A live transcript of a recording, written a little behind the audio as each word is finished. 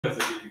So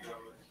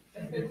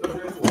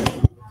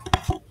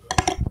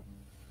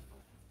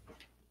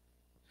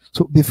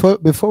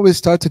before we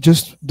start, I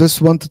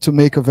just wanted to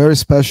make a very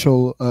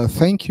special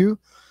thank you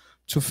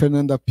to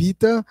Fernanda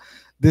Pita.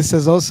 This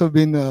has also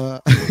been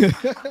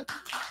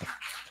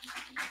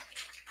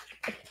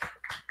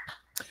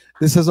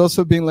this has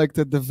also been like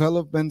the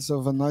developments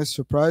of a nice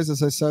surprise.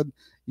 As I said,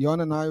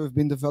 Jörn and I have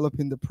been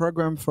developing the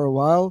program for a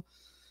while,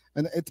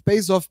 and it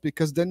pays off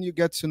because then you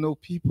get to know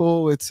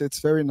people. It's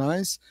very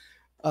nice.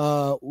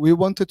 We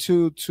wanted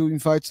to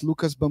invite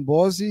Lucas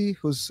Bambosi,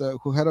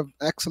 who had an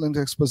excellent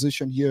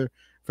exposition here,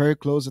 very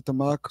close at the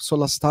mark,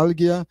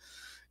 Solastalgia.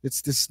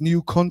 It's this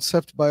new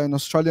concept by an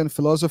Australian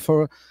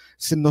philosopher.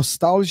 It's a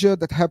nostalgia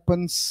that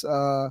happens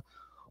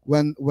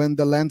when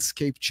the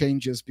landscape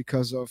changes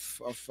because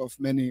of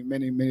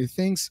many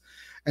things.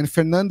 And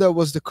Fernanda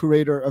was the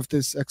curator of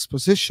this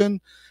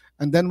exposition.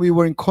 And then we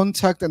were in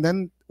contact, and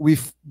then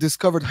we've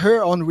discovered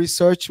her own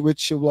research, which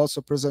she will also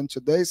present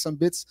today, some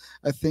bits,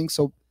 I think.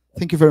 So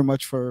thank you very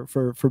much for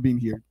being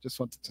here. Just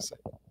wanted to say.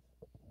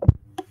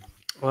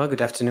 Well,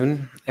 good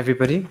afternoon,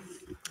 everybody.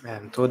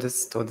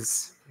 Todos.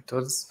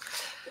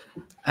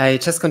 I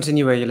just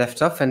continue where you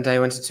left off, and I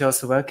wanted to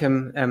also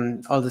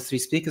welcome all the three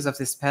speakers of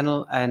this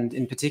panel, and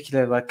in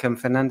particular welcome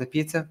Fernanda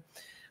Pita,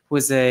 who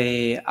is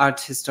an art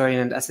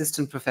historian and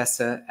assistant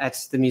professor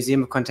at the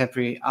Museum of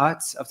Contemporary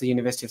Art of the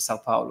University of Sao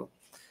Paulo.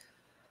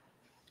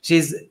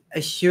 She's a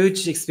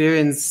huge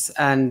experience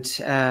and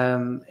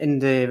in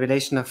the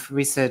relation of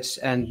research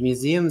and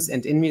museums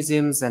and in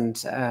museums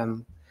and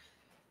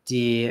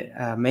the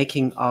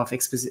making of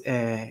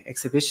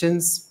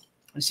exhibitions.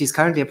 She's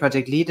currently a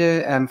project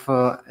leader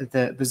for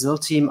the Brazil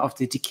team of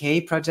the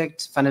Decay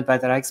project funded by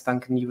the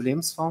Rijksbanken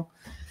Jubileumsfonds.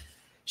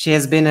 She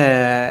has been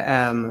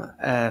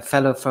a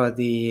fellow for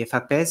the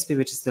FAPESP,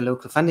 which is the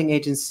local funding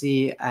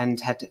agency, and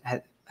had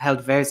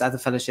held various other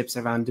fellowships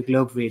around the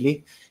globe,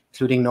 really,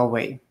 including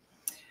Norway.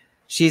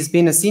 She's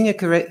been a senior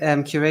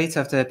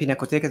curator of the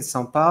Pinacoteca de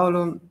São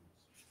Paulo,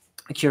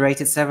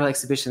 curated several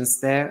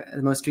exhibitions there.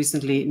 Most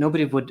recently,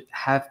 nobody would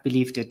have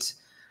believed it,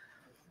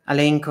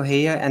 Alain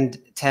Correia and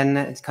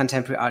 10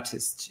 contemporary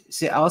artists.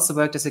 She also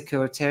worked as a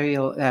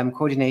curatorial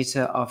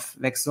coordinator of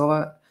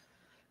Vexora,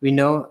 we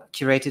know,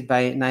 curated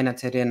by Naina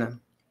Terena.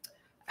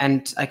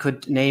 And I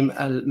could name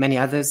many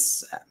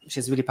others.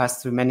 She's really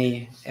passed through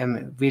many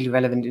really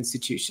relevant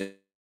institutions.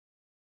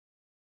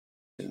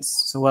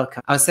 So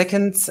welcome. Our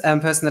second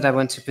person that I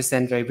want to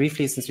present very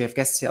briefly, since we have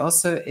guests here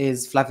also,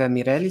 is Flavia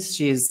Mirelis.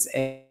 She is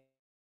a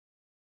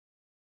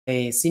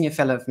senior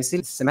fellow of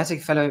Mecila,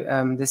 thematic fellow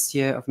this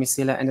year of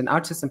Mecila, and an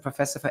artist and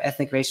professor for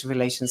ethnic racial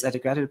relations at a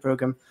graduate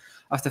program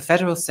of the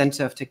Federal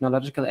Center of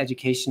Technological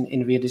Education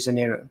in Rio de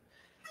Janeiro.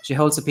 She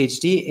holds a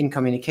PhD in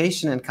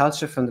communication and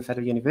culture from the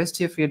Federal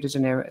University of Rio de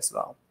Janeiro as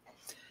well.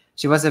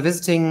 She was a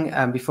visiting,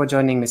 before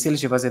joining Mecila,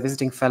 she was a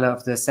visiting fellow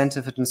of the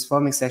Center for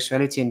Transforming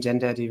Sexuality and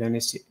Gender at the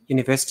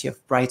University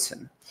of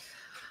Brighton.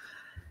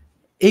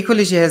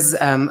 Equally, she has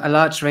a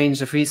large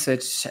range of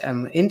research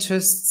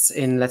interests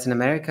in Latin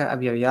America,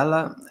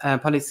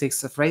 Abya-Yala,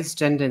 politics of race,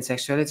 gender, and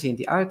sexuality in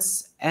the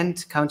arts,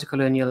 and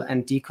countercolonial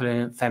and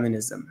decolonial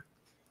feminism.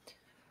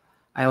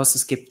 I also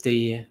skipped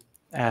the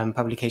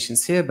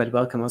publications here, but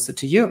welcome also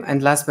to you.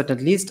 And last but not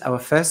least, our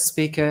first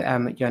speaker,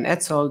 Jörn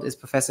Etzold, is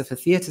professor for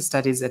theater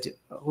studies at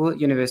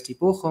Ruhr-Universität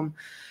Bochum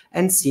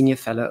and senior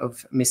fellow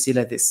of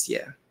Mecila this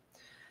year.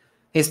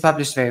 He has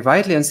published very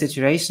widely on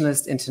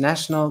Situationalist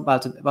International,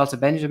 Walter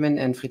Benjamin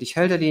and Friedrich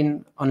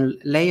Hölderlin, on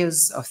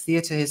layers of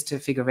theater history,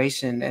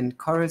 figuration and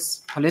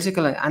chorus,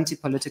 political and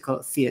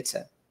anti-political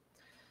theater.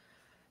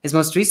 His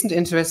most recent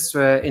interests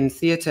were in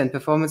theater and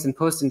performance in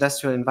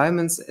post-industrial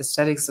environments,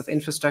 aesthetics of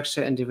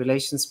infrastructure, and the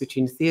relations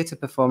between theater,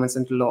 performance,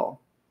 and law.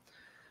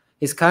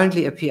 He's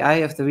currently a PI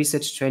of the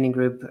research training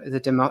group,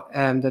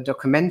 the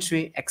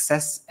documentary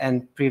Access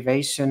and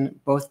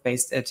Privation, both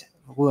based at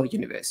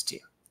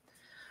Ruhr-Universität.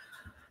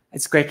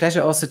 It's a great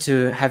pleasure also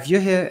to have you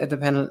here at the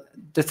panel.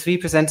 The three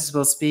presenters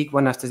will speak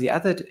one after the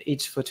other,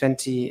 each for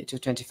 20 to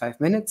 25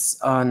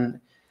 minutes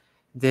on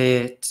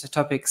the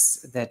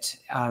topics that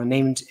are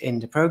named in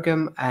the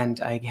program, and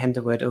I hand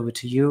the word over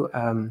to you.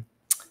 And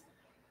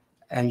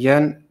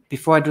Jörn,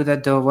 before I do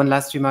that though, one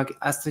last remark.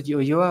 Astrid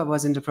Ulloa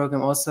was in the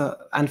program also.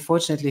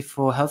 Unfortunately,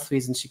 for health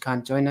reasons, she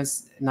can't join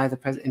us, neither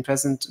in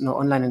present nor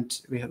online,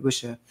 and we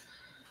wish her,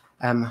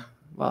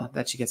 well,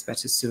 that she gets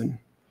better soon.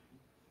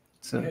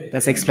 So okay,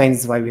 that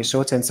explains why we're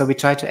shorter, and so we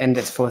try to end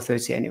at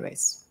 4:30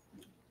 anyways.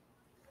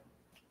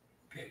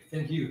 Okay,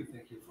 thank you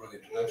for the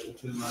introduction.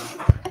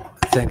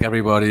 Thank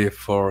everybody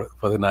for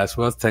the nice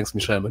words. Thanks,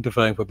 Michel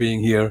Müntefering, for being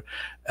here,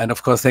 and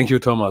of course, thank you,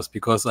 Thomas,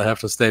 because I have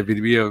to say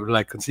we are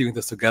like conceiving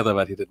this together,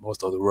 but he did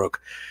most of the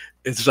work.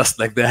 It's just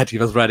like that. He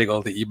was writing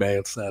all the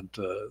emails, and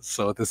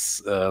so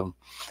this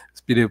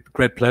it's been a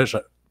great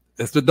pleasure.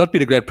 It's not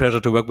been a great pleasure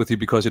to work with you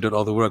because you did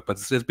all the work, but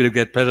it's been a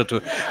great pleasure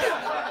to.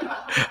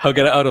 I'll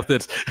get out of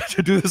this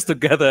to do this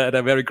together, and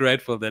I'm very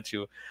grateful that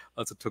you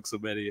also took so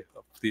many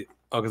of the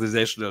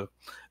organizational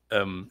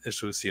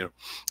issues here.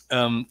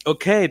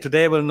 Okay,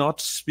 today I will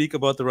not speak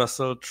about the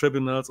Russell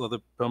tribunals or the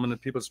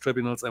permanent people's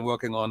tribunals I'm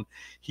working on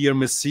here in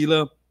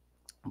Mecila,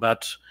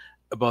 but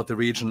about the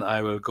region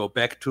I will go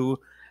back to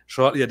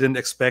shortly. I didn't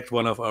expect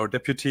one of our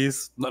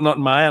deputies, not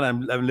mine, I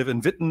live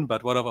in Witten,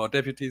 but one of our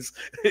deputies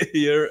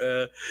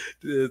here.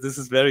 This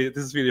is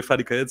really a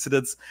funny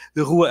coincidence.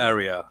 The Ruhr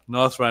area,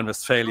 North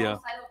Rhine-Westphalia.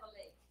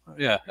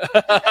 Yeah.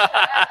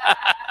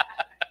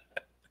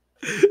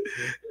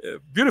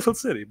 Beautiful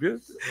city,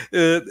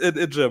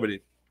 in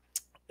Germany.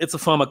 It's a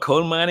former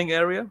coal mining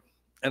area.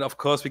 And of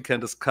course, we can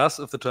discuss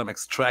if the term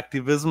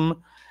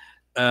extractivism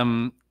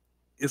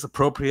is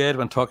appropriate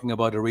when talking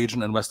about a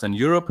region in Western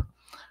Europe,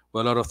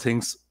 where a lot of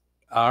things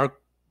are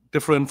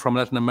different from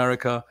Latin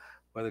America,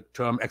 where the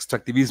term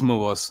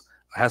extractivism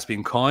has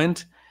been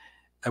coined.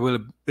 I will a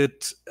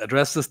bit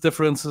address these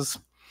differences.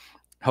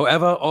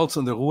 However,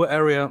 also in the Ruhr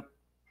area,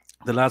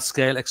 the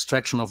large-scale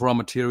extraction of raw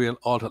material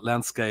altered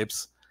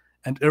landscapes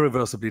and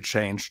irreversibly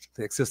changed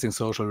the existing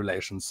social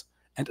relations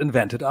and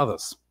invented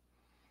others.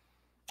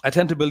 I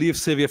tend to believe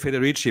Silvia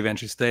Federici when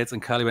she states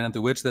in Caliban and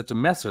the Witch that the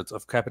methods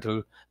of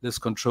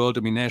capitalist control,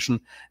 domination,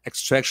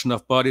 extraction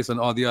of bodies and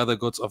all the other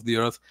goods of the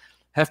earth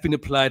have been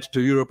applied to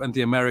Europe and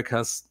the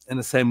Americas in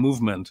the same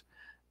movement,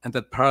 and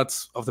that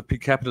parts of the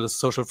pre-capitalist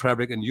social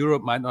fabric in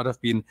Europe might not have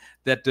been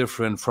that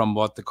different from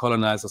what the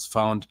colonizers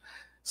found,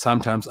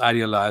 sometimes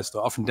idealized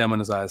or often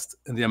demonized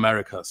in the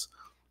Americas.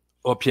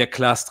 Or Pierre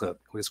Clastres,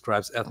 who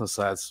describes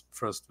ethnocides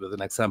first with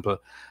an example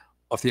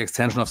of the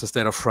extension of the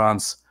state of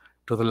France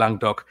to the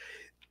Languedoc.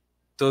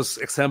 Those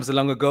examples are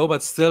long ago,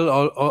 but still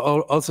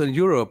also in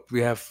Europe,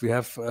 we have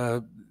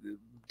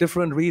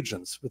different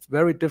regions with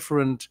very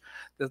different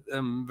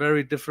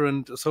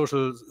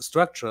social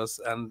structures.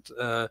 And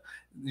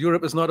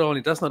Europe does not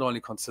only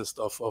consist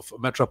of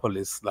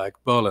metropolis like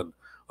Berlin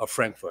or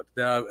Frankfurt.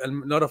 There are a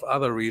lot of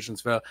other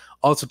regions where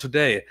also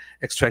today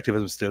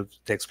extractivism still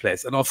takes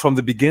place. And from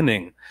the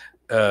beginning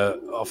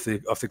of the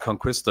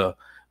Conquista,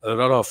 a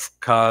lot of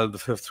Karl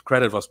V's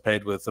credit was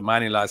paid with the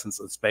mining license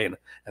in Spain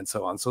and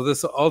so on. So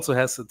this also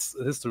has its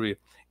history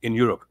in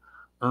Europe.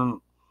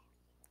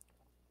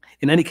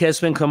 In any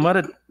case, when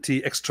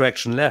commodity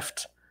extraction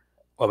left,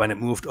 or when it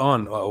moved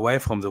on or away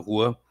from the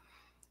Ruhr,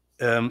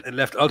 it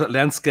left altered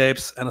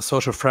landscapes and a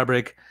social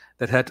fabric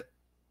that had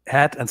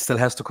and still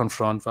has to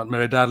confront what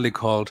Mary Dudley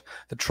called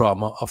the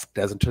trauma of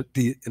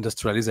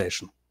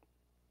deindustrialization.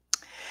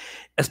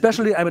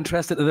 Especially, I'm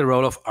interested in the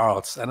role of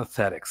arts and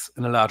aesthetics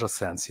in a larger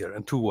sense here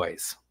in two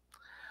ways.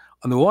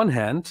 On the one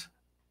hand,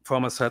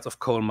 former sites of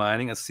coal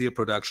mining and steel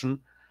production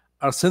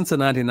are since the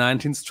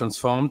 1990s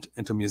transformed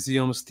into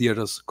museums,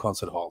 theaters,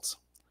 concert halls.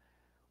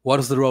 What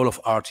is the role of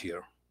art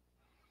here?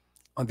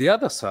 On the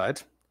other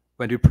side,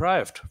 when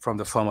deprived from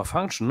the former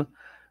function,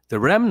 the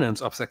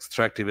remnants of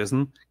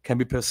extractivism can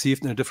be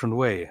perceived in a different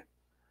way.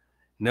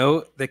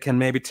 No, they can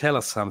maybe tell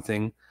us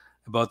something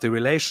about the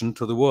relation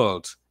to the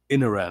world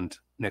inherent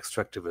in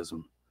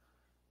extractivism,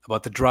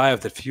 about the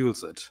drive that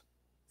fuels it,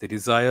 the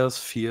desires,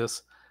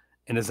 fears,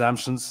 and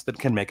assumptions that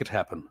can make it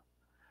happen.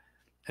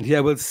 And here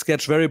I will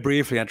sketch very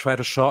briefly and try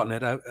to shorten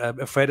it. I'm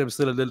afraid I'm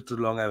still a little too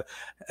long.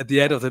 At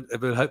the end of it, I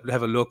will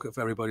have a look if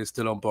everybody's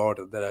still on board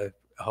and that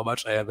how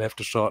much I have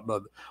to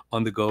shorten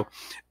on the go.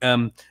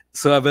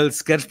 So I will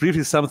sketch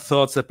briefly some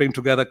thoughts that bring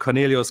together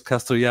Cornelius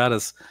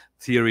Castoriadis'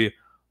 theory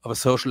of a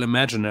social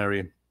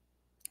imaginary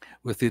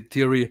with the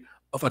theory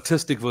of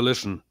artistic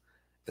volition.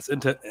 It's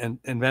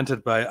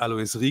invented by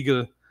Alois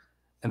Riegel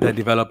and then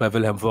developed by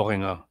Wilhelm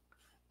Worringer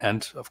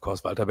and, of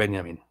course, Walter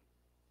Benjamin.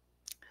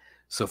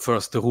 So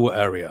first, the Ruhr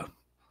area.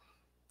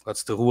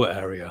 What's the Ruhr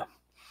area?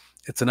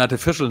 It's an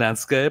artificial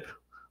landscape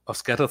of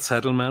scattered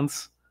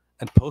settlements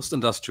and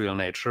post-industrial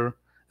nature in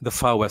the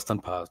far western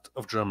part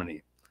of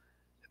Germany.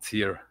 It's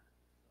here,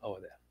 over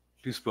there.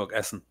 Duisburg,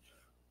 Essen,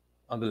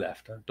 on the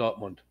left,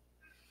 Dortmund,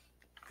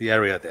 the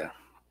area there.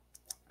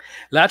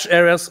 Large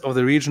areas of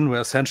the region were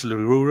essentially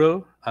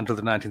rural until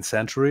the 19th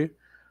century,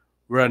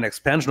 where an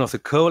expansion of the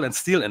coal and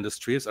steel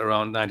industries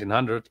around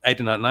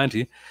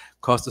 1890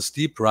 caused a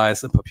steep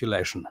rise in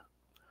population.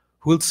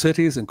 Whole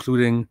cities,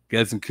 including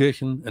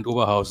Gelsenkirchen and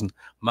Oberhausen,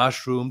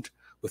 mushroomed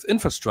with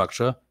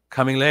infrastructure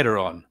coming later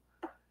on,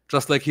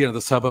 just like here in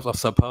the suburbs of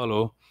Sao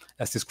Paulo,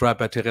 as described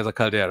by Teresa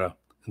Caldera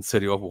in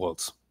City of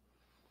Walls.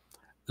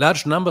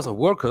 Large numbers of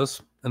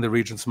workers in the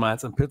region's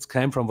mines and pits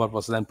came from what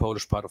was then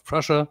Polish part of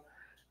Prussia,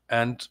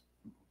 and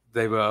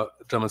they were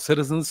German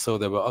citizens, so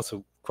they were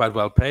also quite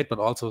well paid, but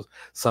also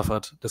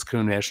suffered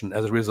discrimination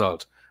as a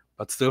result,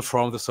 but still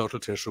form the social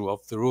tissue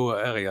of the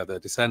Ruhr area. The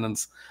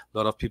descendants, a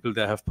lot of people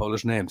there have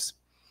Polish names.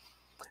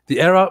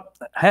 The era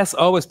has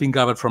always been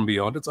governed from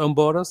beyond its own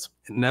borders.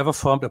 It never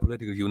formed a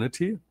political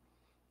unity.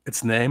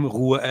 Its name,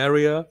 Ruhr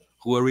area,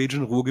 Ruhr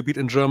region, Ruhrgebiet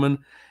in German,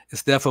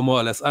 is therefore more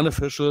or less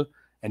unofficial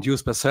and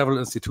used by several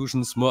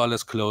institutions more or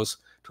less close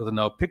to the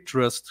now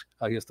picturesque,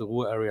 here's the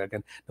Ruhr area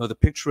again, now the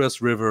picturesque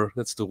river,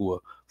 that's the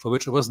Ruhr, for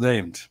which it was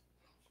named.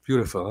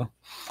 Beautiful,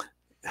 huh?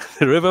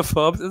 The river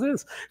forms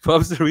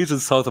the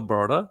region's southern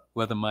border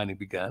where the mining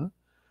began,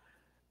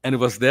 and it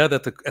was there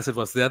that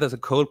the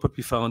coal could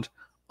be found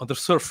on the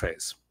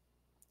surface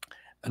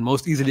and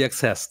most easily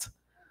accessed.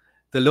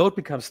 The lode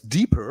becomes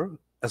deeper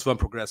as one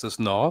progresses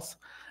north,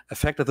 a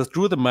factor that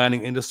drew the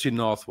mining industry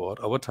northward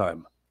over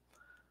time.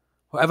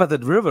 However,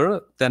 that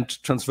river then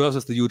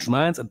traverses the huge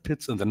mines and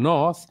pits in the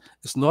north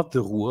is not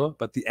the Ruhr,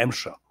 but the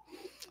Emscher.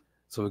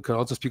 So we can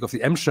also speak of the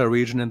Emscher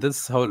region, and this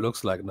is how it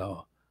looks like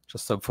now.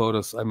 Just some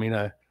photos. I mean,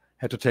 I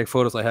had to take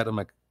photos I had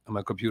on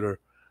my computer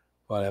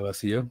while I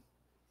was here.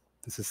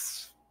 This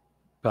is,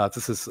 I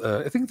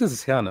think this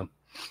is Herne.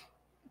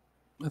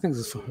 I think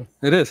this is,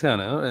 it is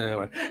Herne.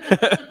 Anyway.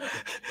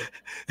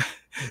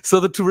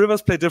 So the two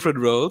rivers play different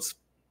roles.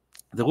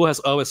 The Ruhr has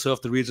always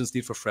served the region's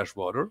need for fresh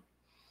water,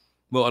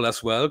 more or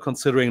less well,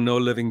 considering no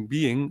living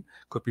being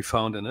could be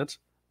found in it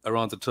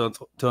around the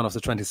turn of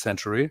the 20th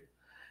century.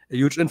 A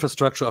huge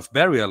infrastructure of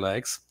barrier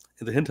lakes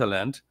in the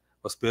hinterland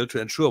was built to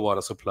ensure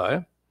water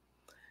supply.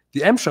 The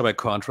Emscher, by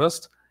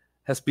contrast,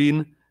 has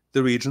been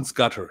the region's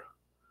gutter.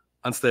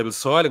 Unstable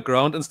soil and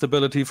ground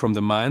instability from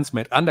the mines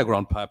made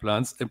underground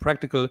pipelines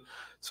impractical,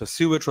 so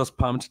sewage was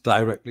pumped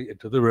directly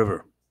into the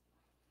river.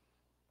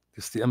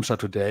 This is the Emscher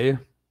today,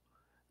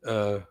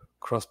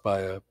 crossed by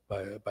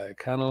a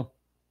canal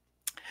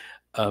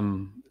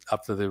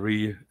after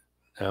the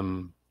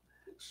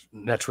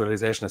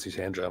naturalization, as you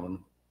say in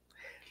German.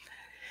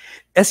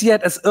 As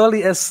yet, as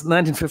early as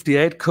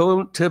 1958,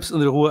 coal tips in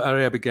the Ruhr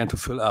area began to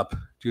fill up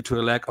due to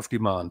a lack of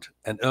demand,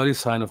 an early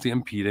sign of the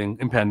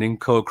impending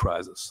coal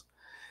crisis.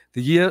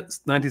 The year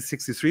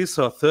 1963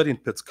 saw 13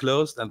 pits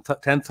closed and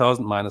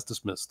 10,000 miners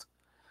dismissed.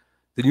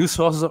 The new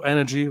sources of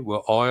energy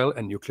were oil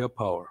and nuclear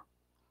power.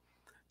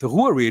 The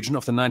Ruhr region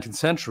of the 19th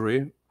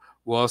century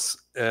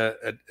was a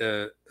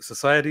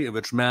society in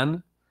which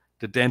men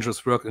did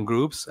dangerous work in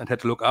groups and had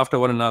to look after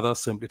one another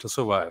simply to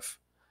survive.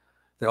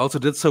 They also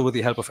did so with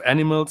the help of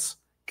animals.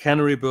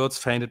 Canary birds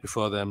fainted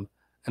before them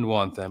and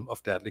warned them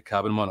of deadly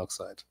carbon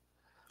monoxide.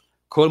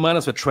 Coal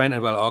miners were trained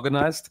and well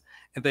organized,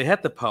 and they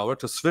had the power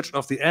to switch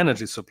off the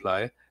energy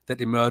supply that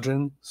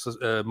emerging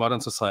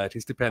modern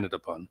societies depended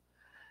upon.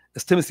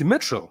 As Timothy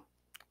Mitchell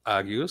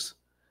argues,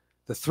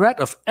 the threat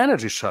of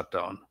energy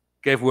shutdown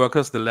gave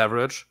workers the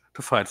leverage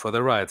to fight for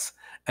their rights,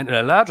 and in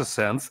a larger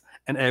sense,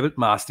 enabled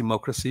mass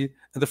democracy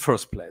in the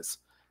first place.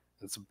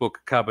 It's a book,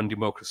 Carbon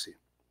Democracy,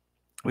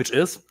 which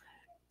is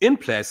in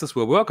places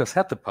where workers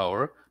had the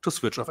power to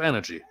switch off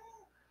energy.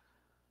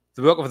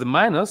 The work of the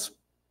miners,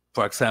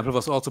 for example,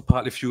 was also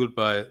partly fueled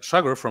by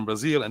sugar from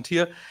Brazil, and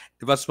here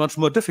it was much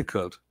more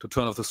difficult to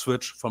turn off the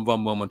switch from one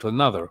moment to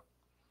another.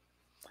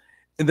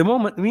 In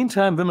the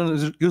meantime,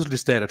 women usually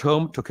stayed at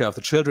home, took care of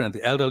the children and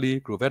the elderly,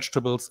 grew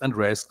vegetables, and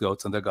raised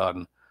goats in their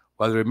garden,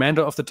 while the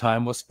remainder of the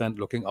time was spent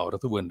looking out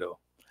of the window.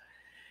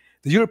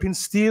 The European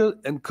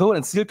coal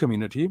and steel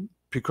community,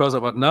 precursor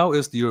of what now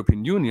is the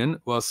European Union,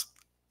 was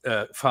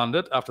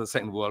founded after the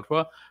Second World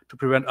War to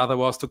prevent other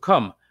wars to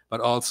come, but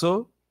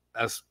also,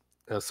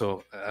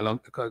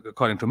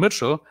 according to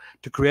Mitchell,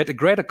 to create a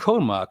greater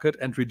coal market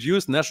and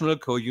reduce national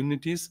coal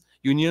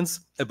unions'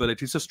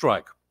 ability to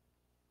strike.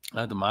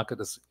 The market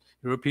is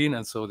European,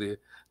 and so the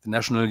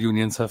national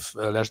unions have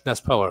less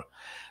power.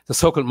 The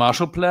so-called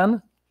Marshall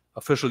Plan,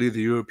 officially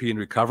the European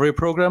Recovery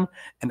Program,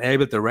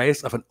 enabled the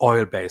rise of an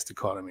oil-based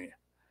economy.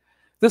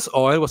 This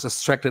oil was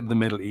extracted in the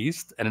Middle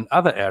East and in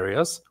other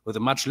areas with a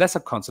much lesser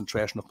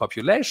concentration of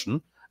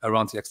population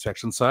around the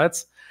extraction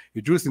sites,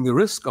 reducing the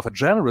risk of a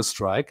general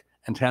strike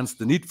and hence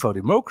the need for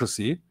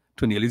democracy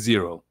to nearly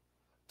zero.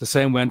 The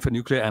same went for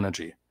nuclear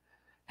energy.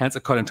 Hence,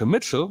 according to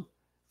Mitchell,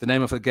 the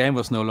name of the game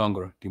was no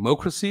longer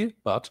democracy,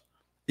 but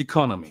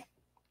economy.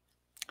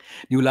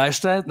 New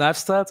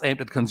lifestyles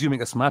aimed at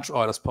consuming as much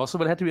oil as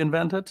possible had to be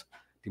invented.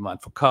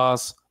 Demand for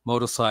cars,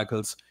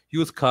 motorcycles,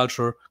 youth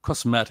culture,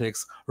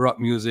 cosmetics, rock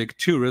music,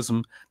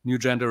 tourism, new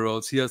gender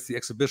roles. Here's the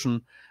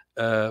exhibition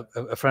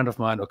a friend of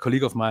mine or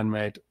colleague of mine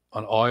made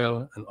on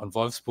oil and on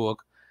Wolfsburg,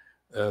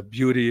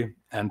 beauty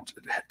and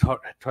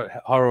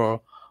horror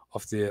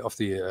of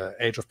the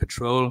age of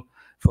petrol,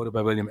 photo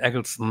by William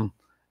Eggleston.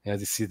 Yeah,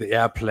 you see the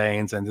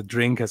airplanes, and the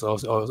drink has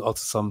also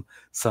some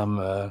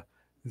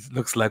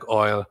looks like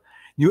oil.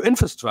 New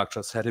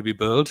infrastructures had to be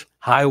built,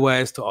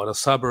 highways to outer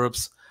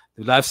suburbs,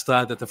 the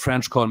lifestyle that the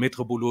French call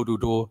métro boulot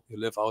dodo. You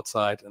live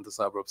outside in the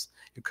suburbs,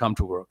 you come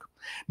to work.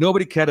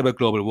 Nobody cared about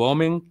global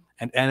warming,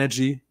 and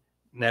energy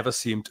never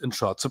seemed in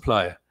short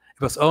supply. It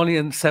was only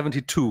in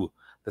 1972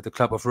 that the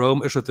Club of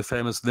Rome issued the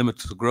famous Limit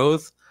to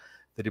Growth,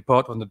 the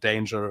report on the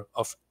danger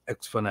of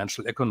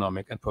exponential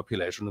economic and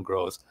population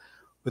growth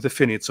with a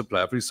finite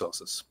supply of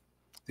resources.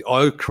 The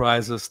oil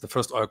crisis, the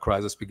first oil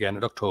crisis, began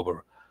in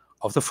October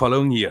of the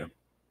following year.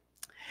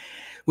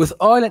 With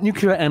oil and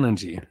nuclear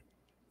energy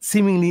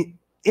seemingly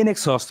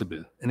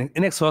inexhaustible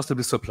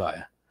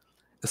supply,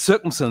 a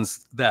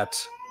circumstance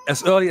that,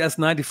 as early as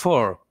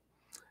 1994,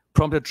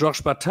 prompted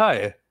Georges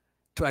Bataille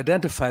to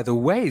identify the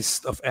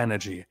waste of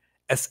energy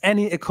as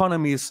any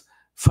economy's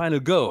final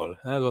goal.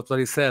 That's what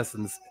he says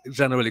in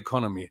general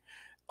economy.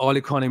 All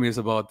economy is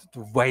about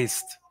the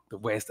waste. The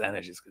waste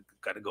energy has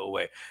got to go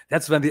away.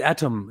 That's when the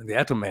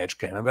atom age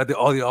came, and where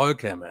all the oil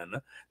came in.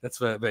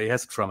 That's where he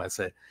has it from, I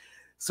say.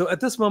 So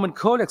at this moment,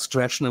 coal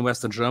extraction in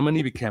Western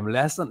Germany became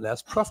less and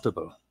less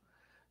profitable.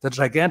 The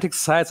gigantic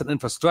sites and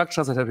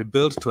infrastructures that had been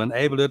built to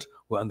enable it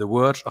were on the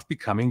verge of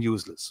becoming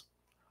useless.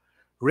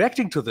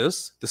 Reacting to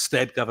this, the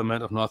state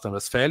government of North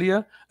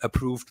Rhine-Westphalia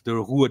approved the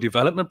Ruhr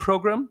Development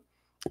Program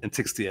in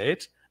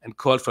 '68 and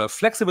called for a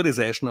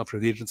flexibilization of the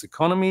region's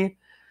economy,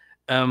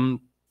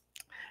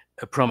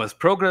 promised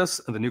progress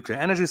in the nuclear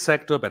energy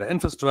sector, better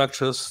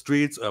infrastructures,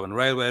 streets, urban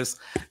railways,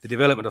 the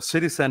development of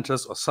city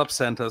centers or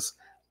sub-centers,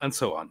 and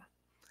so on.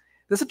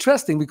 This is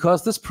interesting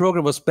because this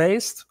program was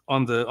based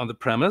on the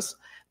premise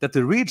that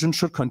the region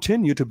should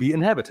continue to be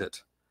inhabited,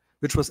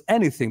 which was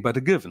anything but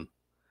a given.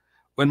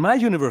 When my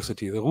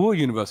university, the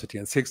Ruhr-Universität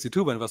in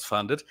 '62, when it was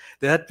founded,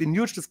 there had been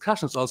huge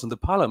discussions also in the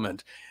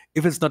parliament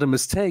if it's not a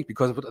mistake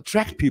because it would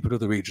attract people to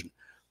the region,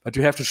 but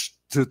you have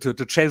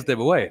to chase them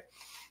away.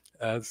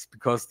 It's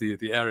because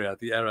the area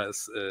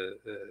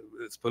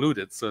is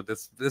polluted. So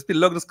there's been a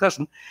long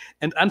discussion,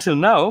 and until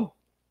now,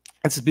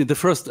 it's been the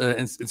first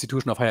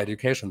institution of higher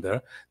education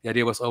there. The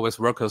idea was always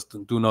workers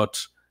do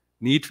not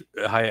need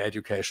higher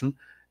education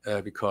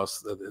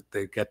because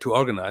they get too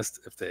organized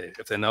if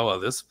they know all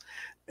this,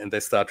 and they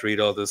start to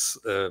read all this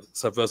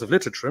subversive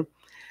literature.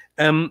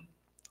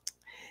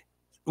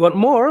 What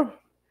more,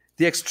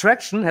 the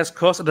extraction has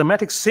caused a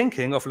dramatic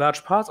sinking of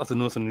large parts of the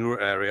northern Ruhr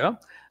area.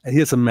 And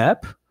here's a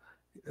map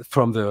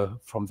from the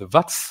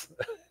WATS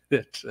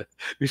that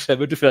Michel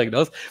Müntefering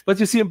knows. What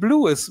you see in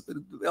blue is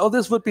all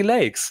this would be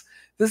lakes.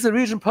 This is a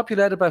region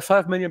populated by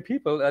 5 million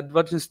people, and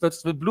what's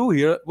the blue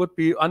here would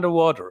be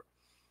underwater,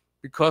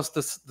 because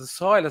the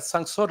soil has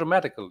sunk so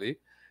dramatically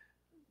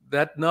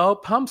that now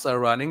pumps are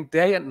running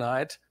day and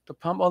night to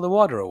pump all the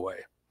water away.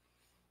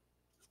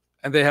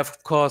 And they have,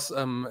 of course,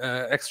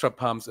 extra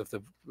pumps if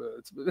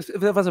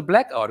there was a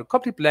blackout, a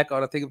complete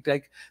blackout. I think it would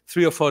take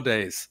 3 or 4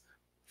 days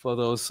for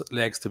those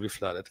lakes to be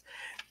flooded.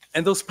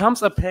 And those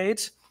pumps are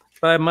paid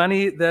by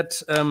money that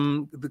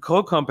the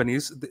coal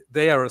companies,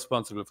 they are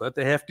responsible for it.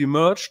 They have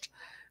demerged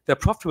their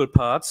profitable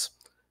parts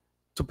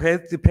to pay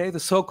the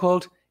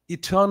so-called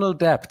eternal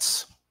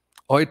debts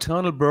or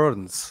eternal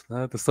burdens,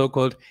 the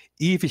so-called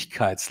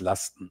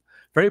Ewigkeitslasten.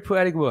 Very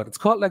poetic word. It's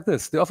called like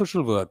this, the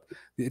official word,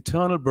 the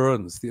eternal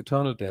burdens, the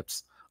eternal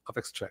debts of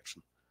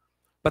extraction.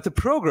 But the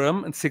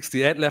program in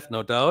 '68 left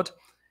no doubt,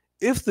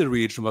 if the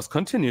region was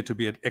continued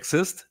to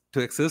exist,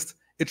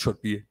 it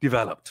should be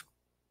developed.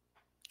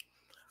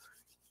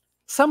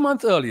 Some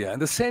months earlier, in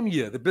the same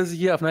year, the busy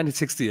year of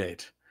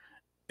 1968,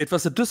 it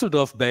was a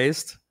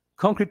Düsseldorf-based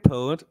concrete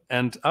poet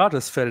and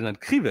artist Ferdinand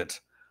Krivet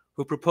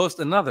who proposed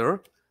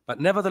another, but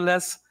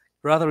nevertheless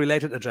rather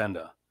related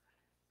agenda.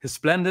 His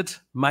splendid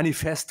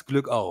Manifest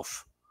Glück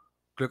auf.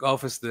 Glück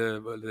auf is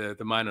the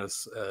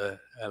miners'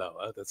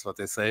 hello, that's what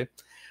they say.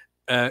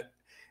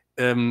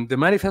 The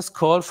manifest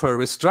called for a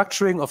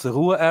restructuring of the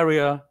Ruhr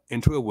area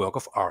into a work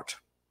of art.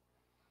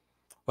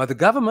 While the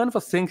government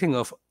was thinking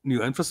of new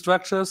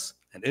infrastructures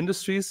and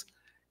industries,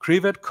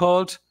 Krivet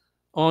called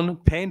on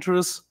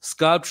painters,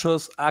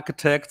 sculptors,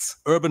 architects,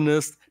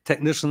 urbanists,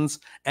 technicians,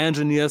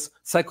 engineers,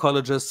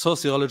 psychologists,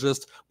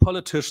 sociologists,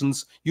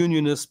 politicians,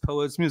 unionists,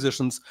 poets,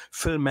 musicians,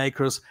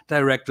 filmmakers,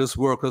 directors,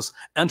 workers,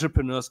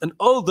 entrepreneurs, and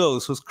all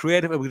those whose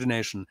creative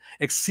imagination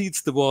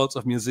exceeds the walls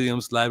of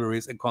museums,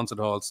 libraries, and concert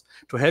halls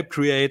to help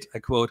create, I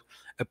quote,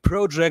 a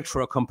project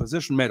for a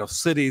composition made of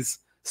cities,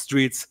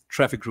 streets,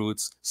 traffic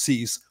routes,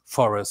 seas,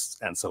 forests,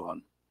 and so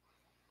on.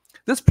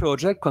 This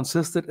project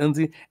consisted in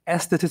the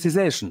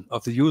aestheticization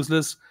of the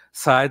useless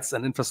sites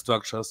and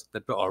infrastructures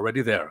that were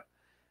already there.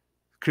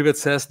 Krivet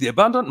says the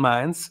abandoned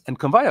mines and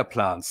conveyor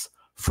plants,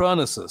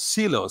 furnaces,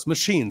 silos,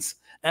 machines,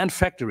 and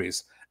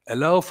factories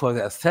allow for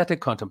the aesthetic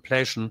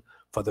contemplation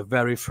for the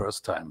very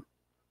first time.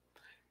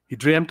 He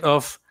dreamed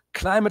of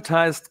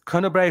climatized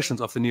conurbations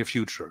of the near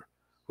future,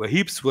 where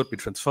heaps would be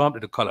transformed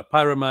into colored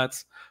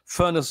pyramids,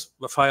 furnace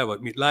where fire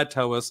would meet light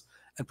towers,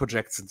 and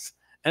projections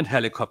and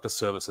helicopter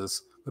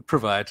services would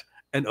provide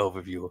an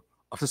overview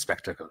of the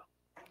spectacle.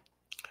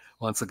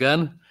 Once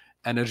again,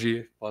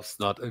 energy was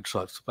not in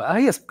short.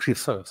 Yes,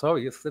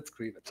 sorry, yes, that's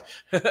Krivet.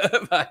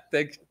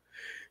 Thank you.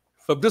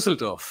 From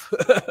Düsseldorf.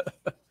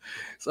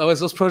 It's always,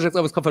 those projects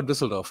always come from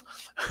Düsseldorf.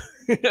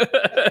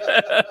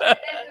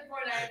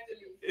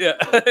 Yeah,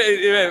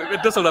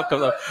 Düsseldorf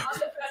comes up.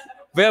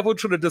 Wer wohnt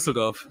schon in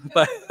Düsseldorf?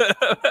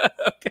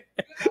 Okay.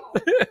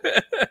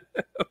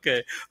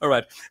 Okay, all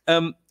right.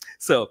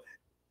 So,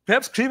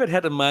 perhaps Krivet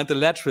had in mind the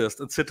lateralist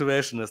and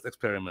situationist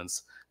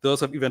experiments,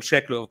 those of Ivan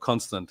Sheklo of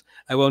Constant.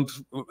 I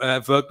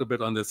have worked a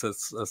bit on this,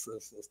 as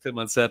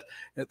Tillman said.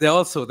 They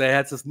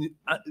had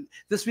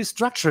this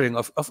restructuring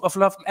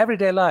of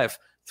everyday life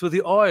through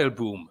the oil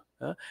boom.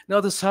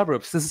 Now the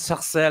suburbs, this is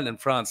Sarcelles in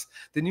France,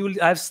 the new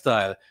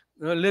lifestyle,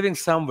 living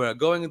somewhere,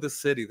 going in the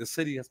city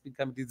has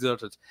become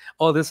deserted.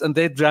 All this, and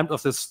they dreamt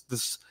of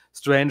this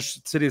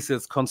strange cities,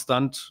 this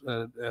constant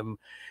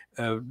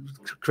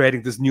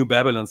creating this new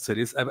Babylon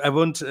cities. I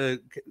won't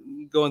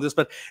go on this,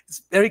 but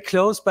it's very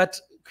close.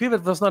 But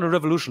Krivet was not a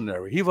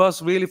revolutionary. He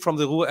was really from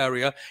the Ruhr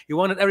area. He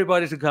wanted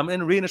everybody to come in,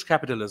 reinish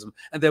capitalism.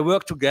 And they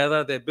work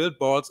together, they build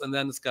boards, and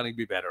then it's going to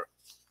be better.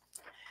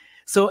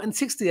 So in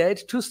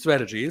 '68, two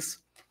strategies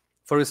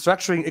for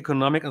restructuring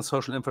economic and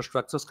social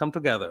infrastructures come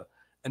together,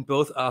 and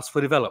both ask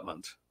for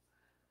development.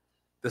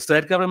 The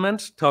state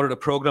government touted a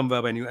program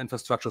whereby new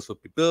infrastructures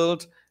would be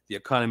built, the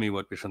economy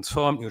would be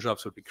transformed, new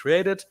jobs would be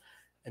created,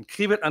 and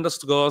Krivet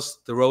underscores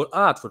the role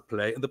art would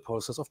play in the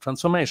process of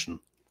transformation.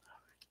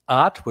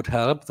 Art would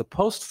help the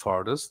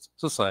post-Fordist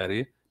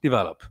society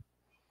develop.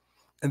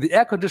 In the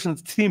air-conditioned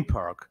theme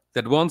park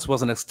that once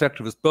was an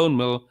extractivist bone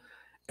mill,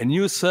 a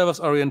new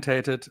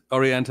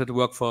service-oriented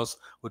workforce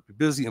would be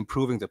busy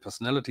improving their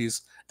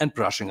personalities and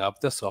brushing up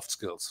their soft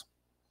skills.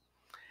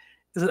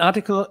 In an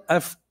article,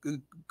 I've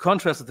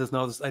contrasted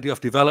this idea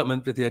of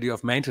development with the idea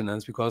of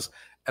maintenance, because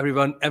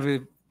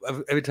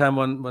every time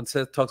one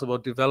talks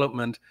about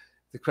development,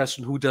 the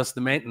question who does the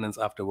maintenance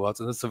afterwards,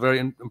 and it's a very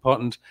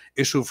important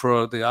issue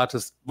for the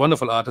artist,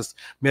 wonderful artist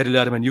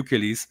Mecila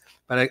Manyukelis.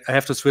 But I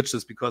have to switch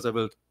this because I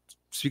will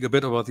speak a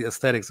bit about the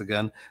aesthetics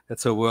again.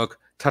 That's her work,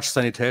 Touch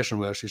Sanitation,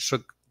 where she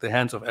shook the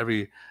hands of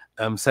every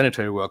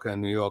sanitary worker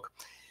in New York.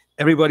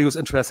 Everybody who's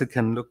interested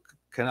can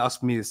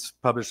ask me. It's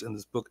published in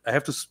this book. I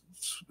have to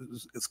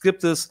skip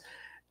this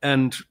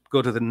and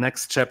go to the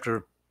next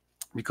chapter,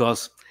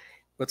 because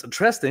what's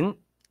interesting,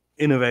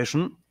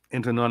 innovation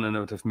into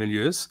non-innovative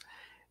milieus,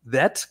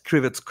 that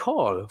Krivet's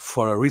call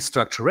for a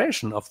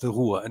restructuration of the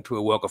Ruhr into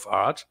a work of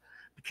art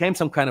became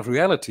some kind of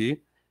reality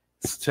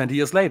 20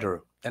 years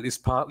later, at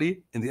least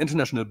partly in the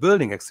International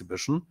Building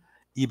Exhibition,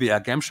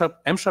 IBR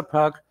Emscher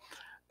Park,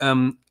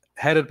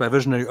 headed by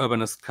visionary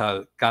urbanist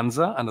Karl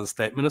Ganser under the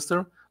State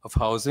Minister of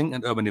Housing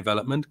and Urban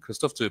Development,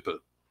 Christoph Zöpel.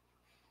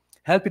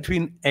 Held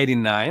between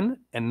 '89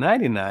 and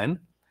 '99,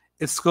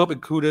 its scope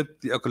included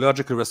the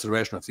ecological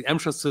restoration of the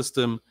Emscher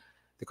system,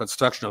 the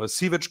construction of a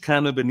sewage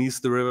canal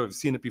beneath the river, we've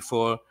seen it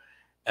before,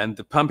 and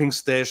the pumping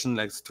station,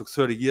 like it took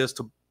 30 years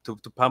to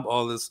pump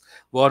all this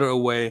water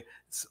away.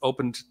 It's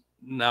opened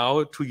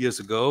now 2 years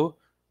ago,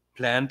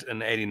 planned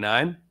in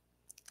 '89.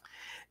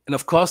 And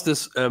of course,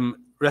 this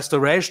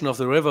restoration of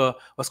the river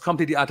was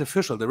completely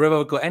artificial. The river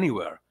would go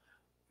anywhere,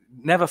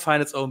 never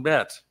find its own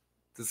bed.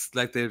 It's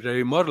like they're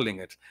remodeling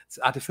it. It's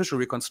artificial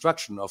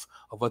reconstruction of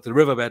what the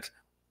riverbed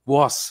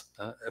was,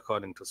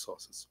 according to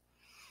sources.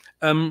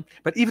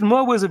 But even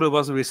more visible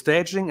was the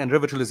restaging and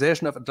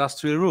revitalization of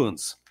industrial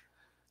ruins.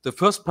 The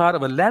first part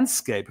of a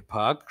landscape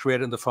park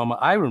created in the former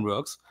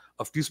ironworks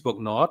of Duisburg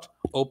Nord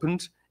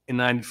opened in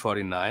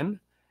 1949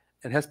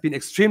 and has been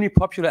extremely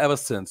popular ever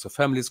since. So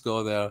families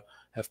go there,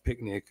 have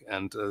picnic,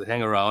 and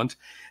hang around.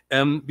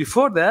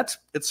 Before that,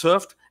 it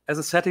served as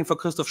a setting for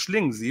Christoph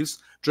Schlingensief's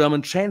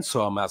German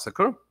Chainsaw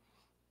Massacre.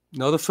 You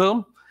know the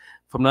film?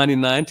 From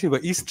 1990,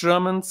 where East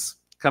Germans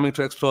coming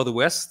to explore the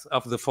West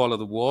after the fall of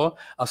the war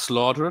are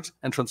slaughtered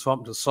and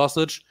transformed into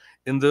sausage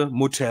in the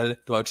Motel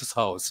Deutsches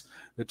Haus,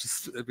 which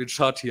is been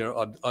shot here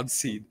on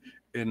scene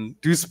in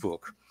Duisburg.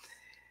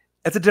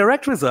 As a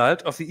direct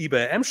result of the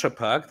IBA Emscher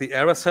Park, the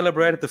area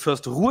celebrated the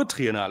first Ruhr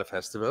Triennale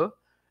Festival,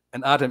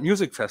 an art and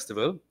music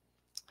festival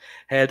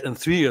held in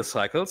 3-year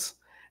cycles,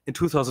 in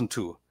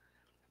 2002.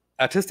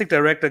 Artistic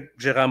director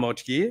Gérard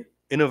Mautier,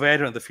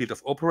 innovator in the field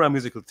of opera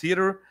musical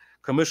theater,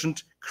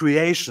 commissioned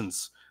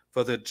creations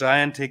for the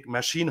gigantic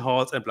machine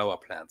halls and flower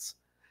plants.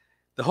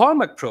 The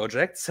Hallmark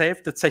project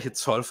saved the Zeche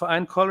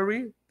Zollverein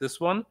colliery, this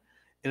one,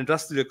 an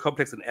industrial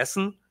complex in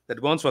Essen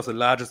that once was the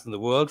largest in the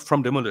world,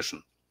 from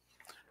demolition.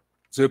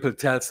 Zöpel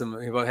tells him,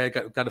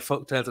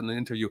 tells in an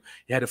interview,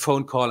 he had a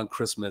phone call on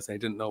Christmas and he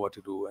didn't know what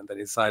to do. And then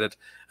he decided,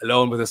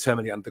 alone with his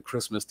family on the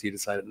Christmas, he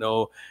decided,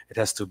 no, it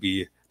has to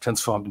be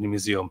transformed in a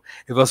museum.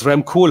 It was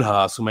Rem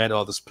Koolhaas who made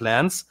all these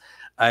plans.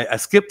 I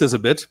skipped this a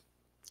bit,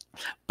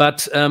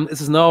 but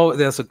this is now,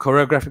 there's a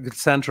choreographic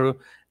center,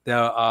 there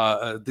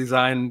are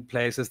design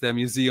places, there are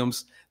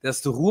museums.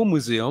 There's the Ruhr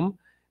Museum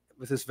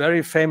with this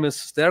very famous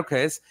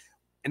staircase.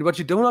 And what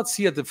you do not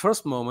see at the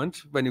first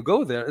moment when you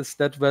go there is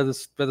that where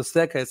the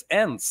staircase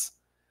ends,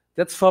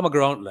 that's former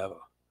ground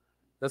level.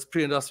 That's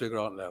pre-industrial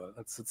ground level.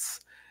 It's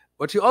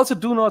what you also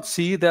do not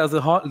see. There are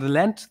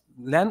the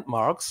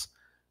landmarks,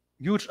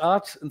 huge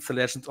art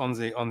installations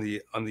in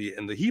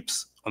the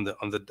heaps, on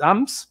the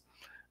dumps.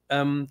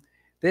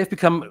 They have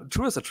become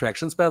tourist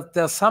attractions, but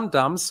there are some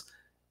dumps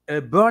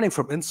burning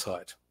from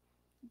inside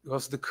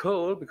because the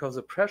coal, because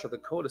of the pressure, the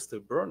coal is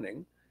still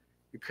burning.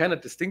 You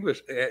cannot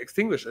extinguish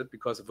it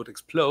because it would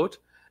explode,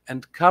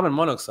 and carbon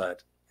monoxide.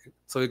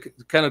 So you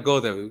cannot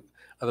go there,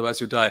 otherwise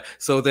you die.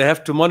 So they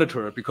have to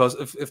monitor it, because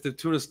if the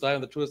tourists die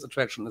on the tourist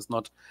attraction, it's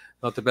not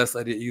the best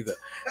idea either.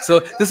 So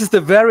this is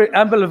the very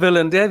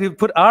ambivalent. There you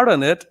put art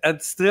on it,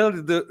 and still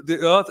the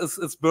earth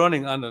is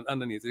burning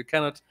underneath. You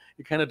cannot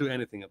do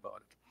anything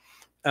about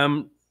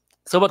it.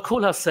 So what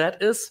Koolhaas said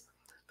is,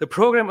 the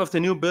program of the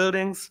new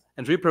buildings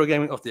and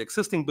reprogramming of the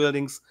existing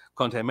buildings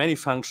contain many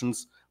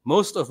functions,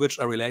 most of which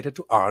are related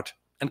to art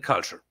and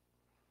culture.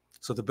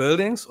 So the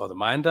buildings or the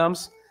mine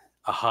dumps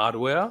are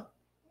hardware.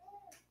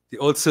 The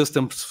old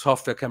system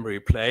software can be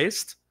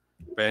replaced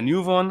by a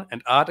new one,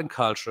 and art and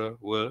culture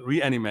will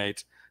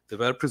reanimate the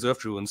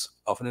well-preserved ruins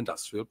of an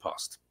industrial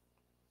past.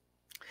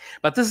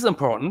 But this is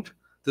important.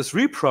 This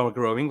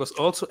reprogramming was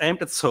also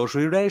aimed at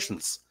social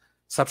relations,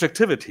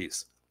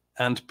 subjectivities,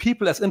 and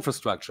people as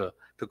infrastructure,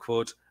 to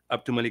quote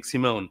Abdul Malik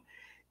Simone.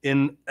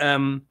 In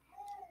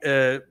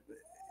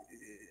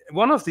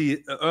one of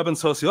the urban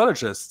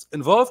sociologists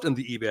involved in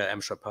the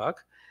IBM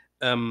Park,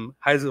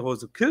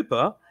 Heise-Rose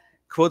Kilper,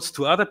 quotes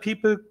two other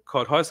people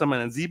called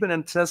Häusermann and Siebel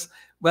and says,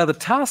 well, the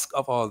task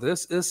of all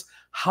this is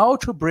how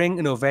to bring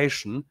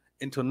innovation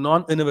into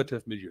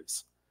non-innovative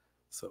milieus.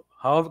 So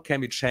how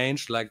can we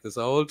change, like this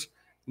old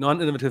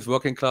non-innovative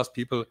working class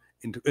people,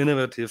 into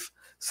innovative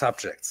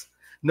subjects,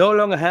 no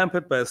longer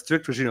hampered by a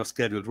strict regime of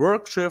scheduled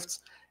work shifts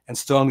and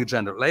strongly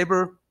gendered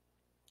labor,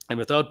 and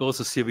without both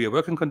the severe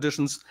working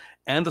conditions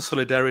and the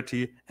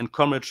solidarity and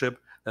comradeship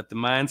that the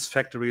mines,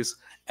 factories,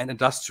 and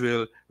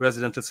industrial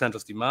residential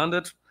centers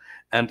demanded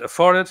and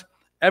afforded.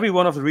 Every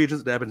one of the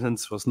region's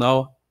inhabitants was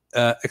now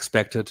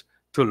expected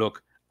to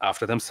look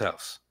after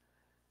themselves.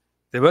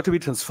 They were to be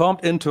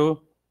transformed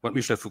into what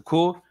Michel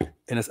Foucault,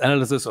 in his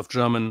analysis of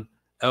German,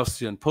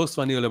 Austrian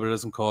post-war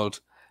neoliberalism, called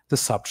the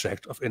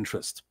subject of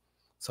interest.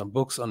 Some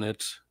books on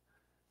it,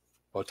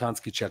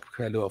 Boltanski,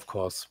 Czech-Quello, of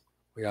course,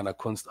 Rihanna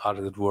Kunst, Art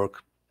at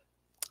Work,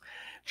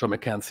 John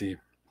McKenzie,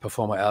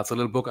 Performer Else, a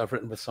little book I've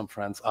written with some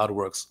friends,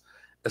 Artworks,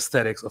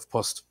 Aesthetics of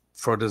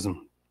Post-Freudism.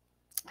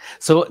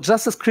 So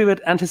just as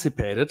Krivet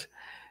anticipated,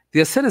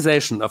 the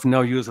aestheticization of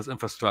no-users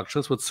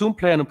infrastructures would soon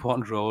play an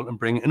important role in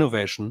bringing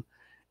innovation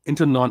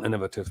into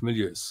non-innovative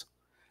milieus.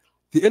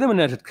 The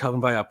illuminated carbon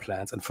wire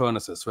plants and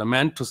furnaces were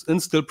meant to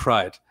instill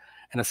pride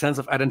and a sense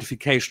of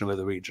identification with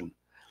the region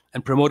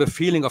and promote a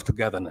feeling of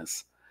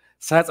togetherness.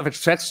 Sites of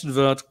extraction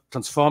were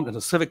transformed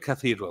into civic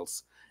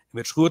cathedrals, in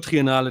which Ruhr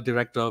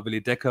director Willy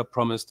Decker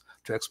promised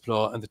to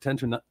explore in the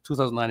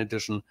 2009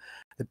 edition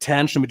the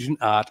tension between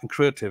art and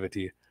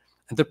creativity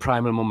and the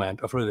primal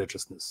moment of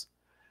religiousness.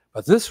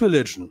 But this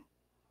religion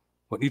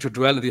would need to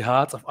dwell in the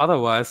hearts of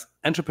otherwise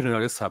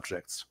entrepreneurial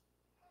subjects.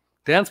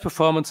 Dance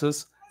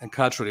performances and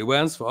cultural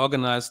events were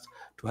organized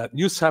to help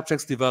new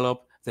subjects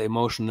develop their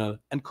emotional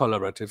and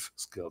collaborative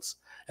skills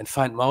and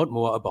find out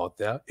more about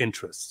their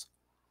interests.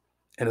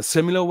 In a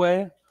similar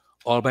way,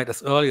 albeit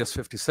as early as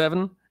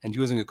 1957 and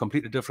using a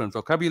completely different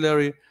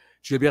vocabulary,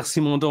 Gilbert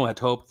Simondon had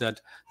hoped that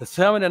the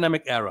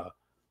thermodynamic era,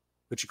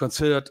 which he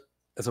considered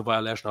as a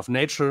violation of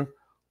nature,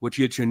 would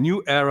yield to a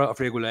new era of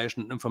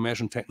regulation and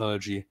information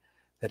technology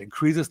that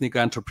increases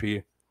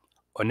negantropy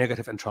or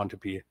negative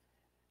entropy,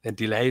 that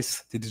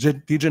delays the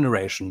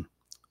degeneration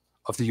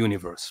of the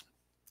universe.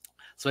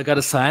 So I got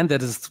a sign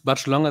that is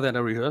much longer than I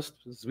rehearsed.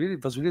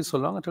 It was really so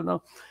long until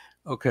now.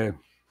 Okay,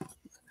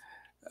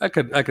 I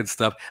could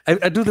stop.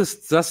 I do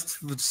this just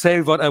to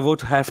say what I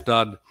would have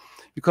done,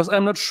 because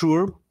I'm not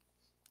sure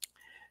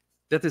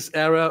that this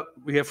era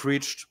we've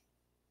reached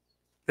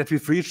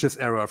this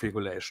era of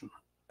regulation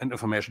and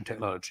information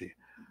technology,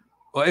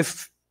 or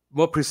if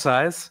more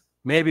precise,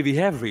 maybe we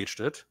have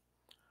reached it,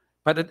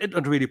 but it did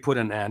not really put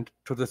an end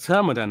to the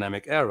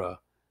thermodynamic era,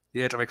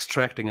 the age of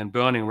extracting and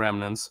burning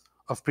remnants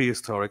of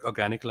prehistoric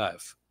organic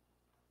life.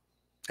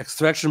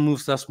 Extraction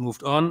moves thus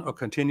moved on or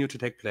continued to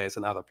take place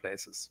in other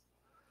places.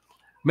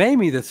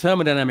 Maybe the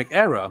thermodynamic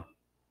era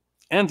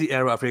and the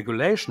era of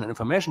regulation and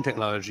information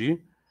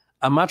technology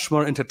are much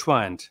more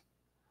intertwined.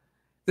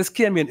 This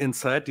can be an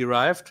insight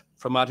derived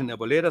from Martin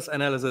Arboleda's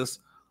analysis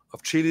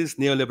of Chile's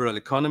neoliberal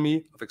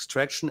economy of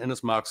extraction in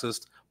his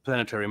Marxist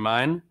planetary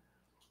mine.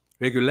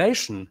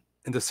 Regulation,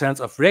 in the sense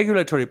of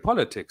regulatory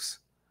politics,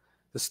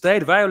 the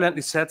state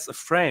violently sets a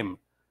frame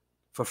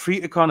for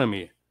free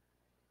economy,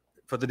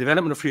 for the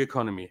development of free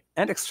economy,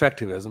 and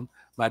extractivism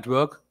might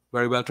work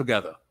very well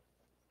together.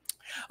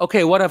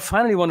 Okay, what I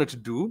finally wanted to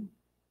do,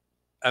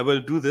 I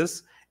will do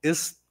this,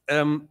 is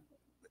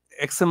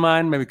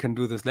examine, maybe we can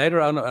do this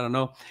later, I don't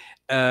know,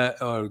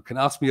 or you can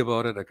ask me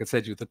about it, I can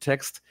send you the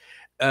text.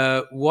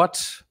 When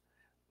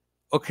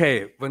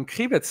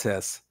Krivet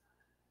says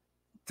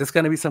there's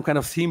going to be some kind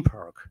of theme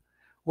park,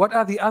 what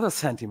are the other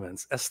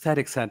sentiments,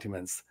 aesthetic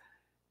sentiments?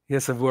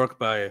 Here's a work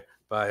by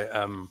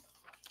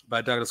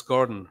Douglas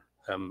Gordon,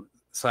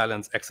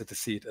 Silence, Exit the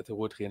Seat at the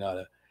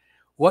Ruhr-Triennale.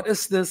 What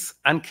is this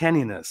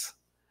uncanniness,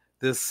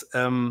 this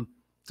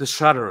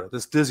shudder,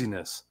 this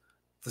dizziness,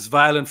 this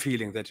violent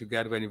feeling that you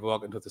get when you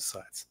walk into the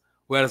sites?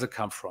 Where does it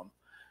come from?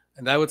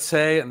 And I would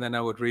say, and then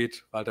I would read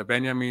Walter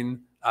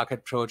Benjamin,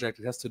 Arcade Project,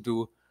 it has to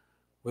do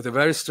with a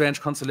very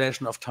strange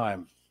constellation of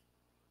time.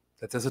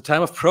 That there's a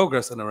time of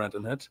progress inherent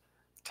in it,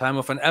 time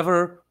of an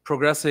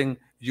ever-progressing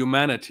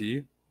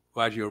humanity,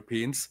 white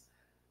Europeans,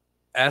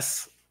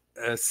 as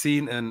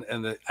seen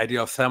in the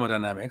idea of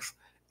thermodynamics,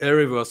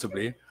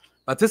 irreversibly.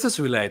 But this is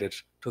related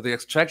to the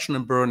extraction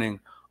and burning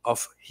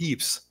of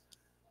heaps,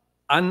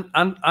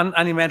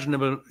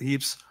 unimaginable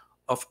heaps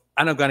of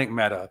anorganic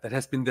matter that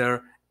has been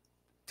there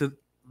to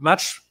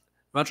much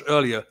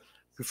earlier,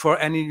 before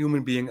any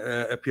human being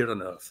appeared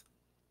on Earth.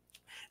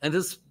 And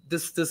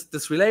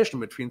this relation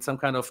between some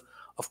kind of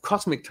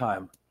cosmic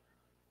time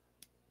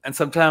and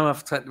some time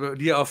of the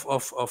idea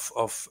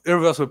of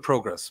irreversible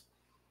progress,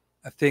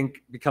 I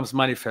think, becomes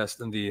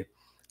manifest in the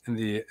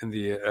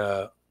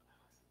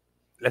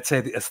let's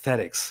say the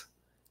aesthetics,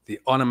 the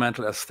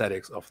ornamental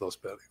aesthetics of those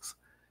buildings.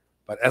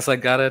 But as I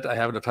got it, I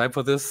have no time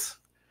for this.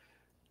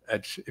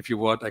 And if you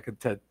want, I can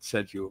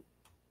send you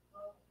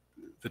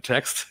the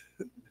text,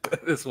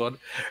 this one.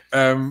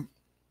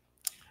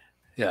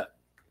 Yeah,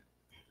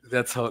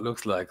 that's how it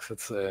looks like.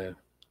 That's, I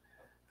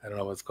don't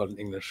know what it's called in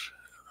English.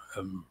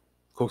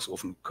 Coke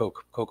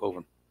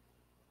oven.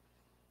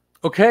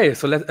 Okay,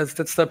 so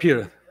let's stop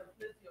here.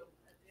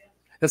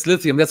 That's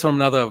lithium. That's from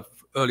another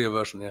earlier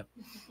version, yeah.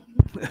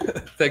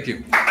 Thank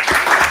you.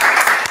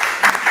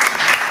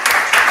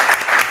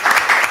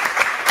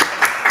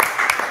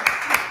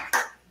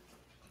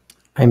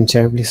 I'm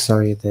terribly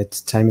sorry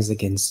that time is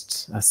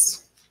against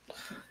us.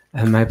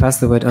 I pass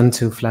the word on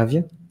to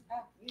Flavia.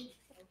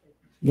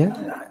 Yeah?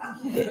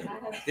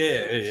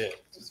 Yeah.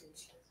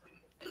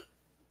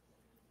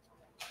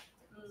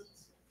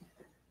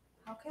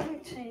 How can we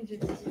change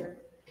it here?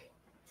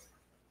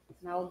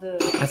 Now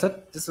I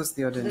thought this was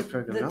the other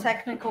program, the no?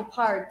 technical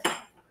part.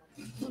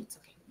 It's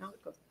okay. Now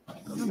it goes.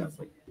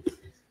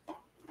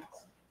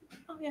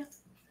 Oh yeah.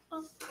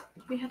 Oh,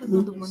 we had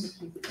another one.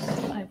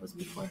 I was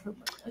before her,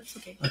 but it's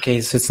okay. Okay,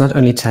 so it's not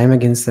only time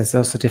against, there's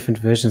also different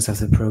versions of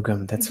the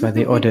program. That's why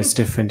the order is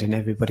different in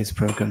everybody's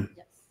program.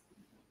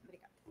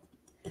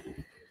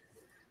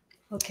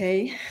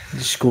 Ok.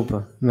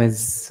 Desculpa,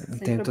 mas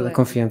tenho toda a problema.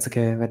 confiança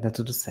que vai dar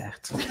tudo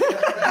certo.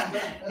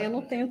 Eu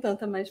não tenho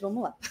tanta, mas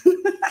vamos lá.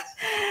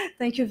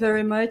 Thank you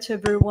very much,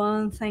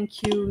 everyone.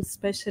 Thank you,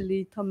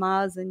 especially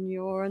Thomas and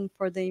Jörn,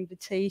 for the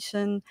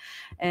invitation.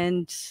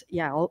 And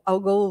yeah, I'll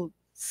go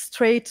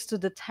straight to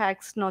the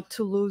text, not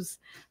to lose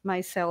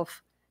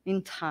myself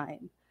in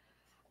time.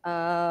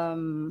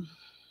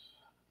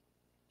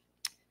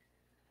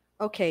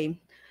 Okay.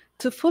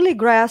 To fully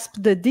grasp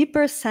the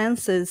deeper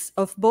senses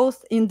of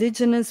both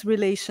indigenous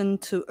relation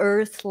to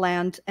earth,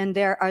 land, and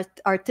their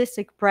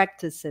artistic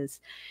practices,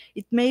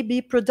 it may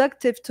be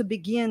productive to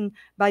begin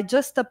by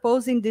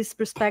juxtaposing this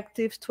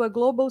perspective to a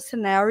global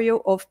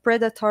scenario of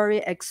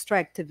predatory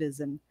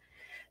extractivism.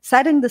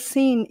 Setting the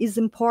scene is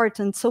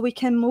important so we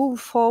can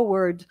move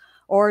forward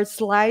or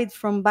slide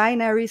from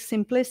binary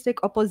simplistic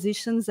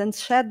oppositions and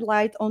shed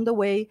light on the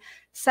way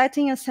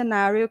setting a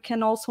scenario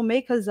can also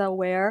make us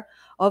aware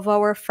of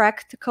our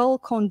practical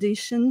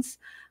conditions,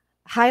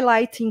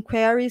 highlighting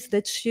queries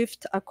that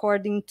shift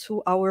according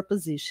to our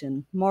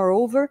position.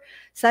 Moreover,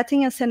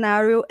 setting a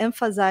scenario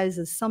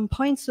emphasizes some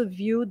points of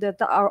view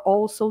that are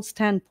also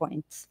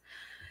standpoints.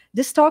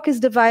 This talk is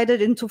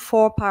divided into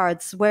 4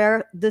 parts,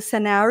 where the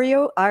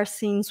scenario are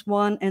scenes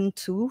 1 and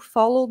 2,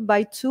 followed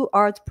by 2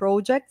 art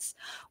projects,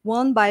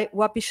 one by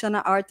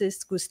Wapixana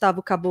artist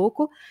Gustavo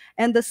Caboclo,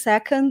 and the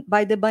second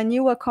by the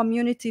Baniwa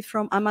community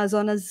from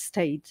Amazonas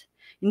State.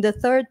 In the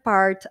third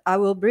part, I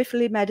will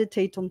briefly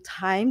meditate on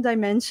time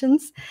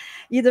dimensions,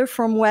 either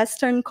from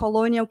Western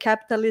colonial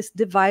capitalist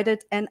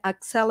divided and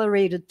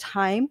accelerated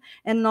time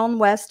and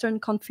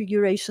non-Western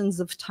configurations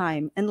of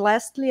time. And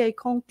lastly, I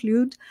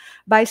conclude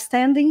by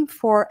standing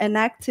for an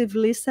active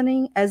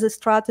listening as a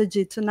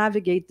strategy to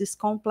navigate this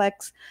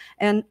complex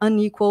and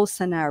unequal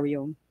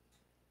scenario.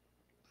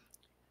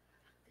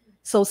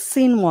 So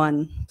scene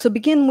 1. To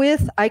begin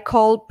with, I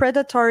call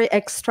predatory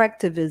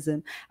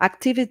extractivism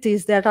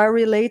activities that are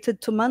related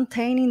to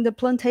maintaining the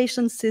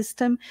plantation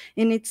system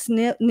in its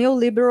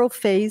neoliberal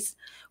phase,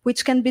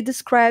 which can be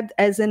described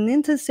as an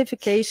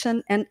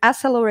intensification and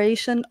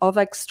acceleration of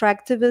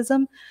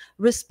extractivism,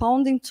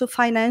 responding to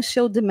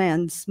financial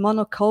demands,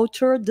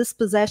 monoculture,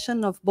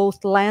 dispossession of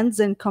both lands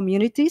and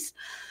communities,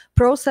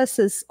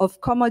 processes of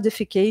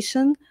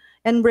commodification,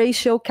 and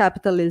racial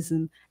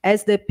capitalism,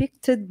 as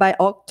depicted by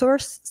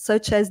authors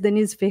such as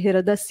Denise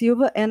Ferreira da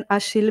Silva and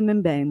Achille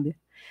Mbembe.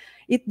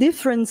 It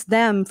differs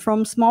them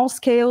from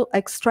small-scale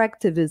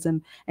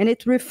extractivism, and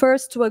it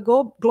refers to a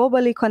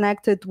globally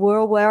connected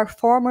world where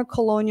former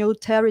colonial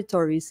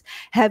territories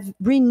have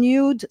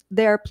renewed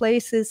their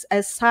places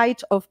as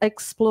site of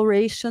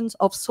explorations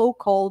of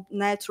so-called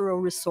natural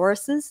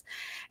resources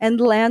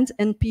and land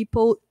and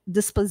people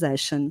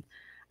dispossession.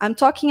 I'm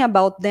talking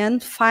about then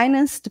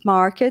financed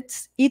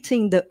markets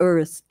eating the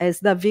earth, as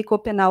Davi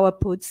Kopenawa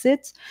puts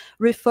it,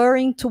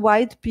 referring to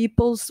white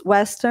people's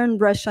Western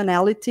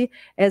rationality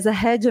as a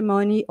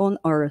hegemony on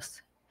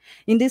earth.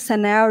 In this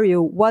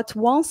scenario, what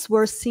once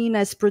were seen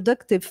as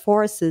productive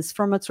forces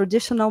from a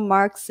traditional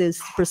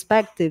Marxist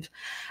perspective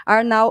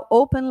are now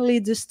openly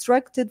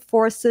destructive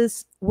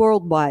forces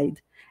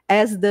worldwide,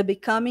 as the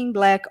becoming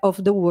black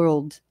of the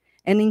world,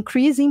 an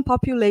increasing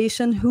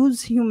population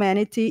whose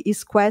humanity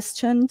is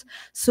questioned,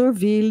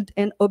 surveilled,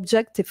 and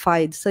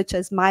objectified, such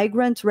as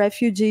migrant,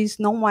 refugees,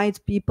 non-white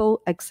people,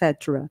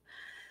 etc.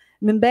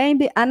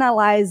 Mbembe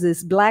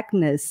analyzes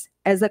blackness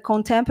as a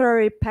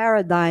contemporary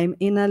paradigm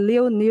in a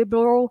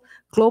neoliberal,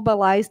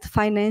 globalized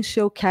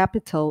financial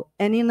capital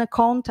and in a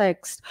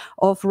context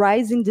of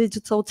rising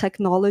digital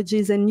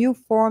technologies and new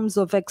forms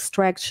of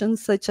extraction,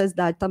 such as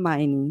data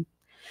mining.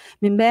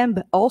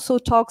 Mbembe also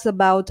talks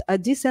about a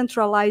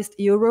decentralized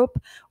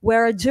Europe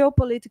where a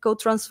geopolitical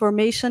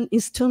transformation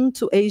is tuned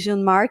to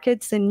Asian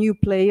markets and new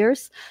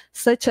players,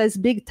 such as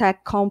big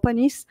tech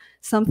companies,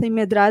 something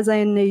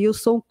Medraza and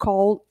Neilson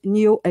call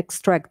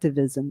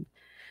neo-extractivism.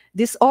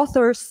 These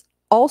authors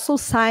also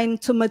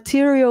signed to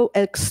material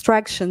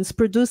extractions,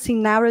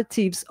 producing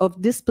narratives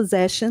of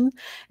dispossession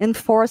and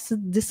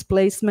forced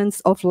displacements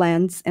of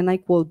lands, and I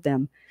quote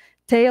them.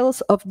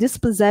 Tales of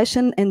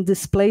dispossession and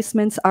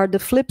displacements are the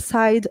flip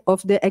side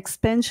of the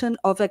expansion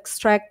of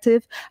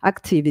extractive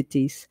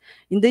activities.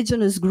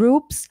 Indigenous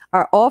groups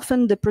are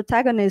often the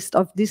protagonists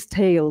of these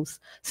tales,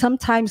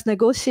 sometimes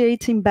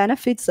negotiating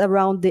benefits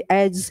around the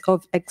edges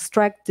of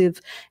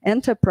extractive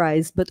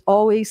enterprise, but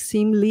always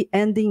seemingly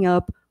ending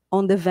up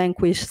on the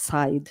vanquished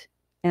side.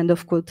 End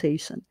of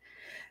quotation.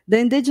 The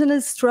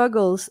indigenous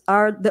struggles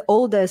are the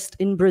oldest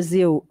in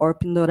Brazil, or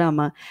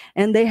Pindorama,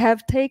 and they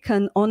have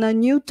taken on a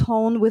new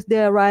tone with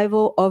the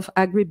arrival of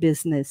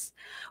agribusiness.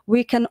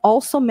 We can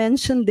also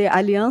mention the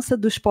Aliança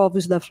dos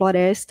Povos da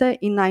Floresta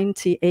in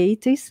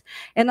 1980s,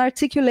 an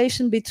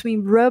articulation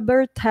between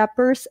rubber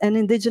tappers and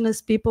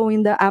indigenous people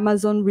in the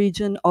Amazon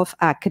region of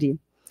Acre.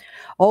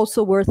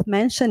 Also worth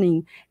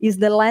mentioning is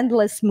the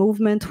landless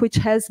movement, which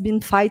has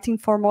been fighting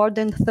for more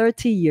than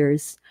 30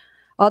 years.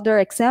 Other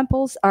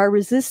examples are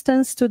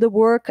resistance to the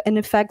work and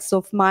effects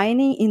of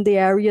mining in the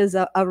areas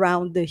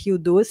around the Rio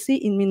Doce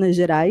in Minas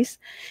Gerais,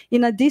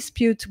 in a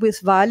dispute with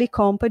Vale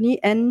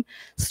Company, and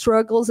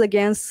struggles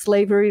against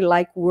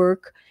slavery-like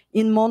work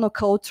in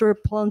monoculture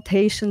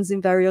plantations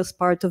in various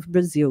parts of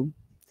Brazil.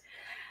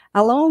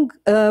 Along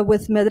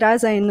with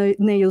Medraza and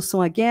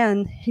Neilson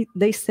again,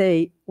 they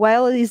say,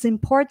 while it is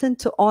important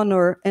to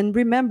honor and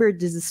remember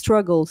these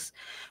struggles,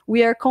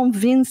 we are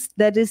convinced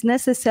that it is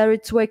necessary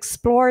to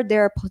explore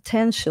their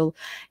potential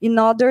in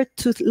order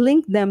to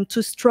link them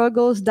to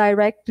struggles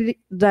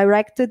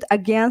directed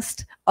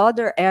against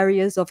other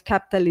areas of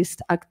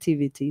capitalist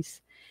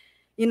activities.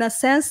 In a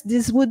sense,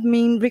 this would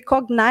mean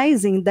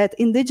recognizing that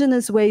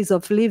indigenous ways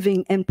of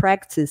living and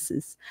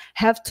practices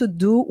have to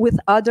do with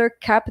other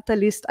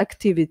capitalist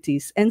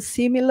activities, and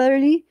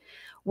similarly,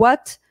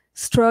 what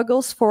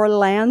struggles for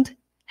land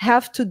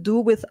have to do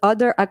with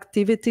other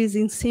activities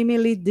in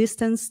seemingly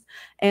distant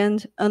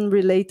and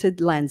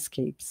unrelated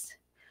landscapes.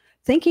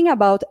 Thinking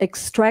about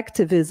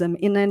extractivism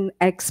in an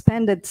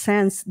expanded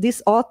sense,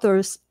 these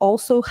authors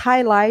also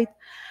highlight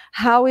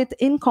how it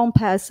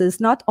encompasses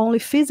not only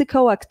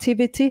physical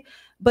activity,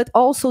 but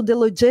also the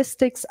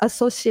logistics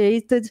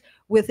associated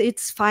with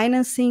its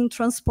financing,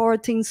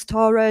 transporting,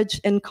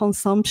 storage, and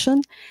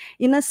consumption,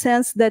 in a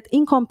sense that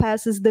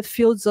encompasses the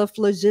fields of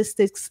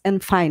logistics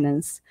and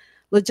finance.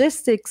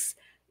 Logistics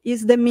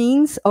is the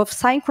means of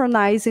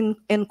synchronizing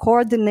and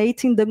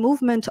coordinating the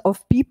movement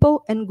of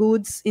people and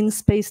goods in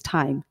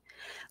space-time.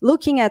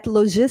 Looking at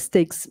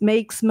logistics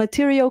makes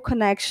material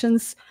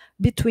connections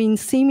between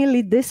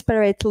seemingly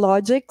disparate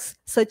logics,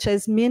 such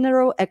as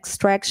mineral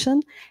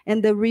extraction,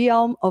 and the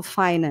realm of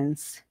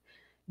finance.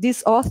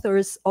 These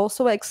authors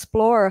also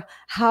explore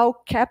how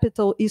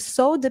capital is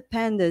so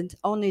dependent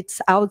on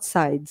its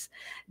outsides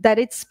that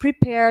it's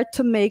prepared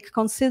to make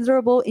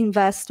considerable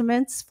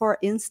investments, for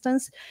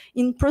instance,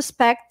 in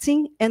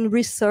prospecting and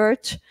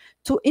research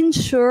to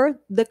ensure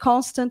the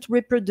constant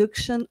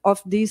reproduction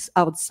of these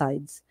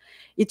outsides.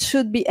 It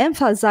should be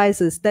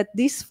emphasized that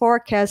these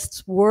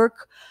forecasts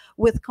work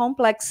with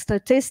complex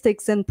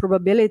statistics and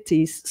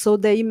probabilities, so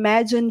the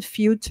imagined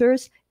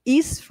futures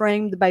is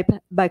framed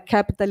by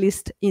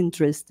capitalist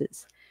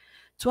interests.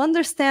 To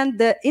understand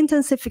the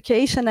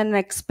intensification and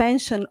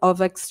expansion of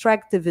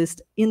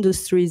extractivist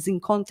industries in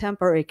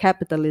contemporary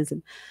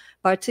capitalism,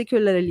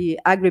 particularly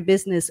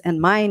agribusiness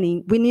and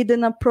mining, we need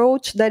an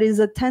approach that is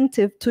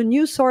attentive to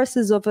new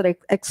sources of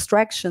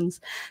extractions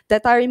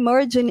that are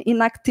emerging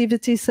in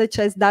activities such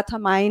as data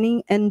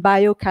mining and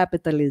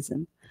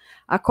biocapitalism.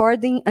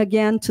 According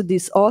again to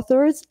these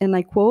authors, and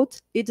I quote,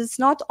 "It is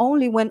not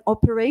only when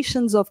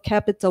operations of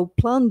capital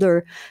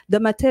plunder the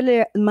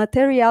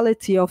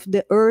materiality of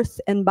the earth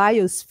and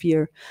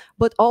biosphere,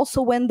 but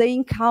also when they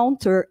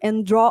encounter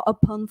and draw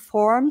upon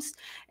forms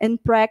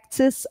and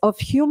practice of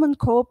human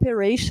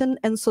cooperation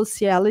and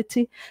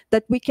sociality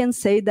that we can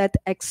say that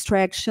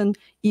extraction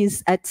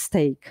is at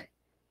stake."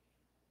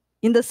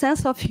 In the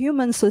sense of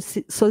human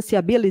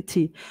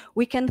sociability,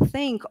 we can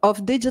think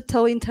of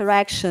digital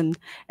interaction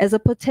as a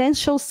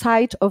potential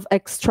site of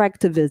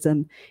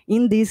extractivism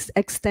in this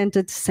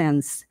extended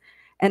sense.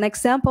 An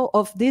example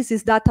of this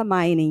is data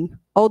mining.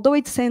 Although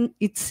it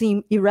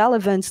seems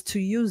irrelevant to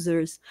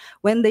users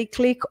when they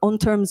click on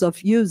terms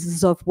of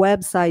uses of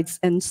websites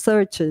and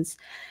searches,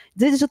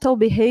 digital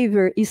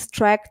behavior is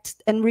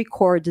tracked and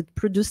recorded,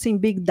 producing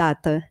big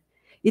data.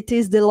 It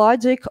is the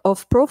logic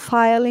of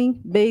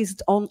profiling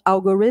based on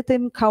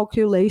algorithm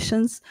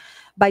calculations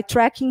by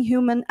tracking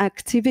human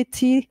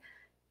activity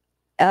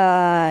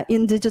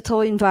in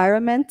digital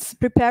environments,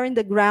 preparing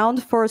the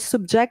ground for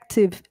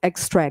subjective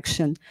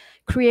extraction,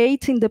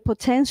 creating the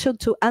potential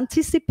to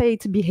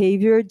anticipate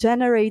behavior,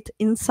 generate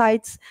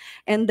insights,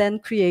 and then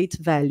create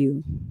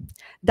value.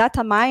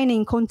 Data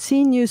mining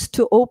continues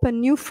to open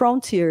new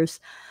frontiers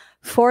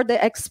for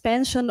the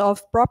expansion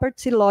of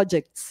property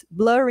logics,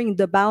 blurring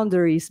the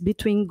boundaries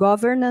between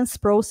governance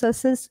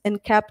processes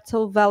and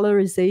capital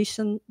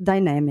valorization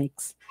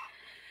dynamics.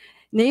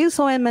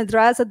 Nilsson and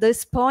Madrasa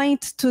thus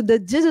point to the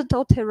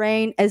digital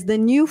terrain as the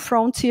new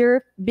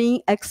frontier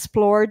being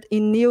explored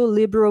in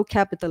neoliberal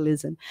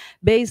capitalism,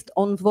 based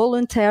on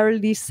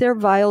voluntarily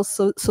servile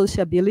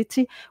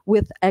sociability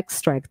with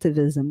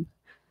extractivism.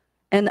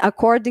 And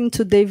according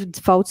to David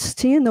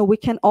Faustino, we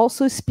can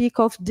also speak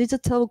of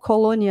digital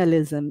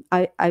colonialism.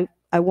 I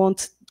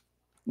won't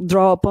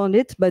draw upon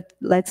it, but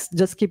let's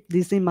just keep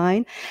this in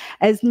mind,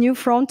 as new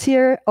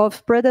frontier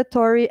of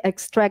predatory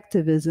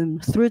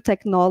extractivism through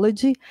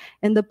technology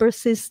and the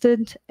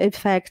persistent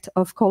effect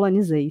of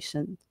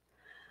colonization.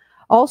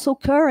 Also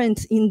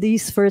current in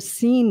this first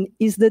scene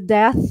is the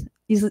death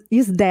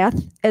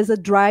as a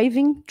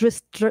driving,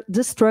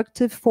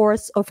 destructive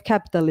force of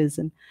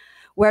capitalism,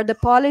 where the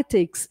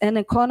politics and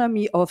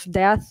economy of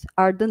death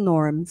are the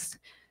norms.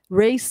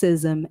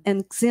 Racism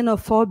and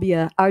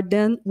xenophobia are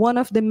then one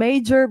of the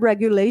major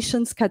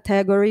regulations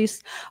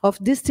categories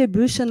of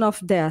distribution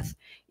of death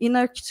in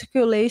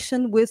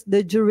articulation with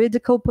the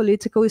juridical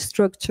political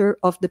structure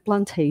of the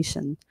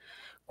plantation.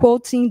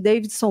 Quoting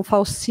Davidson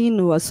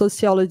Faustino, a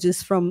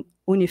sociologist from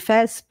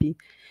Unifesp,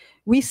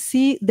 we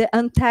see the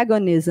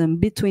antagonism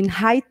between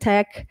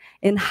high-tech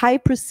and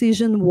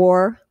high-precision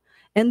war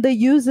and the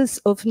uses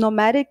of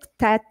nomadic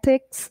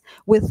tactics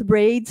with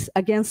raids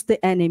against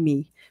the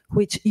enemy,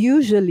 which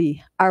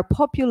usually are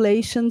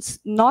populations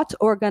not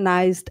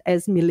organized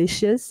as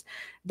militias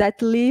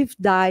that live,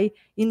 die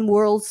in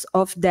worlds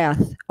of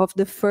death of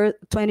the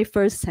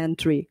 21st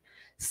century,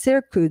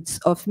 circuits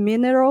of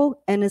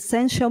mineral and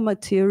essential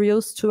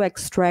materials to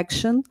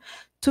extraction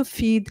to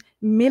feed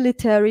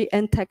military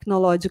and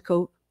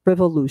technological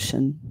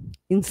revolution.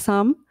 In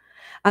sum,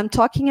 I'm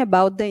talking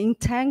about the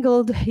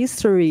entangled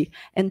history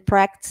and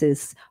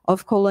practice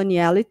of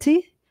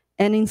coloniality,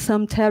 and in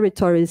some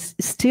territories,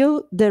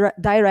 still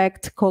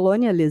direct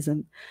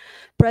colonialism,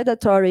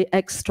 predatory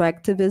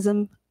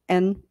extractivism,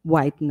 and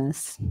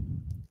whiteness.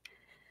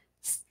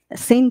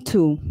 Scene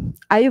 2.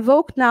 I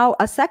evoke now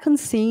a second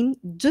scene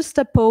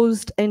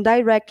juxtaposed and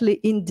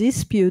directly in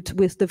dispute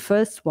with the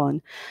first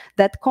one,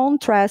 that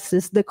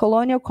contrasts the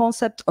colonial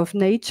concept of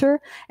nature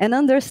and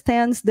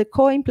understands the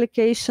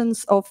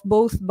co-implications of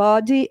both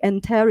body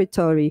and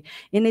territory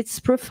in its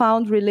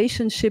profound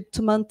relationship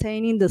to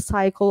maintaining the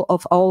cycle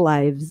of all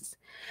lives.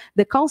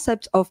 The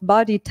concept of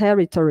body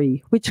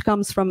territory, which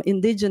comes from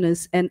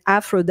indigenous and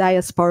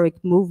Afro-diasporic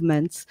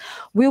movements,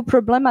 will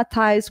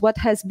problematize what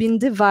has been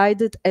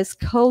divided as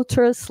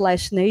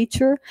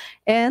culture/nature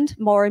and,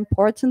 more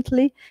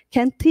importantly,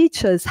 can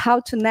teach us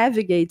how to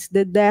navigate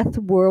the death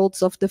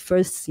worlds of the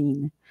first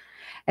scene.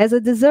 As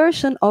a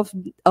desertion of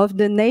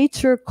the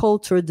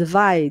nature-culture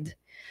divide,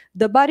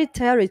 the body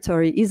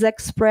territory is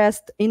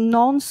expressed in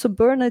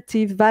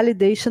non-subordinative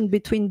validation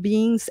between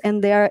beings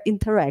and their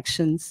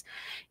interactions.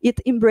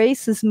 It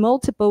embraces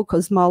multiple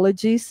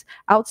cosmologies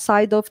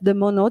outside of the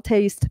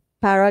monotheist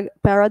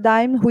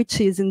paradigm,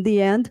 which is, in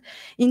the end,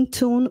 in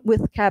tune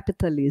with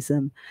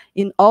capitalism,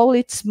 in all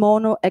its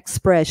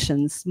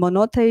mono-expressions,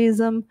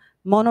 monotheism,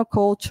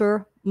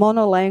 monoculture,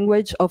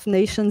 monolanguage of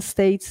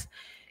nation-states,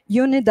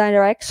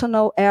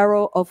 unidirectional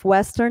arrow of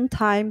Western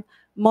time,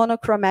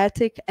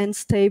 monochromatic and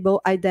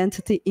stable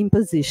identity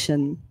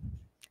imposition.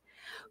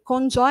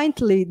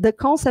 Conjointly, the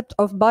concept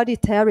of body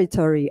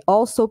territory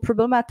also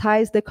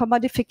problematized the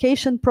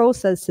commodification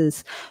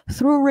processes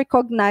through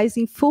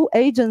recognizing full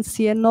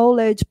agency and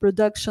knowledge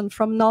production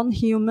from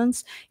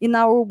non-humans in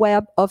our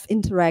web of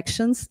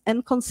interactions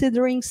and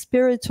considering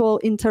spiritual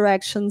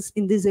interactions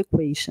in this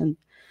equation.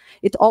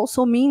 It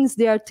also means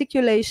the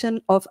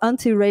articulation of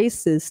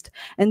anti-racist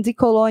and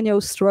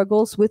decolonial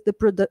struggles with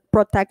the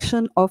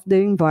protection of the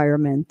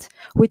environment,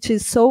 which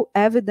is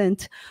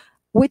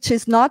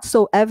not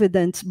so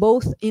evident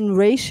both in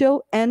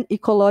racial and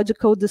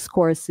ecological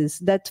discourses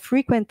that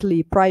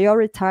frequently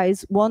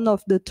prioritize one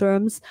of the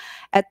terms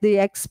at the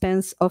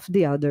expense of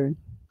the other.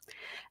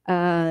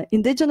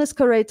 Indigenous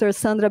curator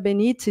Sandra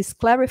Benitez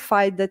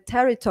clarified that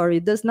territory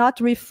does not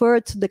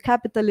refer to the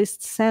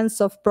capitalist sense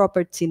of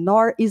property,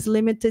 nor is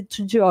limited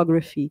to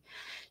geography.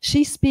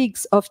 She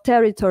speaks of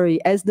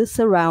territory as the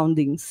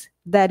surroundings,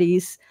 that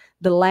is,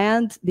 the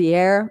land, the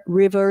air,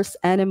 rivers,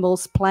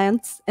 animals,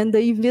 plants, and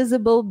the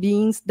invisible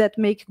beings that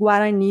make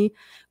Guarani,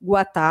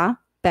 Guatá,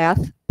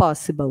 path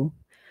possible.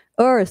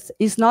 Earth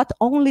is not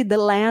only the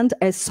land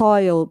as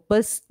soil,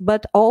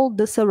 but all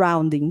the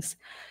surroundings,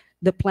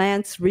 the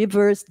plants,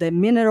 rivers, the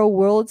mineral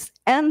worlds,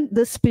 and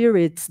the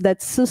spirits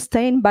that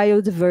sustain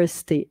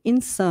biodiversity.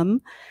 In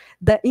sum,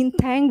 the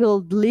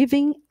entangled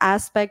living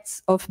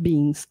aspects of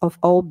beings, of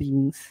all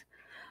beings.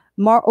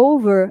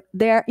 Moreover,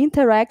 their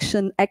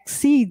interaction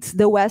exceeds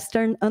the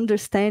Western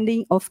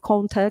understanding of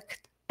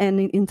contact and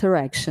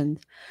interaction.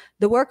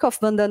 The work of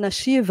Vandana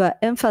Shiva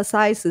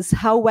emphasizes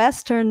how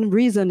Western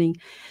reasoning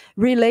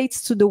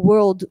relates to the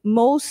world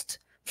most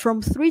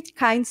from three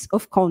kinds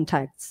of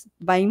contacts: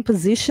 by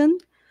imposition,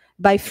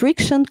 by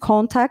friction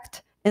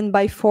contact, and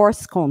by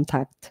force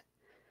contact.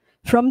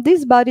 From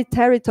this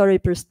body-territory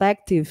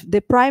perspective,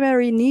 the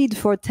primary need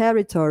for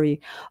territory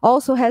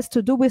also has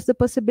to do with the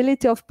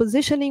possibility of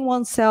positioning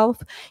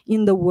oneself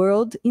in the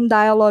world in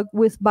dialogue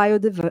with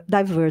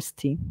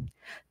biodiversity.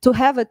 To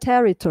have a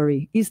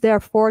territory is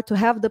therefore to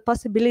have the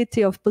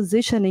possibility of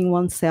positioning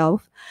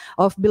oneself,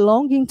 of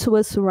belonging to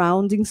a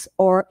surroundings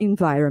or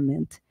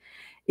environment.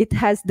 It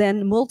has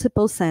then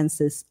multiple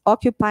senses,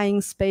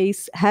 occupying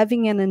space,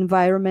 having an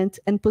environment,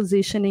 and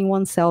positioning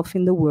oneself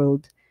in the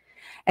world.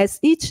 As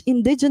each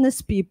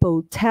indigenous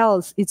people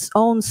tells its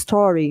own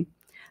story,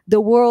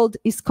 the world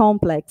is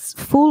complex,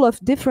 full of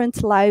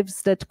different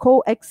lives that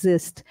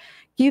coexist,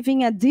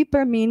 giving a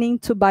deeper meaning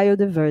to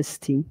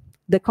biodiversity.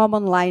 The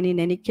common line in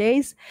any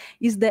case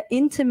is the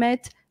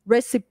intimate,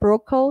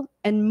 reciprocal,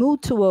 and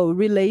mutual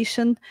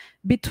relation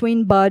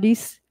between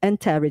bodies and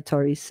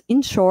territories.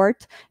 In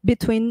short,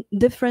 between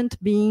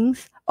different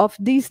beings of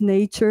this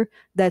nature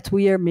that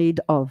we are made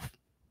of.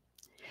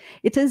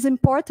 It is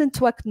important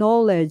to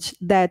acknowledge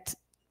that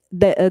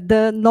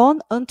the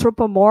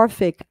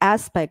non-anthropomorphic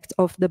aspect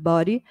of the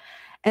body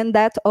and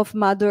that of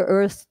Mother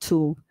Earth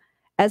too.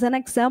 As an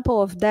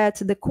example of that,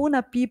 the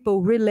Kuna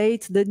people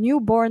relate the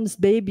newborn's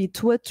baby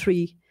to a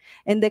tree,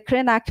 and the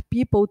Krenak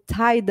people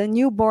tie the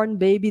newborn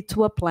baby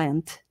to a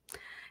plant.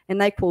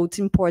 And I quote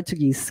em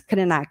português,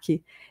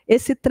 Krenak.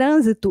 Esse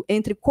trânsito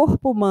entre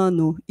corpo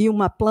humano e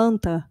uma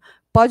planta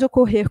pode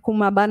ocorrer com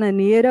uma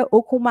bananeira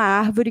ou com uma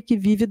árvore que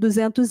vive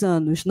 200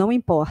 anos, não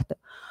importa.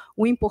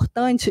 O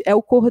importante é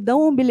o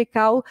cordão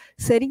umbilical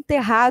ser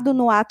enterrado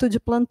no ato de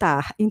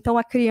plantar. Então,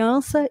 a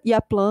criança e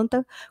a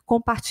planta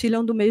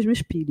compartilham do mesmo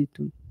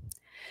espírito.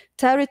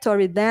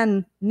 Territory,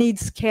 then,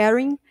 needs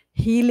caring,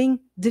 healing,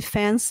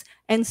 defense,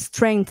 and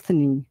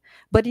strengthening,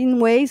 but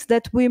in ways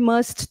that we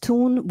must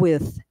tune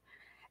with.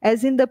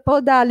 As in the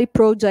Podali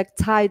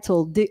project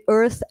titled The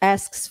Earth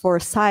Asks for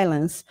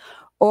Silence,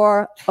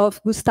 or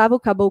of Gustavo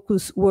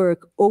Caboclo's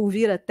work,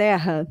 Ouvir a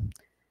Terra,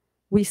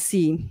 we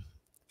see,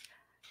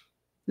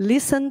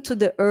 listen to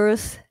the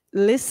earth,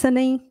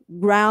 listening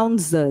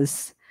grounds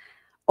us,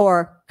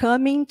 or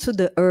coming to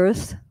the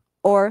earth,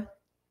 or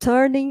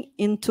turning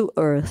into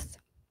earth.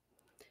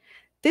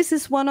 This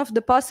is one of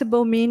the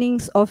possible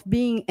meanings of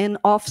being an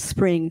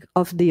offspring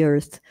of the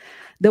earth,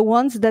 the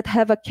ones that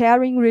have a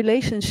caring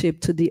relationship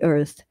to the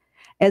earth.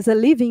 As a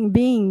living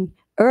being,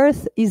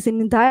 earth is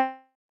in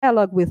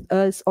dialogue with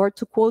us, or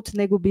to quote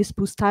Nego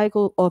Bispo's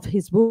title of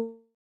his book,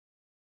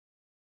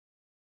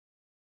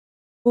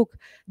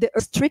 the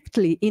earth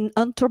strictly in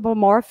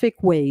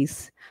anthropomorphic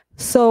ways.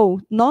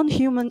 So,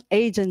 non-human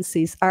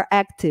agencies are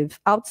active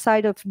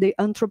outside of the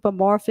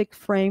anthropomorphic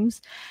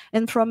frames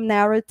and from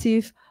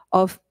narrative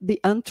of the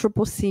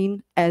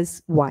Anthropocene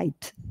as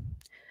white.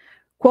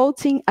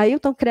 Quoting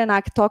Ailton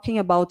Krenak talking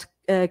about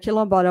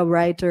Quilombola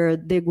writer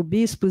Nego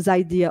Bispo's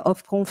idea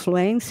of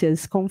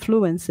confluências,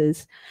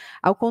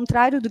 ao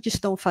contrário do que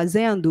estão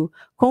fazendo,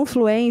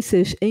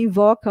 confluências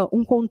invoca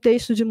um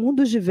contexto de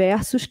mundos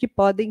diversos que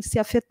podem se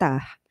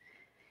afetar.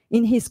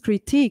 In his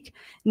critique,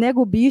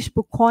 Nego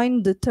Bispo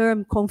coined the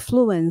term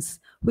confluence,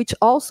 which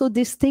also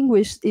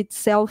distinguished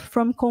itself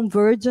from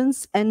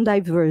convergence and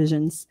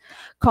divergence,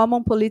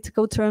 common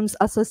political terms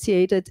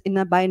associated in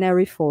a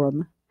binary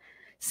form.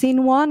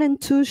 Scene 1 and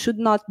 2 should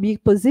not be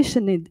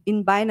positioned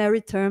in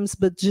binary terms,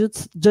 but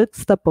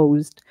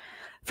juxtaposed.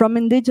 From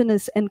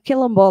Indigenous and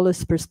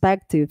Quilombola's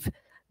perspective,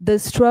 the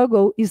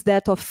struggle is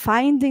that of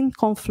finding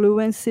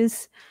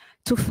confluences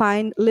to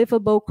find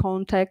livable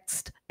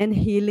context and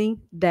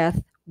healing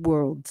death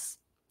worlds.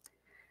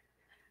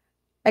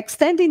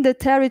 Extending the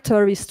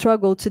territory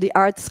struggle to the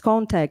arts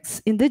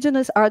context,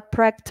 Indigenous art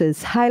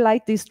practice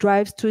highlight these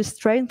drives to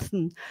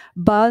strengthen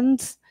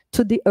bonds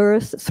to the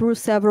earth through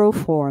several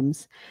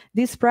forms.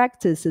 These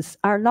practices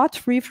are not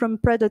free from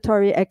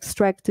predatory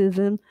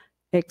extractivism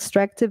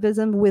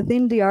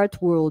within the art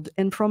world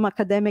and from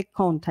academic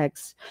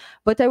contexts,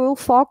 but I will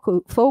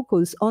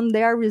focus on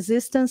their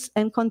resistance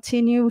and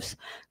continuous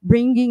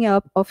bringing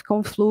up of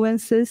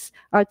confluences,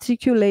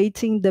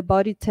 articulating the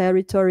body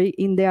territory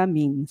in their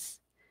means.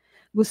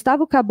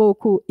 Gustavo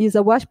Caboclo is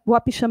a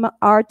Wapixama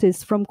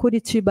artist from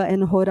Curitiba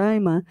and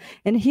Roraima,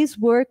 and his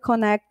work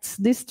connects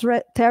these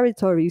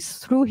territories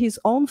through his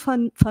own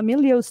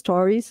familial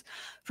stories,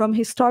 from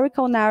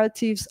historical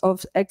narratives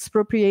of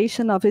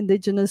expropriation of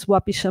indigenous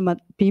Wapixama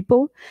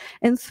people,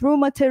 and through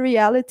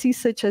materiality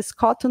such as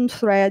cotton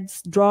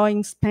threads,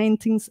 drawings,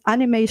 paintings,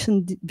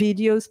 animation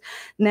videos,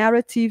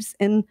 narratives,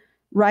 and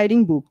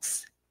writing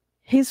books.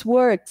 His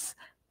works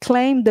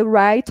claim the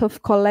right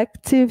of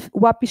collective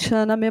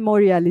Wapixana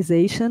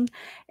memorialization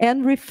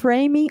and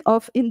reframing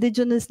of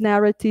indigenous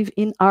narrative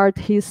in art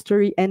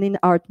history and in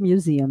art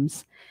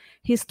museums.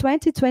 His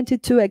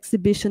 2022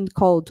 exhibition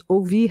called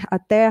Ouvir a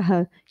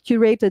Terra,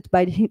 curated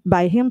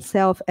by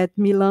himself at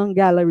Milan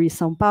Gallery,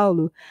 São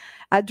Paulo,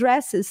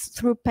 addresses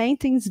through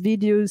paintings,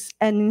 videos,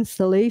 and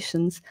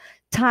installations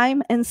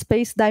time and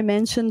space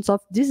dimensions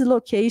of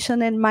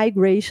dislocation and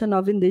migration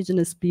of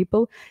indigenous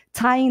people,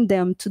 tying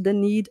them to the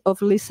need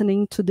of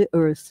listening to the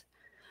earth.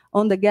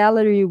 On the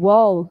gallery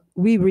wall,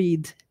 we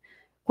read,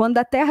 Quando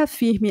a terra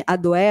firme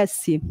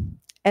adoece,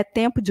 é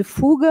tempo de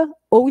fuga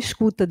ou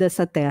escuta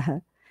dessa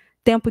terra?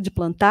 Tempo de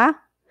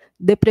plantar?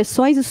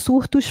 Depressões e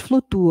surtos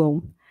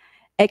flutuam.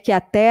 É que a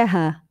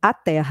terra,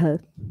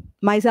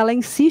 mas ela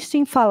insiste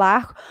em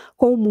falar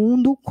com o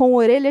mundo com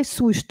orelhas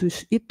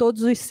sustos e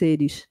todos os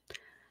seres.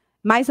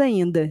 Mais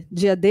ainda,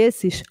 dia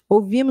desses,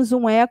 ouvimos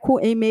um eco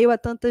em meio a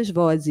tantas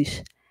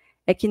vozes.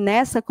 É que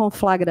nessa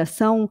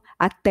conflagração,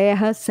 a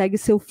terra segue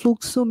seu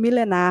fluxo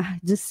milenar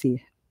de ser.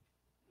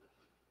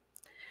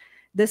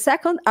 The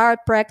second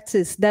art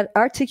practice that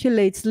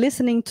articulates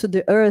listening to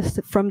the earth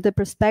from the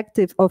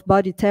perspective of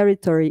body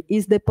territory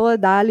is the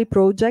Podali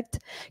project,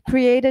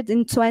 created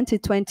in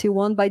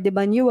 2021 by the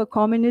Baniwa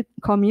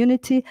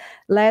community,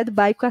 led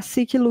by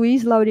Cacique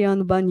Luiz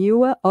Laureano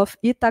Baniwa of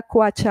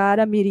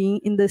Itacoatiara Mirim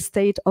in the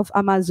state of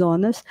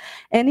Amazonas,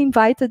 and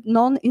invited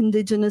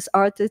non-indigenous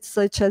artists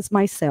such as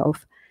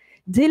myself.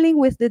 Dealing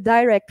with the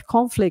direct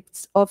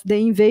conflicts of the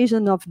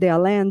invasion of their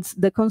lands,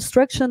 the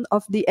construction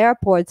of the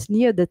airports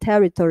near the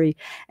territory,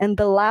 and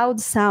the loud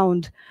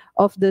sound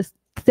of the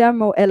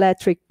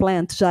thermoelectric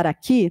plant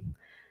Jaraqui,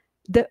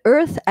 The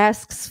Earth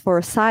Asks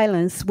for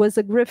Silence was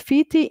a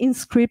graffiti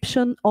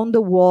inscription on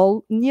the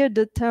wall near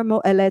the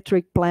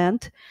thermoelectric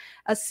plant,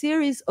 a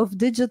series of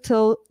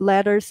digital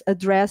letters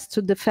addressed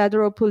to the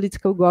federal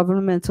political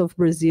government of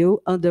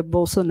Brazil under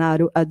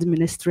Bolsonaro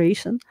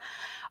administration,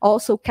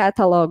 also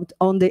cataloged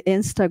on the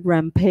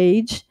Instagram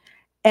page,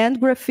 and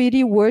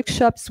graffiti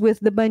workshops with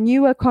the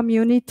Baniwa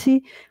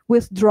community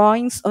with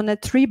drawings on a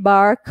tree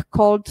bark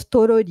called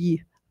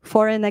Torori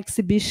for an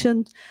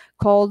exhibition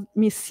called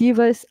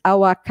Missivas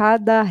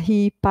Awakada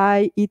Hi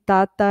Pai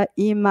Itata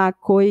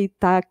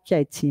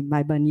Imakoitaketi.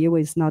 My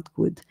Baniwa is not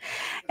good.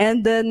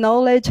 And the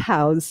Knowledge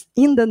House,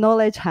 in the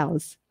Knowledge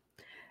House.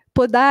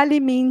 Podali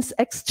means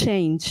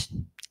exchange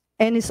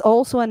and is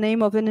also a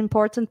name of an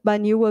important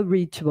Baniwa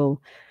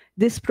ritual.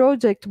 This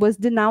project was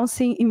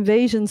denouncing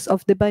invasions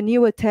of the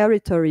Baniwa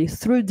territory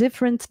through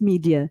different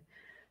media.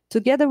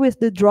 Together with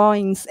the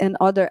drawings and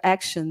other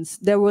actions,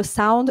 there was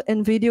sound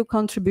and video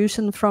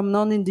contribution from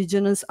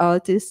non-indigenous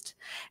artists,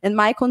 and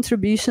my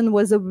contribution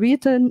was a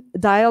written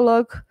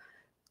dialogue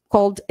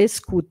called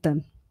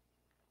Escuta.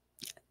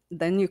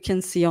 Then you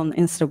can see on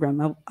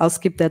Instagram. I'll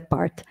skip that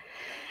part.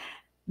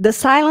 The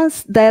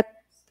silence that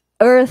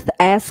Earth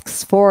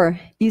asks for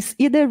is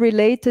either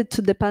related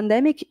to the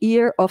pandemic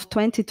year of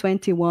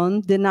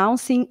 2021,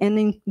 denouncing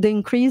the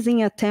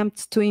increasing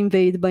attempts to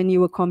invade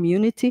Baniwa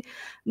community,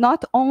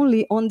 not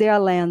only on their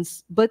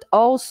lands, but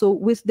also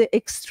with the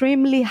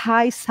extremely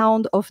high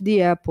sound of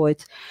the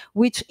airport,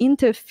 which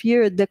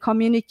interfered the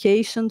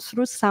communication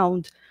through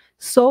sound,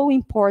 so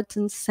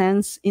important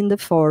sense in the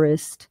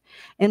forest,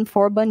 and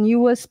for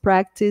Baniwa's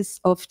practice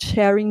of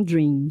sharing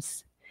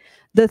dreams.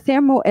 The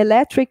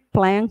thermoelectric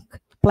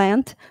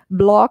plant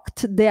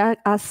blocked their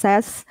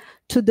access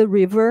to the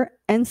river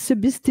and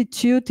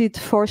substituted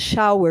for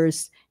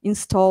showers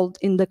installed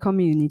in the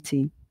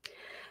community.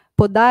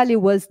 Podali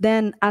was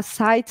then a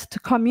site to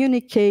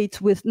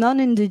communicate with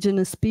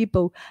non-indigenous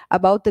people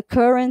about the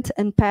current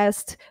and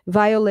past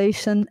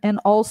violation, and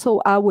also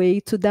a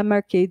way to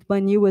demarcate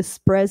Baniwa's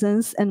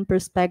presence and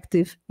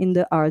perspective in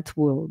the art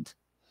world.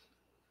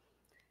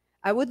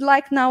 I would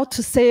like now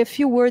to say a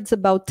few words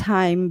about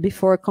time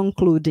before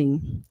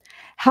concluding.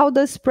 How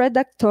does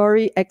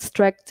predatory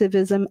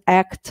extractivism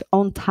act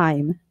on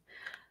time?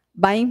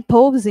 By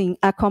imposing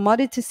a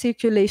commodity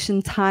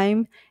circulation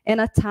time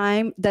and a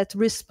time that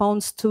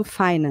responds to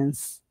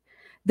finance.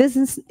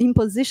 This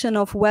imposition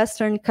of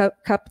Western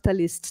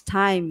capitalist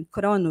time,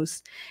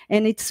 Chronos,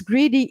 and its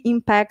greedy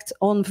impact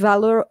on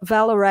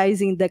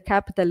valorizing the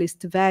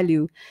capitalist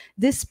value,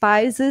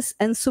 despises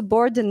and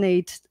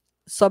subordinates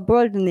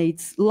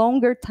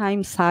longer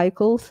time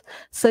cycles,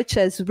 such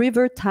as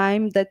river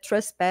time that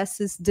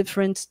trespasses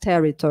different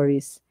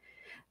territories.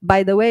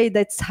 By the way,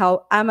 that's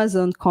how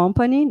Amazon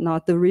company,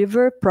 not the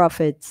river,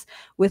 profits,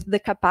 with the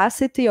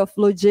capacity of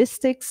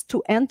logistics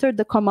to enter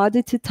the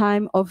commodity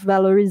time of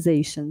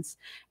valorizations,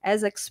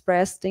 as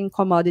expressed in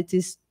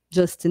commodities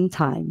just in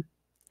time.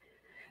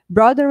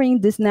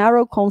 Broadening this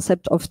narrow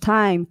concept of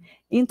time,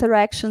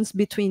 interactions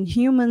between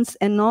humans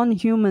and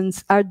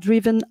non-humans are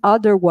driven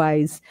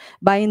otherwise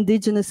by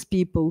indigenous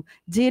people,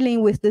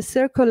 dealing with the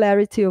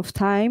circularity of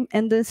time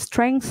and the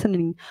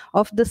strengthening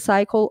of the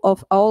cycle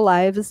of all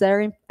lives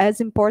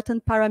as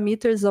important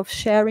parameters of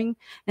sharing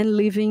and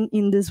living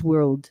in this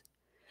world.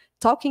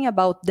 Talking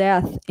about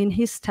death in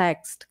his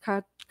text,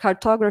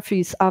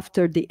 Cartographies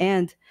After the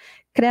End,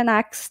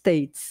 Krenak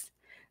states,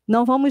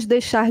 não vamos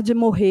deixar de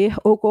morrer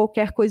ou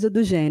qualquer coisa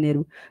do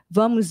gênero.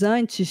 Vamos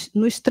antes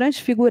nos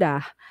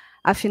transfigurar.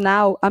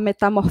 Afinal, a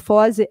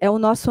metamorfose é o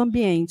nosso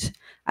ambiente,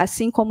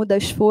 assim como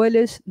das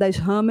folhas, das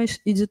ramas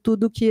e de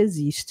tudo o que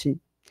existe.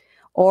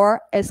 Or,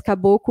 as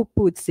Caboclo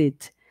puts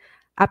it,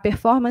 a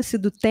performance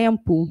do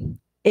tempo,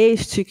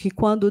 este que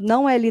quando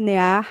não é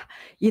linear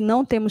e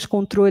não temos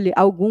controle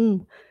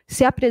algum,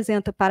 se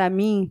apresenta para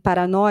mim,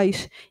 para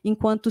nós,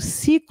 enquanto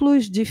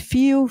ciclos de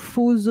fio,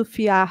 fuso,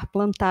 fiar,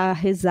 plantar,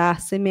 rezar,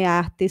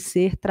 semear,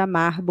 tecer,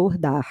 tramar,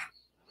 bordar.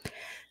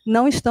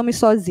 Não estamos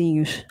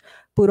sozinhos.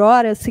 Por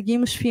ora,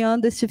 seguimos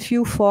fiando esse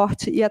fio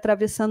forte e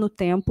atravessando o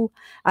tempo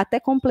até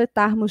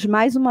completarmos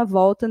mais uma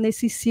volta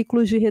nesses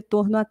ciclos de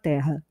retorno à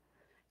Terra.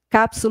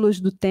 Cápsulas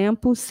do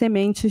tempo,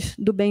 sementes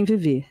do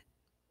bem-viver.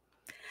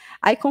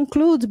 I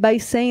conclude by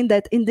saying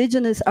that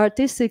indigenous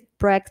artistic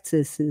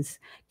practices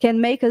can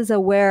make us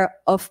aware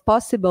of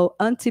possible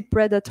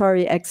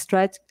anti-predatory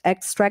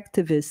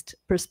extractivist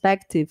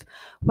perspective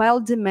while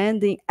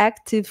demanding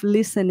active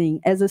listening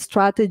as a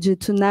strategy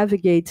to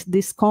navigate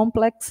this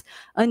complex,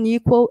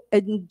 unequal,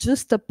 and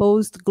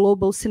juxtaposed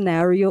global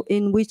scenario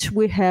in which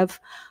we have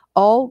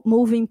all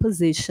moving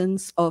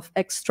positions of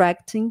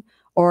extracting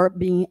or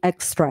being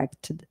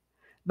extracted.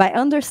 By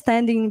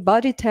understanding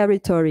body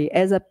territory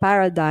as a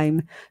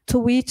paradigm to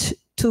which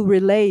to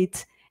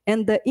relate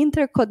and the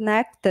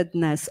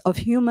interconnectedness of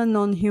human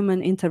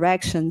non-human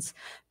interactions,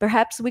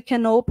 perhaps we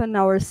can open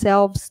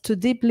ourselves to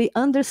deeply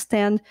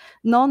understand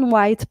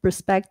non-white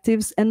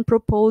perspectives and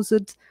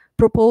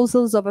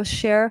proposals of a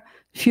shared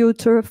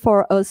future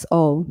for us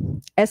all.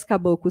 As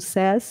Caboclo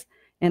says,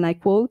 and I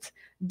quote,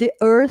 "The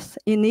earth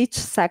in each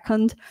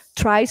second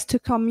tries to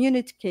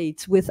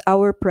communicate with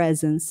our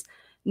presence,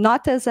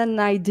 not as an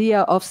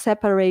idea of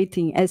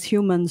separating as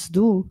humans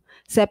do,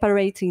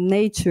 separating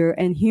nature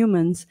and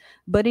humans,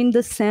 but in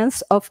the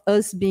sense of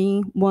us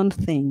being one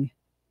thing.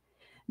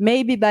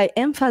 Maybe by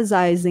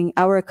emphasizing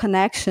our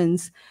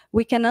connections,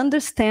 we can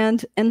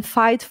understand and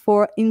fight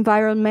for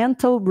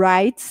environmental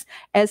rights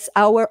as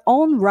our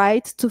own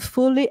right to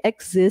fully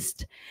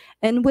exist,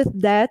 and with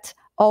that,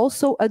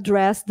 also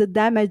address the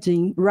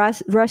damaging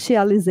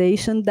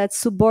racialization that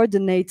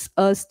subordinates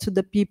us to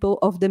the people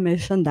of the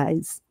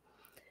merchandise."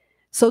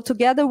 So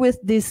together with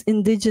this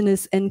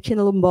indigenous and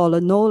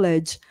quilombola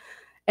knowledge,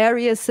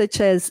 areas such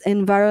as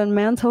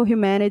environmental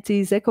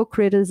humanities,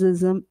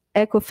 eco-criticism,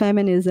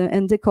 ecofeminism,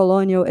 and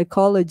decolonial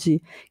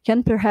ecology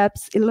can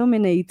perhaps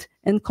illuminate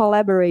and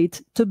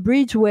collaborate to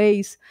bridge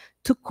ways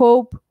to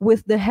cope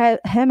with the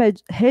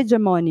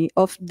hegemony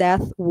of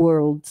death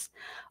worlds,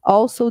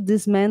 also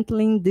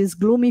dismantling this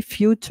gloomy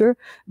future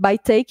by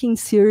taking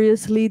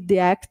seriously the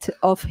act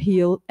of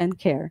heal and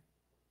care.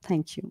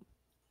 Thank you.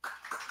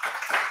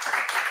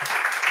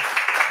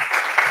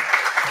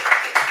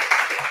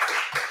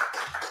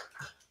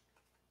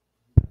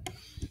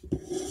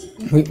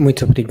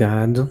 Muito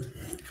obrigado,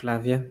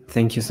 Flavia.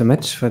 Thank you so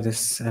much for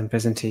this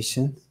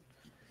presentation.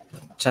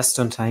 Just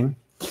on time.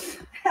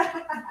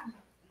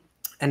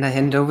 And I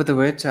hand over the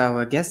word to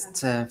our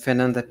guest,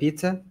 Fernanda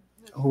Peter,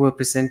 who will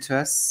present to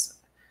us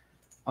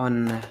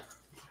on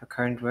her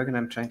current work, and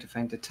I'm trying to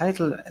find the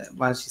title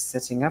while she's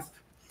setting up.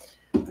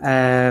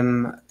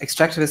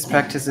 Extractivist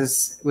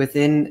practices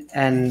within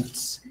and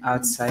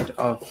outside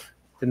of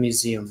the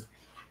museum.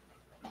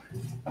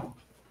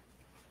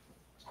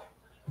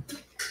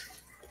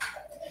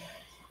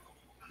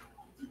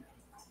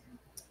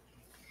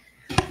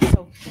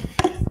 So,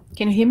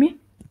 can you hear me?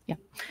 Yeah.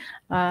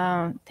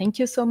 Thank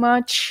you so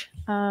much.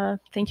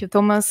 Thank you,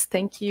 Thomas.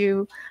 Thank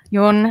you,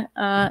 Jörn,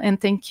 and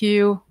thank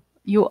you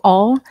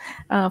all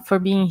for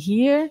being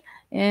here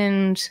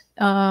and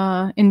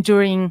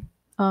enduring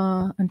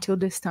until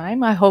this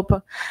time. I hope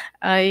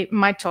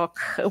my talk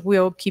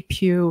will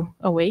keep you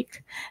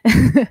awake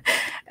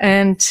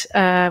and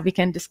we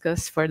can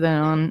discuss further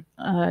on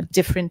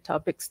different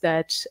topics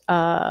that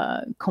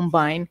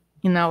combine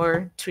in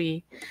our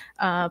three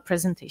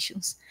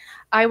presentations.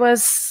 I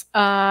was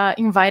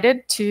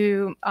invited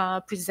to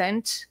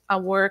present a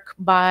work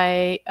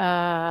by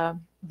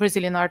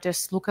Brazilian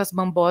artist Lucas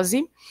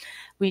Bambosi,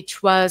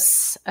 which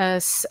was,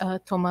 as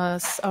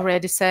Thomas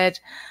already said,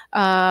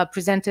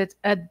 presented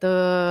at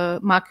the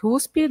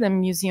MAC-USP, the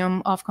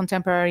Museum of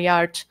Contemporary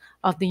Art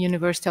of the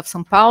University of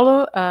São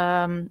Paulo,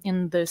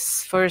 in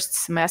this first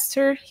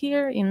semester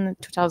here in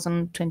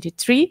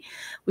 2023,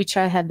 which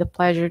I had the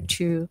pleasure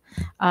to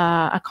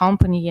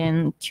accompany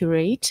and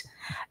curate.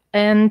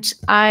 And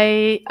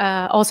I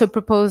also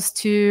propose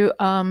to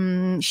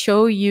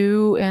show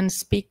you and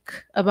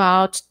speak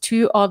about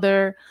two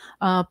other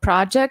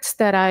projects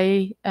that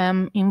I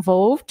am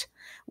involved.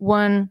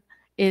 One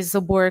is a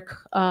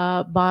work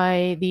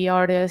by the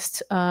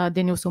artist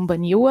Denilson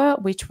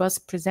Baniwa, which was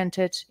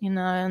presented in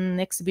an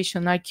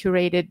exhibition I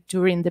curated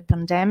during the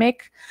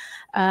pandemic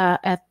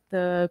at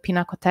the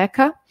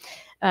Pinacoteca,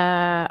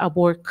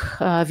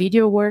 a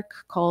video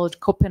work called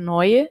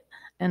Copenoye,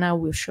 and I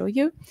will show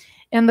you.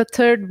 And the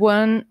third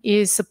one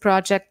is a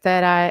project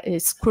that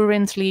is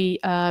currently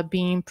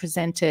being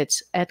presented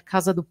at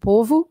Casa do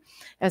Povo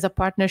as a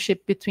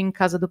partnership between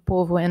Casa do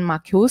Povo and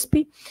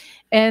MAC-USP,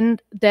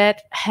 and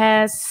that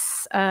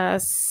has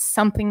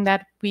something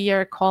that we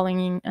are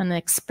calling an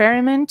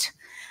experiment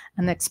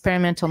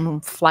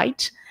on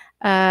flight.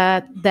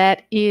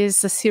 That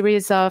is a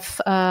series of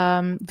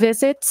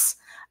visits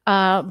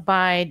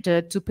by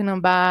the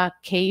Tupinambá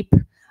Cape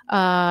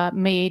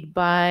made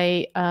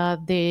by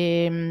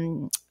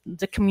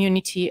the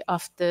community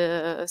of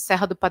the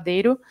Serra do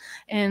Padeiro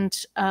and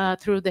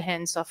through the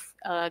hands of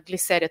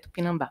Glicéria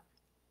Tupinambá.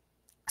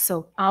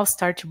 So I'll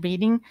start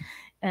reading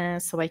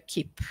so I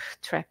keep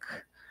track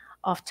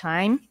of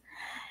time.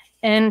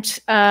 And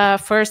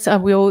first, I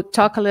will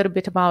talk a little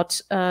bit about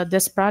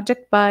this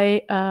project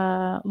by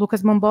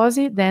Lucas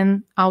Bombosi.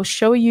 Then I'll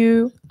show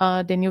you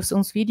the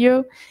Nilsson's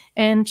video.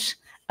 And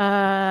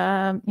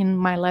in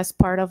my last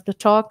part of the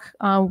talk,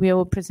 I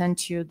will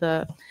present you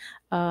the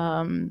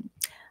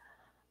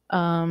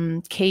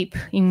Cape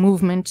in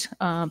Movement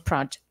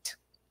project.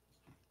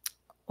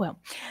 Well,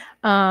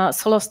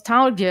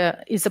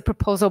 Solostalgia is a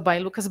proposal by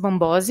Lucas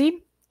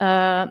Bombosi,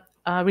 a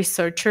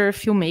researcher,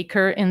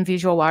 filmmaker, and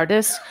visual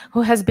artist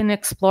who has been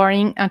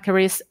exploring a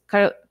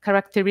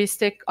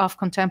characteristic of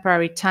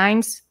contemporary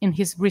times in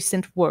his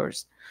recent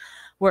works.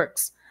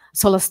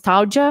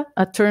 Solostalgia,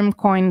 a term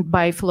coined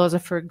by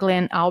philosopher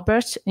Glenn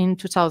Albert in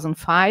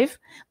 2005,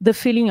 the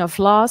feeling of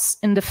loss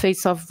in the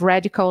face of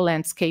radical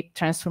landscape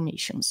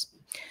transformations.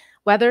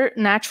 Whether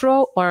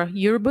natural or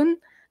urban,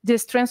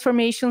 these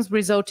transformations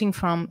resulting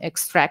from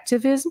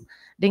extractivism,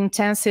 the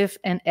intensive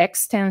and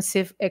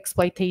extensive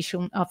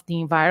exploitation of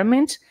the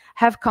environment,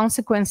 have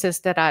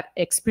consequences that are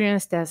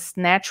experienced as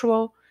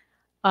natural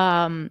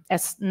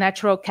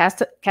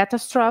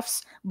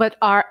catastrophes, but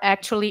are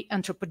actually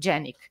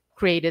anthropogenic,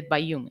 created by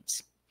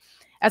humans.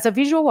 As a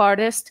visual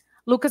artist,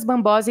 Lucas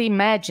Bombosi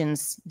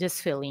imagines this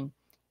feeling,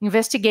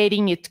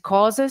 investigating its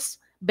causes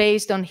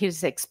based on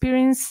his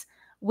experience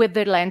with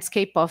the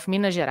landscape of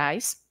Minas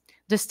Gerais,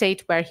 the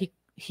state where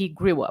he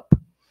grew up.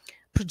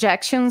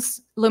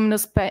 Projections,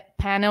 luminous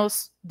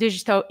panels,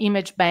 digital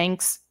image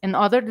banks, and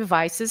other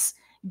devices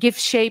give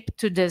shape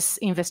to this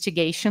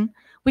investigation,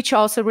 which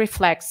also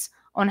reflects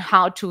on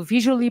how to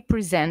visually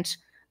present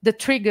the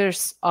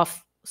triggers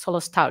of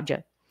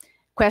solostalgia,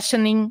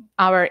 questioning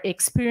our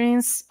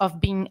experience of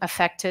being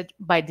affected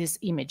by these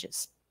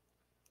images.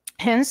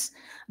 Hence,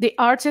 the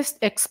artist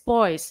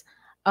exploits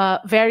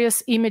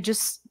various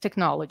images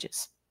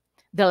technologies.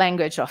 The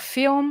language of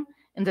film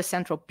in the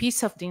central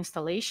piece of the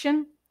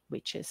installation,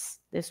 which is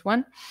this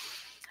one,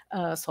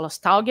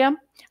 Solostalgia,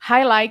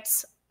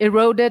 highlights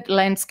eroded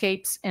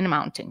landscapes and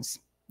mountains.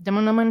 The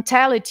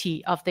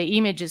monumentality of the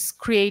images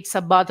creates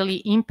a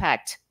bodily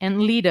impact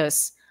and leads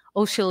us,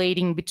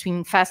 oscillating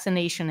between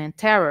fascination and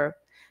terror,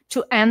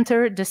 to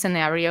enter the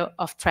scenario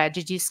of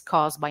tragedies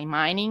caused by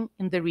mining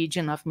in the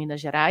region of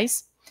Minas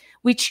Gerais,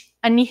 which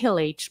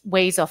annihilate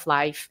ways of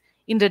life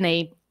in the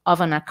name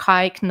of an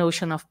archaic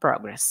notion of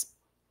progress.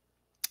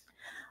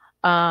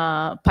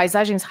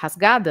 Paisagens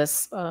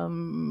rasgadas,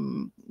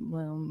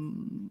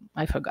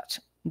 I forgot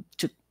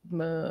to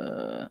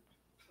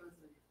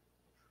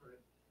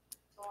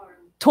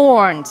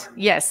torn,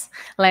 yes,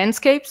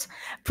 landscapes,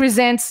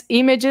 presents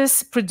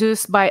images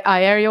produced by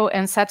aerial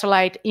and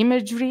satellite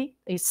imagery.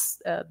 It's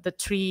the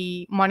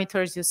 3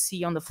 monitors you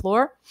see on the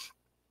floor,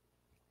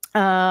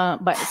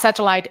 by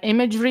satellite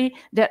imagery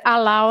that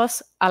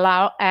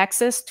allow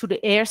access to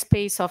the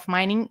airspace of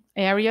mining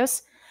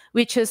areas,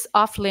 which is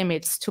off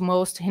limits to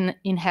most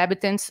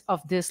inhabitants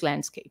of these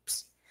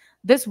landscapes.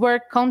 This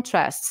work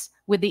contrasts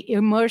with the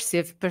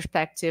immersive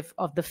perspective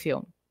of the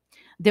film.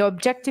 The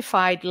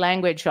objectified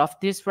language of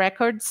these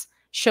records,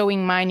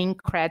 showing mining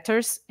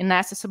craters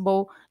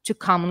inaccessible to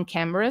common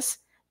cameras,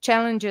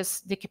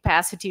 challenges the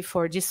capacity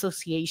for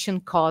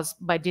dissociation caused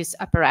by these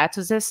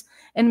apparatuses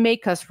and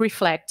make us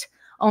reflect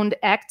on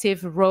the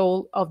active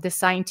role of the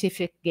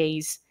scientific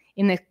gaze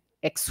in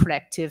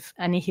extractive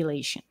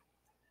annihilation.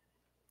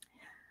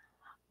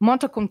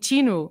 Monte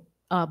Continuo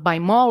by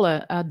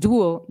Mola, a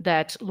duo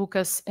that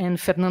Lucas and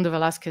Fernando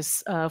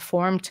Velázquez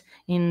formed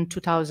in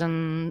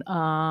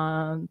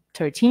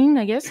 2013,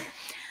 I guess,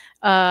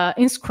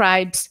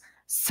 inscribes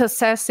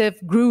successive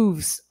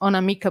grooves on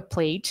a mica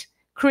plate,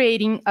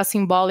 creating a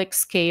symbolic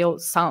scale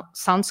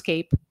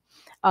soundscape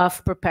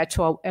of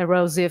perpetual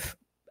erosive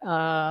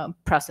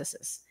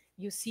processes.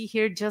 You see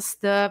here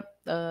just the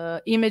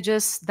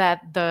images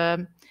that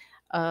the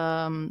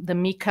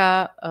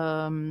mica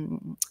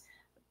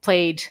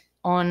played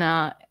on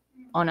a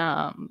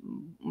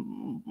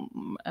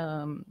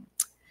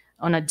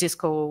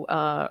disco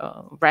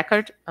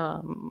record.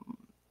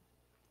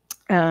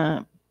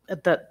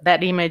 That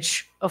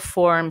image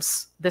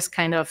forms this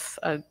kind of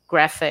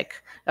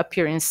graphic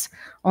appearance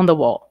on the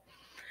wall.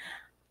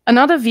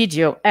 Another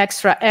video,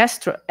 Extra,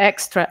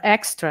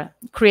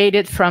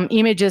 created from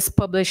images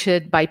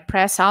published by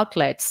press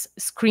outlets,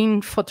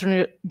 screen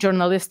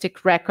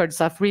photojournalistic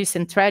records of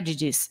recent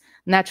tragedies,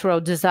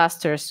 natural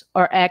disasters,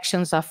 or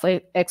actions of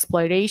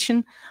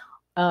exploitation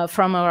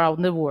from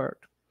around the world.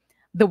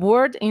 The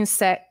work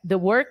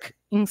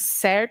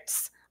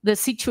inserts the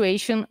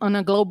situation on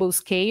a global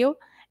scale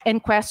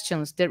and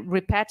questions the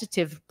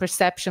repetitive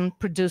perception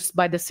produced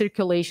by the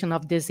circulation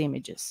of these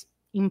images.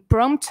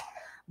 Impromptu,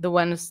 the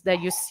ones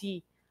that you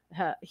see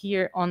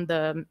here on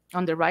the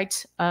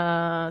right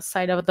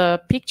side of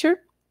the picture,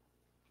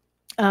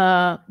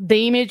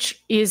 the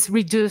image is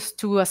reduced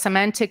to a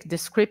semantic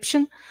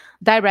description,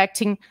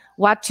 directing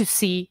what to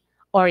see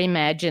or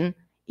imagine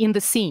in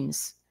the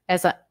scenes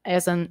as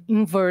an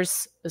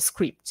inverse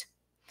script.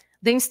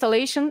 The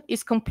installation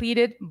is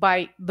completed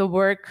by the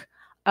work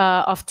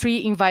of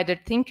 3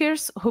 invited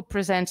thinkers who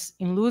present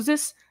in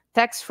luzes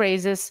text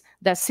phrases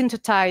that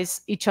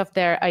synthesize each of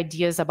their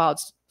ideas about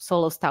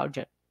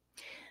solastalgia.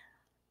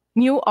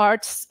 New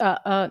artist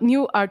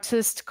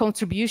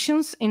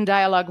contributions in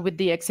dialogue with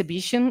the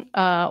exhibition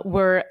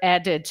were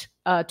added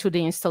to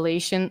the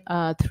installation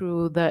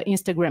through the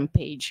Instagram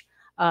page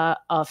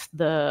of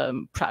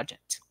the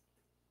project.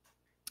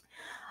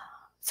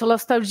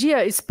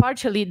 Solastalgia is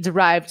partially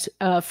derived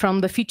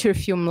from the feature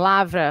film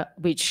Lavra,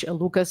 which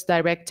Lucas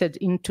directed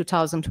in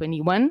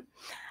 2021,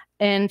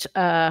 and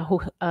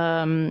who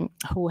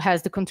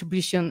has the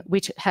contribution,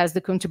 which has the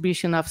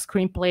contribution of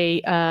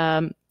screenplay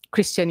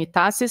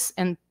Cristianitasis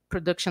and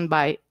production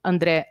by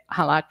André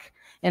Halak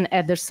and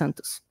Eder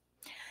Santos.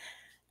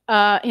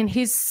 In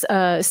his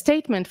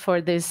statement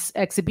for this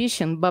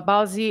exhibition,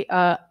 Bambausi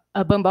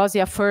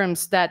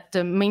affirms that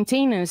the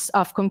maintenance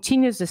of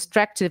continuous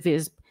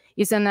extractivism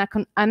is an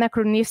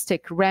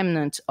anachronistic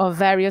remnant of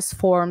various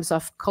forms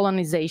of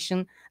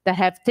colonization that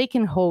have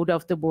taken hold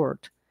of the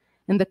world.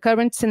 In the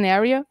current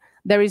scenario,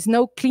 there is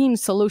no clean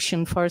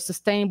solution for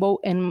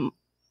sustainable and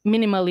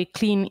minimally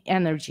clean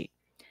energy.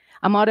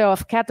 A model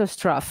of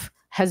catastrophe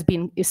has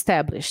been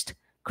established,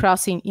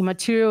 crossing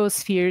immaterial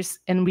spheres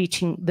and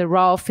reaching the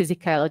raw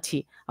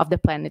physicality of the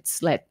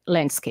planet's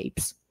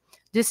landscapes.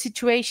 This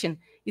situation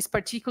is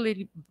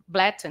particularly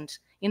blatant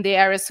in the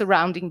area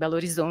surrounding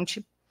Belo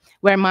Horizonte,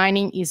 where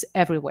mining is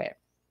everywhere.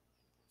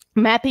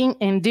 Mapping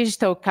and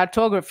digital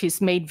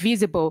cartographies made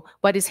visible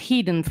what is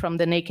hidden from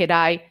the naked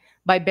eye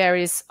by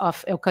barriers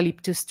of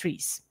eucalyptus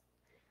trees.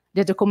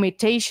 The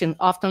documentation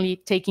often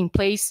taking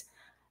place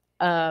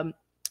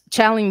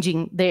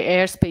challenging the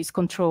airspace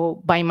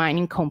control by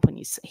mining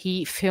companies.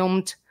 He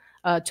filmed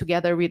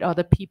together with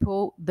other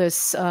people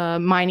this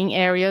mining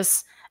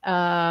areas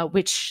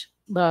which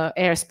the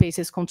airspace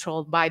is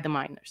controlled by the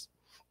miners.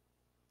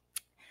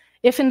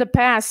 If in the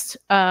past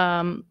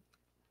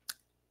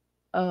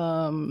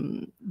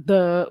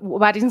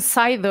what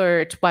inside the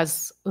earth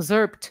was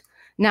usurped,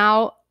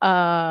 now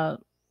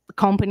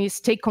companies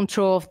take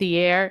control of the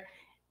air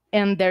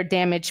and their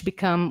damage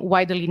become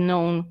widely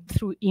known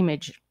through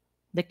image.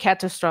 The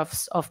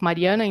catastrophes of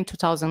Mariana in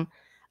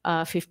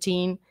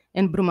 2015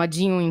 and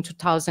Brumadinho in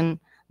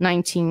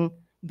 2019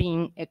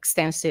 being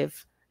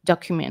extensive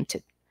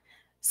documented.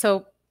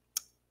 So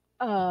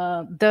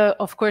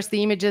of course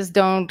the images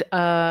don't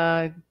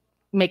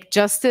make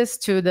justice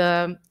to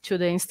the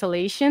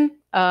installation,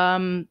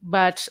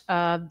 but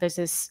this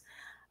is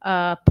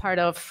part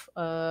of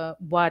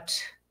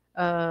what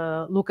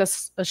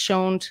Lucas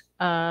shown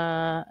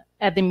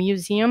at the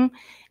museum,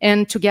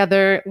 and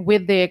together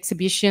with the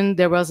exhibition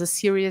there was a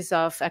series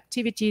of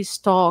activities,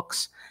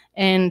 talks,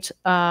 and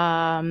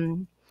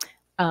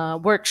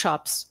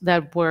workshops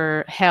that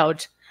were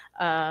held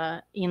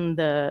in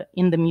the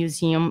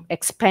museum,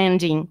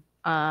 expanding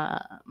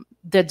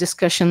the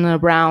discussion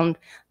around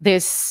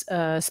this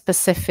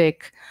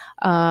specific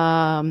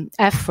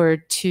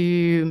effort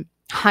to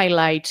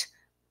highlight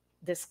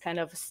this kind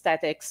of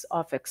aesthetics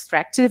of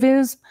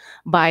extractivism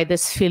by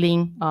this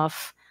feeling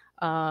of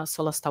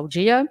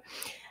solastalgia.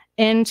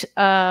 And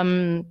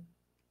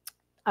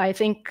I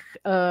think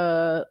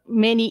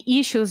many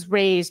issues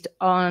raised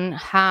on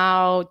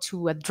how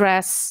to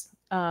address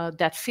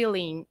that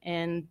feeling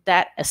and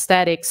that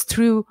aesthetics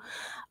through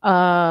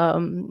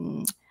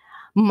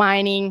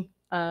mining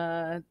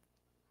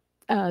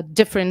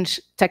different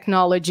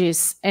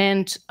technologies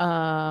and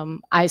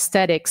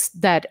aesthetics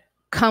that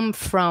come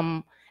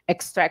from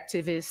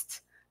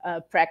extractivist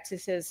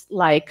practices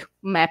like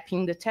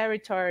mapping the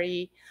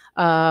territory,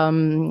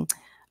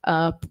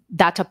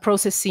 data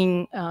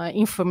processing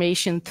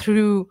information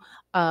through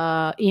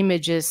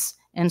images,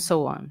 and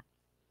so on.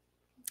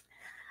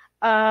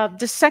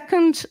 The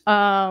second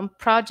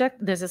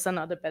project, this is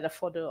another better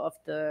photo of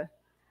the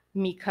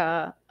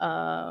mica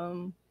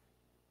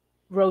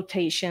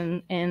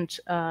rotation and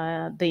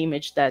the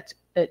image that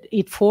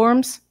it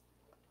forms.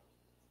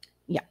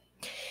 Yeah.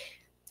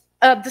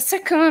 The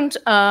second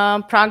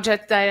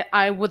project that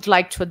I would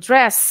like to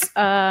address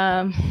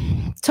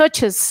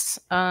touches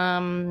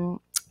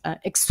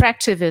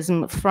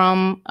extractivism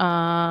from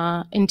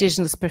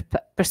indigenous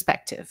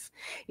perspective.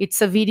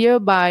 It's a video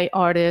by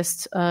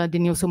artist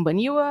Denilson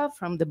Baniwa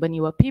from the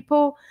Baniwa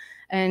people,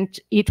 and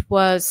it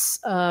was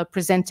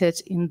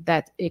presented in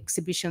that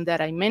exhibition that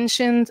I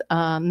mentioned.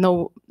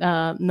 No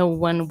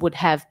one would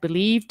have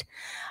believed.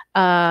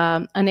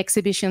 An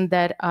exhibition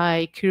that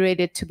I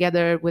curated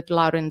together with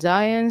Lauren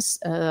Dians,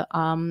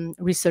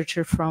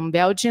 researcher from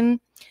Belgium.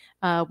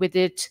 We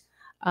did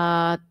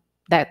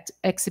that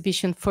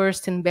exhibition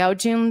first in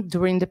Belgium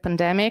during the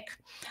pandemic,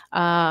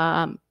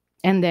 and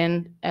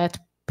then at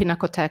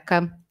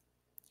Pinacoteca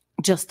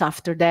just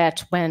after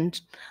that, when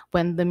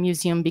the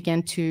museum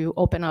began to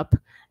open up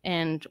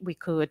and we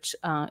could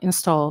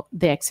install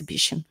the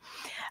exhibition.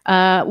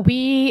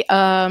 We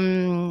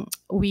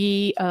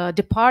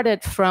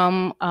departed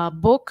from a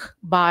book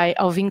by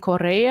Alvin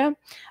Correa,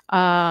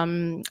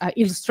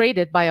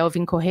 illustrated by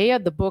Alvin Correa,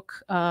 the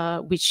book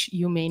which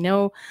you may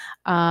know,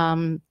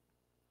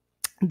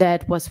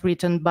 that was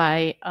written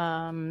by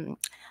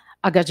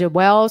H.G.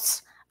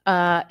 Wells,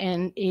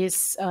 and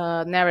his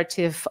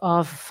narrative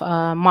of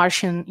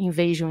Martian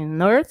invasion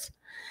in Earth.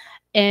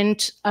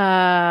 And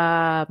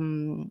that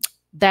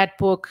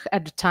book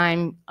at the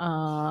time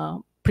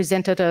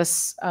presented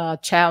us a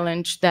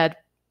challenge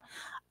that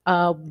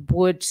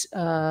would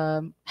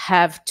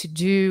have to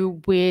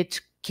do with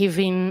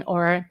giving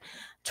or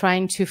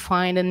trying to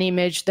find an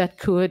image that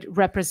could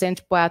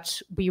represent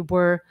what we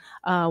were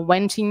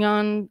working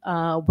on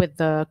with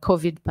the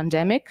COVID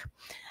pandemic.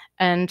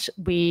 And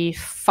we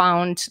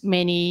found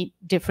many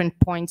different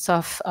points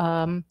of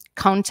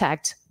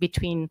contact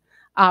between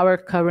our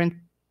current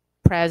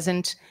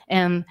present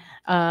and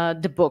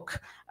the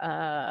book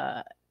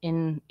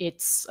in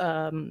its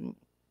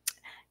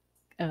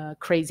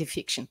crazy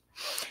fiction.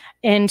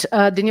 And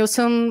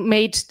Danielson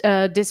made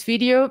this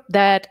video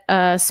that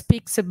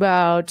speaks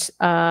about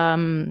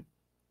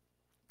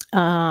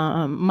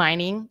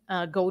mining,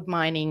 gold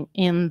mining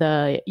in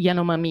the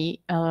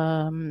Yanomami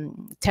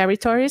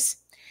territories.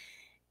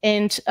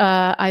 And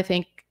I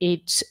think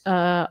it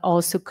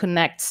also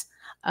connects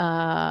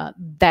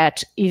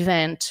that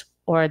event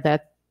or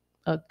that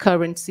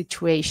current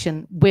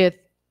situation with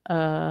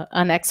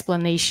an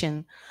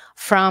explanation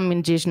from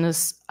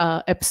indigenous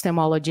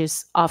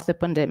epistemologies of the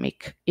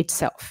pandemic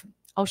itself.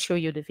 I'll show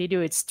you the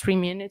video. It's 3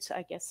 minutes.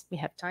 I guess we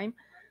have time.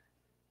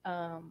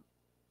 Oh,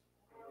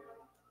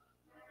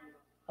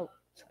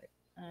 sorry.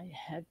 I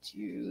had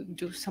to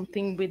do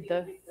something with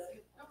the...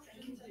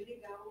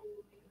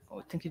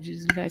 Oh, tenho que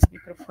desligar esse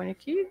microfone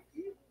aqui.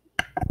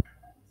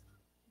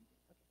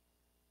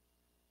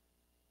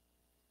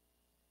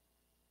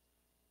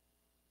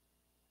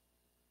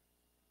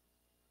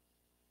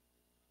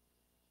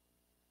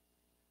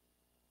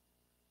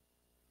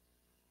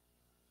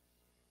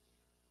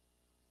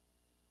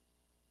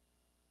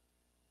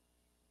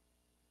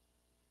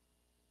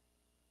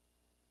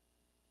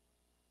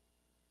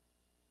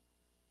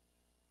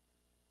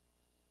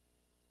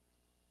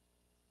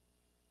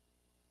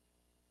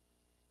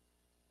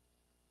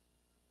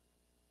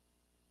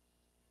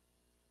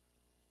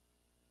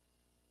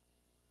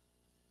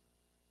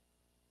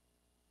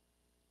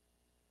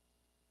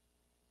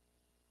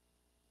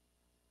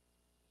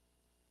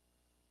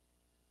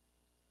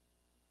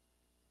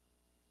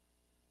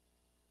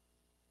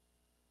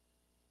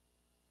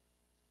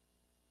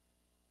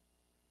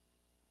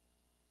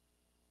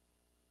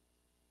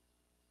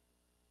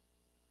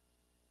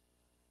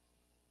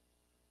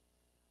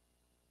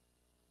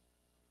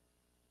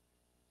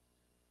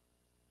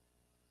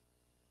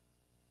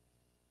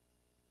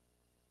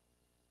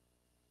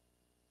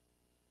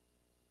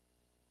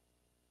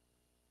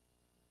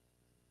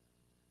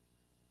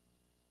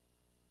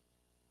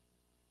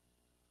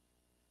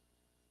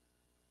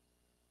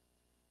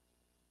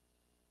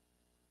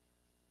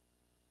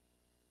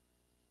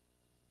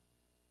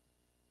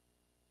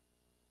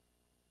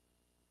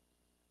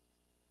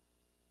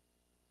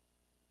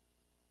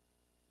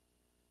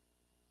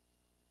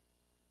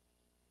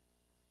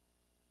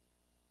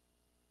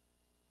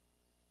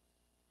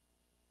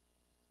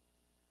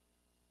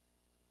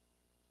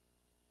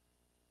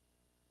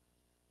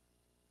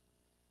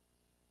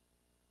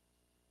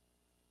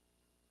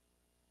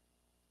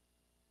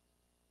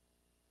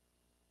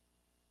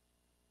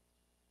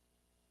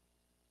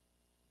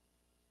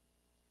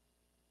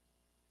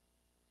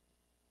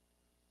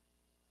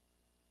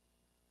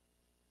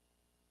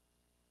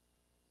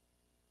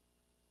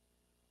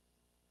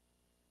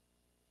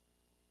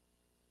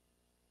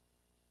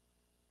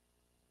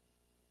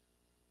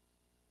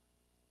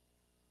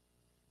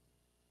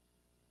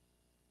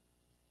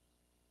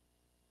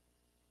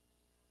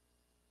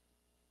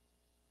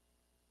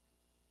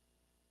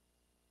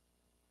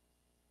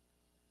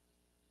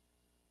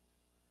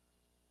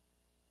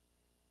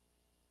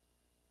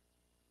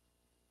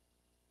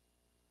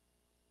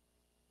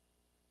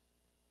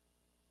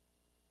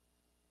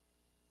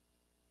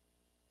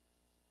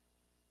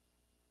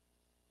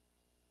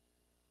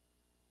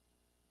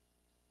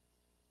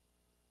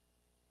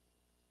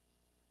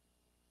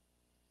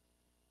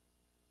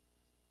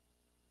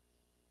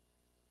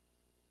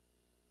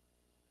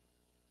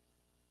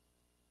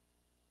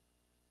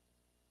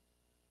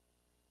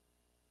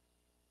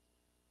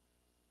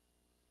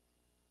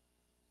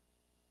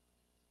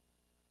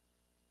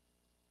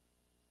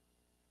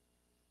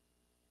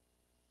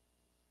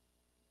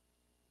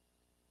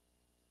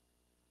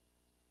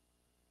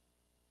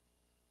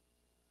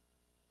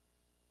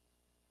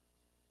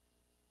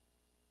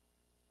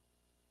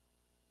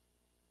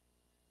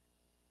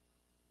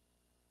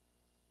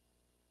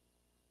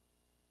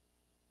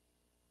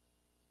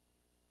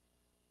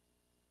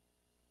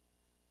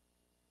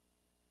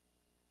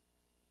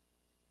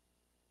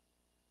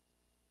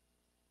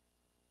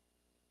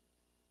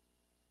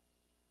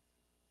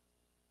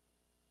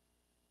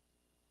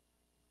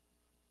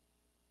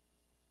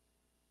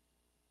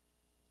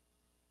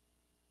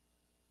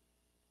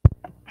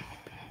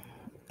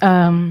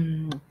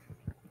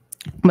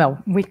 Well,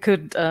 we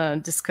could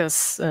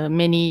discuss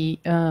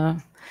many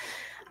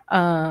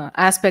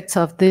aspects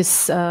of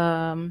this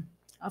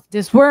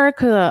this work,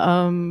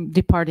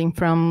 departing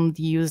from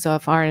the use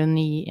of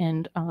irony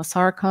and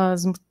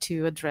sarcasm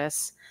to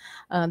address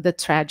the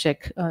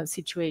tragic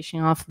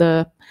situation of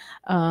the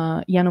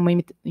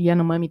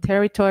Yanomami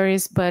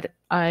territories, but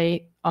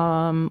I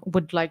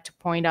would like to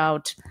point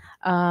out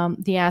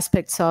the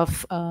aspects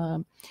of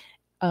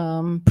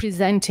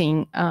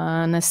presenting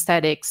an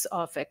aesthetics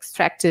of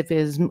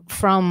extractivism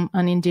from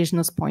an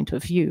indigenous point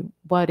of view.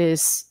 What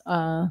is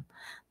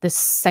the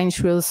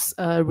sensuous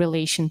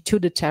relation to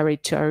the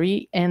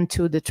territory and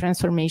to the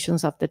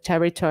transformations of the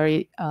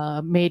territory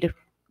made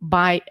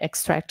by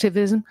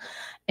extractivism,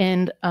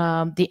 and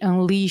the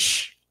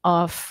unleash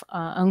of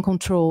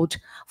uncontrolled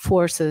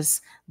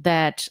forces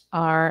that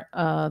are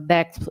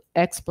the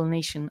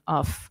explanation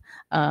of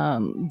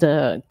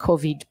the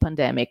COVID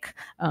pandemic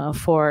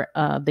for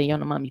the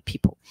Yanomami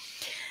people.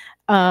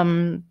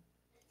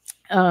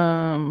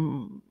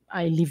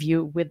 I leave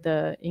you with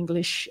the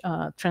English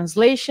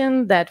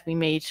translation that we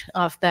made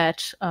of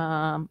that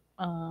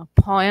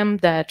poem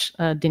that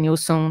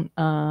Denilson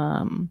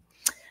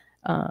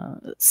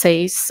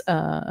says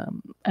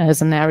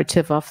as a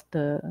narrative of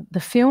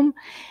the film.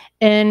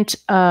 And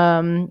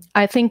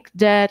I think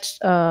that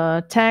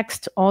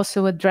text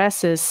also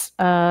addresses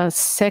a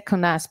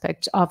second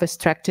aspect of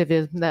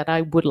extractivism that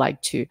I would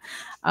like to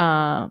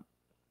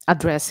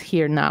address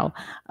here now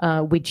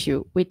with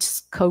you, which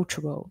is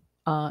cultural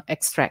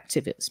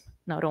extractivism.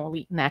 Not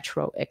only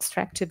natural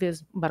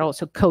extractivism, but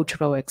also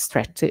cultural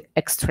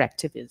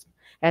extractivism,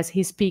 as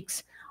he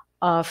speaks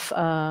of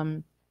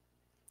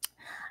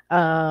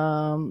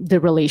the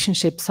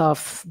relationships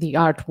of the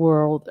art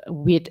world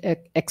with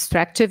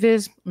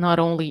extractivism, not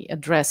only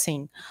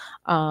addressing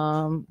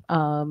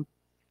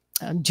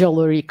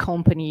jewelry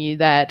company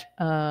that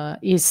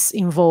is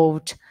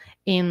involved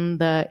in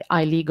the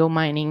illegal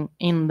mining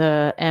in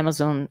the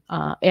Amazon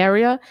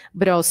area,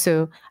 but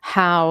also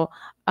how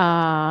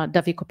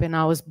Davi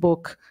Copenau's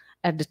book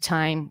at the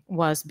time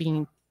was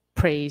being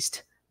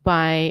praised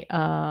by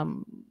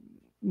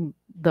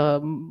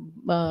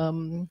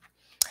the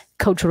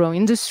cultural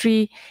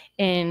industry,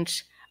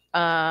 and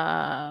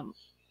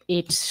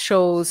it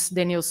shows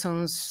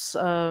Denilson's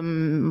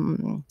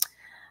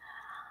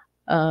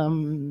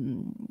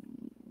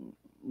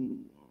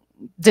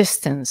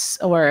distance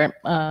or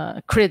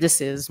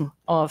criticism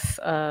of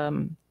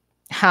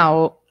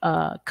how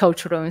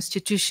cultural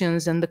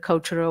institutions and the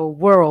cultural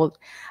world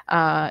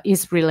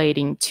is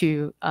relating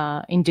to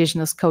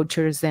indigenous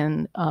cultures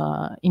and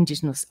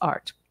indigenous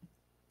art.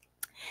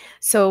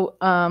 So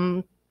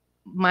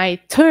my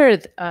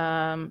third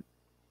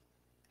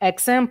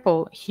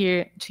example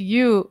here to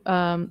you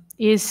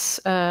is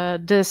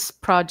this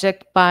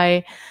project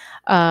by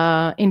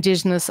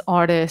indigenous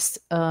artist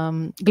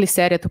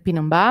Glyceria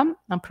Tupinambá,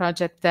 a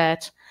project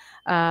that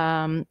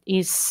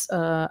is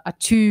a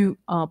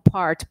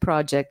two-part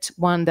project,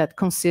 one that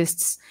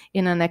consists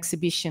in an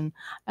exhibition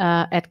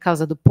at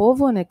Casa do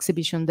Povo, an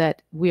exhibition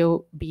that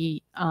will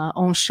be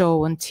on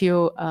show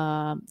until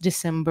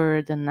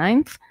December the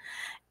 9th.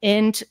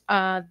 And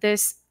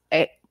this,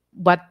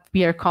 what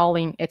we are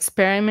calling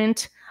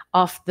experiment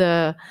of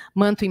the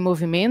Manto em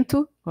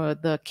Movimento, or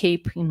the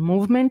Cape in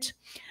Movement,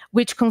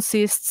 which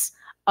consists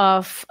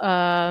of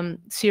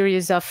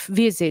series of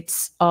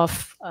visits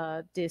of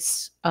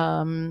this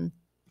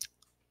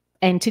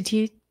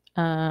entity,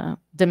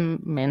 the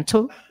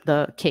mantle,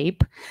 the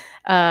Cape,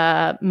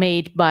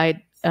 made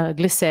by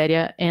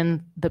Glyceria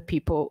and the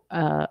people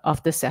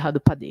of the Serra do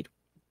Padeiro.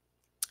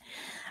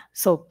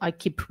 So I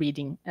keep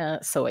reading,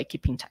 so I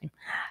keep in time.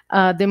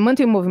 The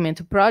Manto em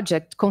Movimento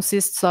project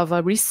consists of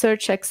a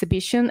research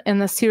exhibition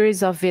and a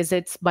series of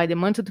visits by the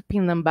Manto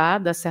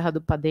Tupinambá da Serra do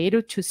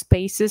Padeiro to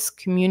spaces,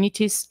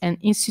 communities, and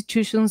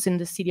institutions in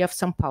the city of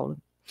São Paulo.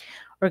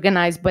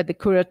 Organized by the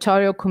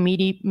curatorial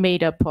committee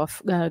made up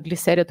of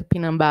Glyceria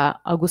Tupinambá,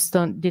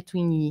 Augustin de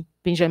Twigny,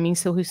 Benjamin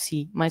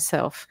Serroussi,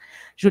 myself,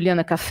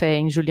 Juliana Café,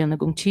 and Juliana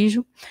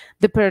Gontijo.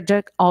 The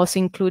project also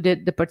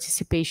included the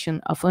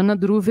participation of Ana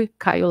Druve,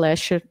 Caio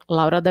Lescher,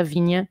 Laura da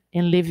Vinha,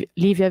 and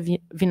Lívia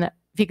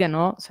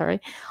Viganò,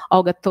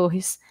 Olga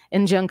Torres,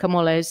 and Gianca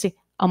Molese,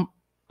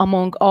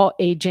 among all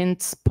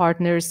agents,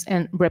 partners,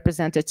 and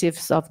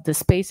representatives of the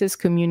spaces,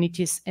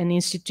 communities, and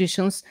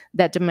institutions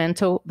that the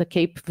Manto, the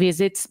Cape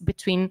visits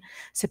between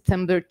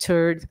September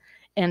 3rd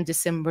and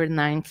December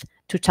 9th,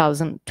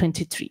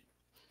 2023.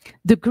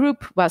 The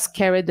group was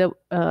carried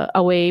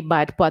away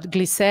by what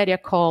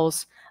Glyceria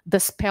calls the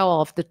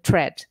spell of the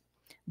thread,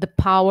 the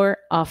power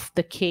of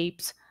the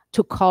capes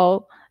to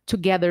call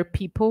together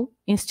people,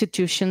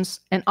 institutions,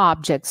 and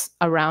objects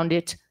around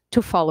it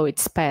to follow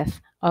its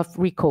path of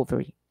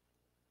recovery.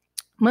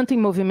 Manto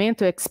em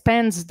Movimento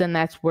expands the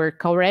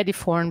network already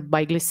formed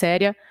by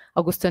Glyceria,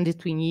 Augustin de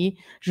Twigny,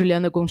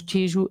 Juliana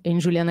Gontijo, and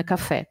Juliana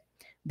Café.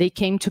 They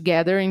came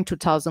together in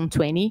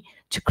 2020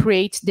 to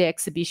create the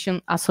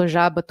exhibition A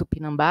Sojaba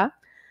Tupinambá,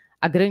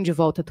 A Grande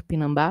Volta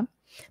Tupinambá,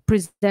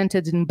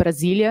 presented in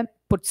Brasília,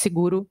 Porto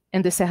Seguro,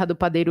 and the Serra do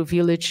Padeiro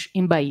village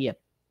in Bahia.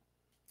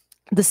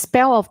 The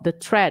spell of the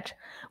thread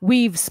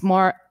weaves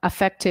more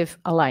effective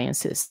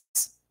alliances.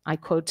 I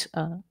quote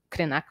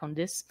Krenak on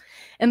this.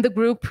 And the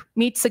group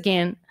meets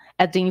again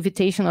at the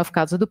invitation of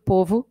Casa do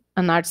Povo,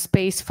 an art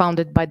space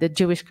founded by the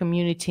Jewish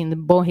community in the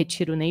Bom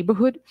Retiro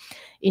neighborhood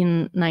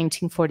in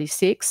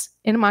 1946,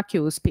 and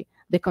MAC-USP,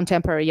 the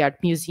Contemporary Art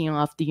Museum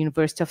of the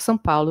University of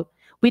São Paulo,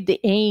 with the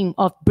aim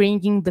of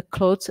bringing the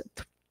clothes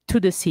to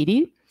the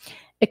city,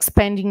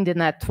 expanding the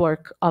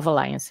network of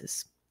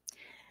alliances.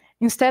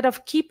 Instead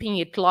of keeping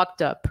it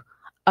locked up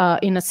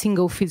in a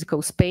single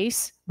physical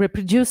space,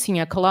 reproducing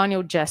a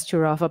colonial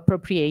gesture of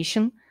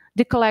appropriation,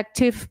 the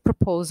collective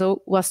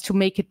proposal was to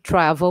make it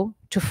travel,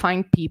 to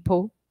find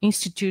people,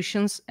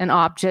 institutions, and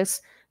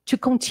objects to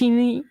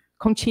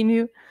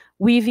continue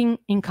weaving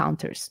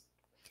encounters.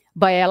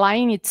 By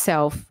aligning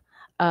itself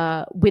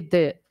with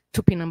the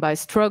Tupinambá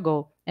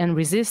struggle and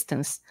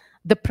resistance,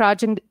 the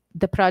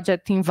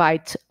project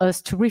invites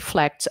us to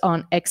reflect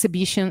on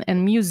exhibition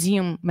and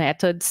museum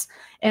methods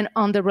and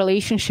on the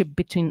relationship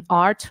between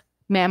art,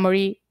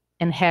 memory,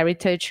 and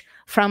heritage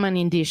from an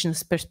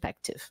indigenous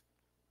perspective.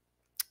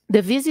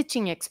 The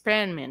visiting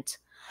experiment,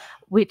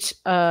 which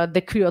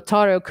the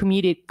curatorial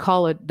committee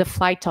called the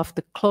flight of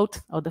the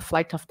cloth, or the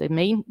flight of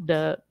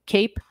the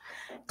cape,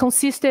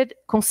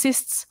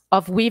 consists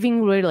of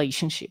weaving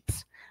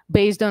relationships.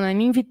 Based on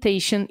an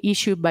invitation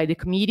issued by the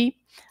committee,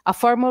 a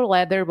formal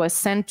letter was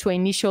sent to an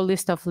initial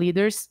list of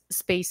leaders,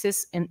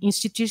 spaces, and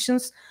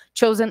institutions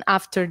chosen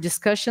after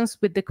discussions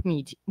with the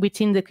committee,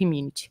 within the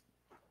community.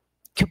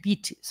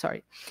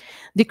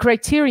 The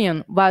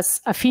criterion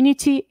was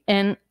affinity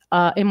and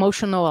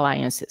emotional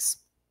alliances.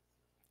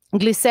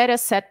 Glyceria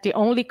set the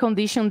only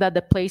condition that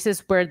the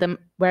places where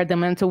the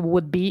mantle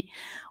would be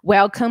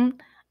welcome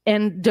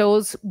and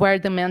those where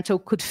the mantle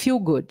could feel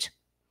good.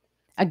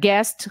 A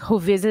guest who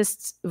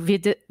visits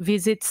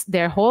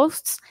their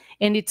hosts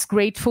and it's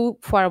grateful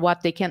for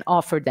what they can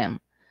offer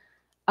them.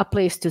 A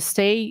place to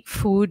stay,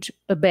 food,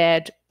 a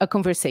bed, a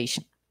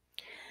conversation.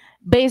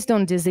 Based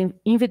on this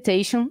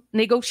invitation,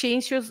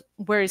 negotiations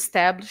were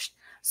established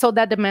so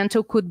that the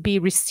mantle could be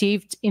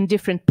received in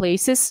different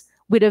places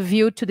with a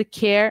view to the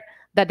care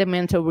that the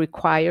mantle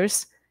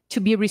requires to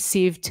be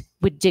received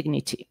with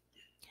dignity.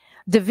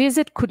 The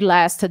visit could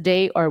last a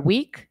day or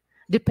week,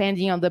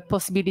 depending on the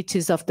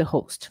possibilities of the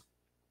host.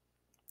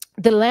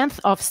 The length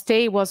of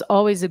stay was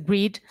always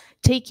agreed,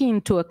 taking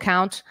into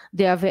account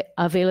the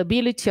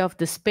availability of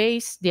the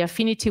space, the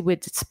affinity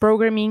with its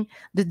programming,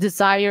 the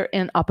desire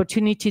and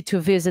opportunity to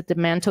visit the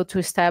mantle, to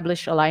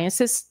establish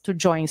alliances, to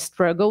join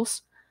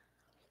struggles,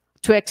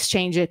 to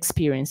exchange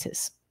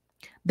experiences.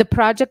 The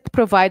project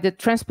provided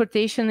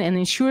transportation and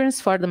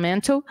insurance for the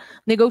mantle,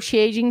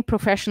 negotiating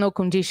professional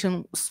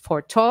conditions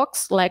for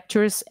talks,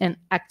 lectures, and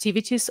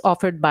activities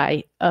offered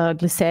by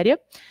Glyceria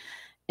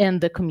and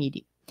the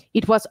committee.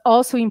 It was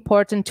also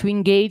important to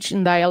engage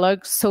in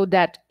dialogue so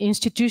that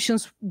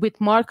institutions with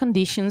more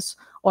conditions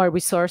or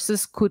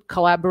resources could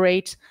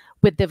collaborate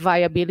with the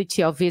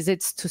viability of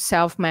visits to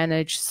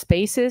self-managed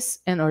spaces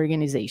and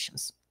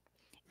organizations.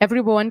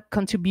 Everyone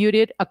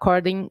contributed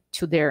according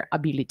to their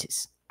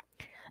abilities.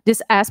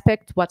 This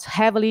aspect was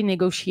heavily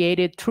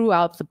negotiated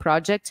throughout the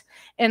project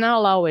and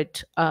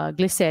allowed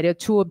Glyceria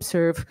to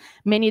observe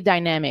many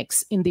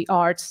dynamics in the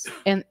arts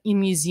and in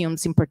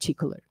museums in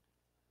particular.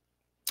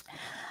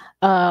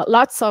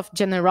 Lots of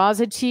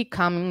generosity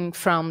coming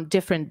from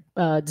different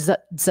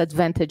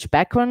disadvantaged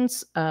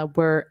backgrounds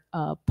were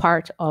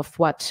part of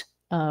what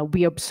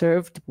we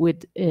observed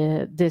with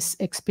this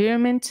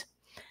experiment.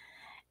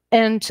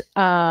 And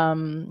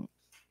the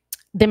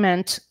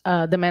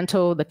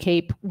mantle, the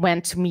cape,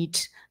 went to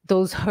meet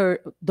those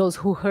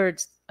who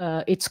heard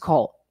its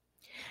call.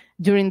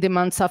 During the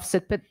months of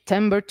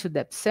September to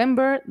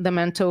December, the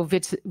mantle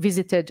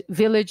visited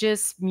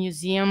villages,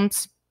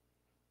 museums,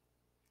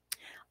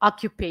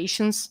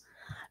 occupations,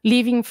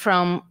 leaving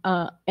from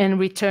and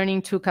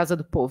returning to Casa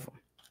do Povo.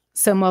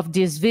 Some of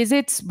these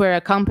visits were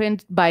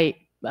accompanied by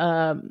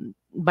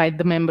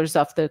the members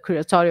of the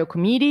curatorial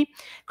committee,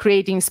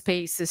 creating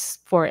spaces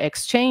for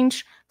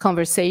exchange,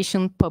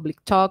 conversation,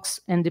 public talks,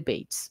 and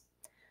debates.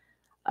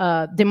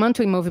 The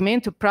Manto em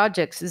Movimento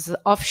project is an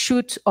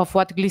offshoot of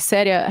what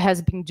Glyceria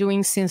has been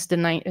doing since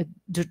the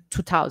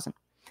 2000.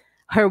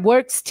 Her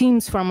work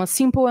stems from a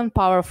simple and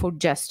powerful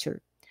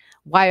gesture.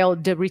 While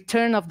the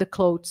return of the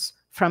clothes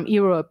from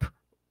Europe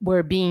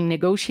was being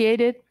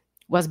negotiated,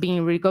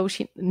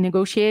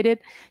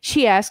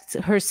 she asked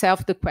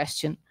herself the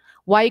question,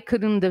 why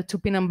couldn't the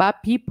Tupinambá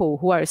people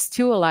who are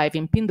still alive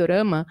in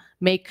Pindorama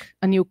make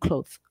a new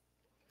cloth?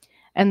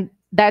 And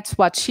that's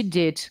what she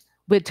did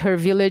with her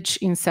village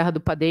in Serra do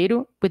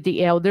Padeiro, with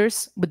the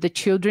elders, with the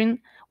children,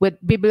 with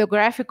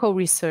bibliographical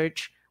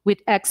research,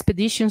 with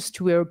expeditions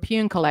to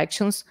European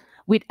collections,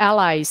 with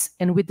allies,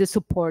 and with the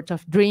support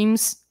of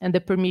dreams and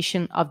the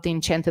permission of the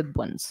enchanted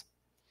ones.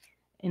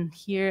 And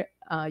here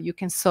you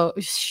can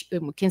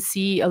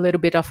see a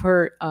little bit of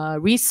her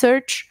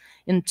research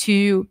in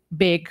two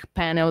big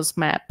panels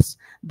maps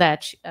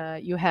that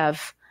you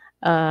have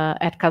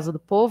at Casa do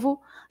Povo,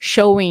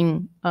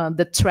 showing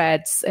the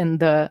threads and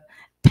the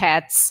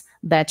paths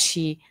that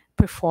she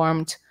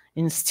performed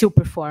and still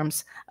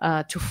performs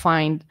to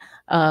find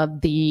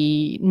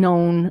the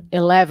known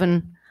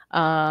 11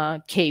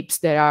 capes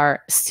that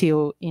are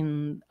still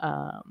in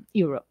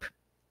Europe.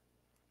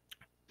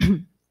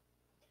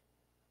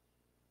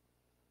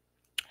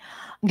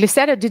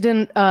 Glycera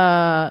didn't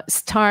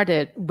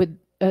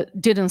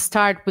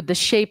start with the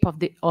shape of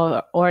the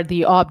or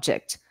the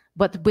object,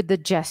 but with the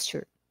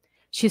gesture.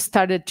 She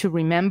started to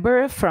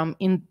remember from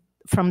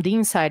the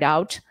inside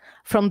out,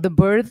 from the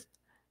bird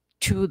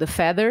to the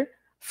feather,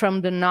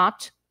 from the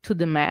knot to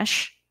the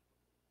mesh,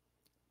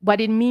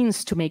 what it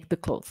means to make the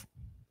cloth.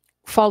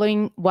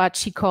 Following what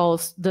she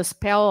calls the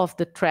spell of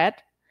the thread,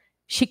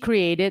 she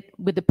created,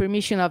 with the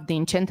permission of the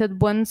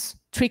enchanted ones,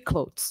 3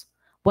 clothes.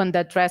 One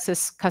that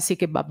dresses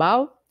Cacique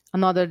Babau,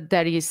 another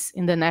that is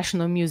in the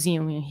National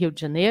Museum in Rio de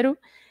Janeiro,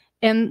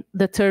 and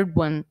the third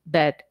one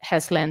that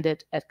has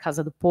landed at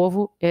Casa do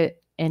Povo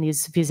and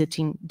is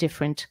visiting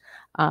different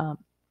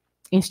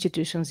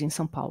institutions in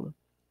São Paulo.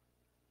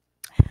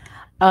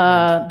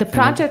 The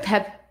project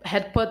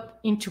had put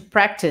into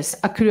practice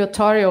a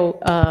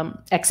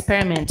curatorial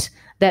experiment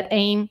that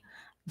aimed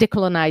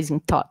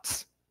decolonizing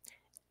thoughts.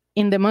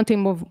 In the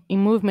Mountain in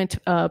Movement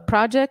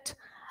project,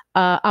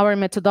 our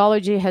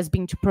methodology has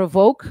been to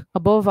provoke,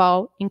 above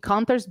all,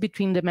 encounters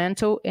between the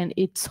mantle and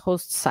its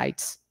host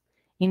sites.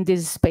 In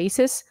these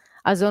spaces,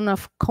 a zone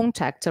of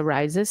contact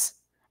arises,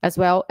 as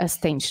well as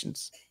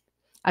tensions.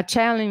 A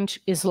challenge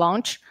is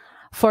launched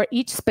for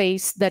each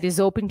space that is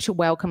open to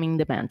welcoming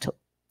the mantle.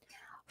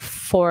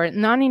 For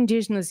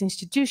non-Indigenous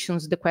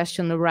institutions, the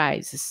question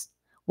arises: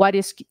 what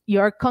is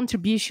your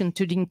contribution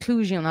to the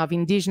inclusion of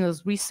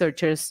Indigenous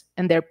researchers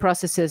and their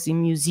processes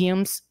in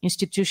museums,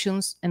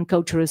 institutions, and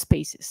cultural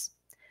spaces?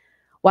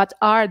 What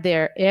are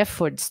their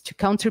efforts to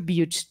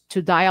contribute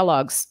to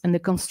dialogues and the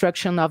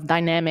construction of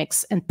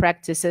dynamics and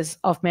practices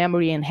of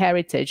memory and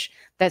heritage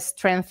that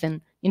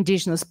strengthen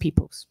Indigenous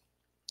peoples?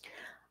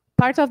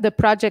 Part of the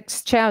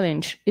project's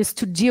challenge is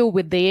to deal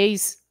with the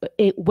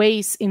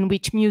ways in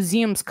which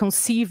museums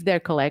conceive their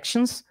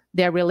collections,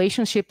 their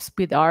relationships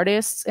with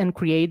artists and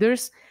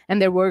creators,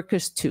 and their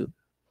workers too,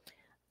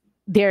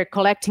 their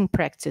collecting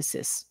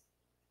practices.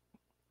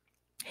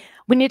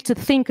 We need to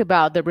think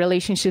about the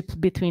relationships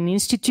between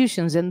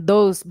institutions and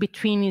those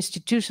between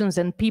institutions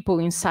and people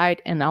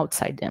inside and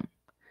outside them.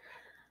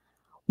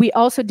 We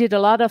also did a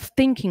lot of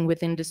thinking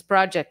within this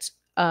project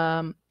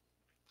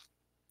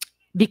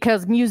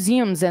because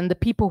museums and the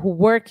people who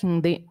work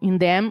in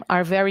them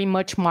are very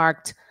much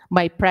marked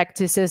by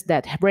practices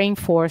that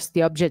reinforce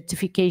the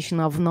objectification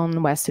of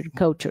non-Western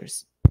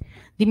cultures.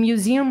 The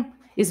museum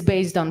is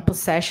based on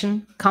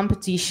possession,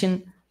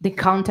 competition, the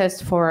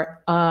contest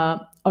for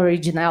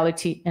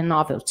originality and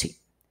novelty.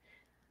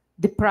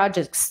 The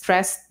project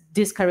stressed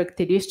these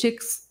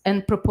characteristics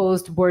and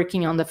proposed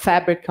working on the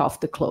fabric of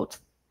the cloth.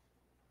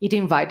 It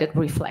invited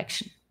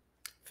reflection.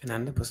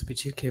 Fernanda, posso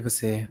pedir que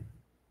você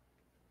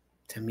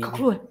termine?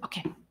 Conclua.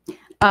 Okay.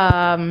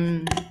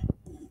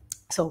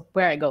 So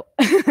where I go?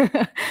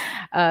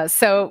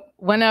 So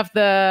one of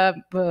the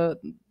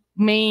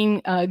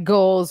main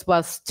goals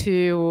was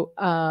to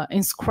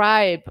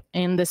inscribe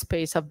in the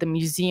space of the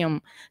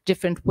museum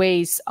different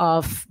ways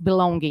of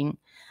belonging,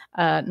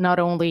 not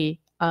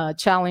only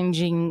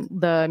challenging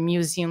the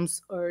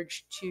museum's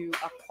urge to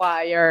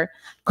acquire,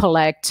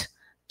 collect,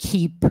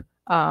 keep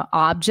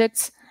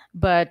objects,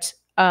 but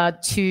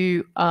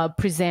to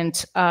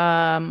present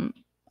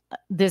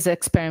this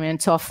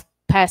experiment of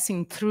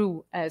passing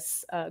through,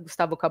 as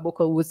Gustavo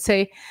Caboclo would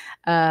say,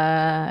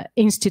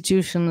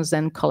 institutions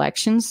and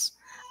collections,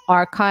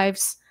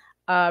 archives,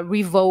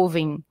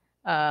 revolving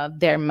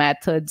their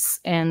methods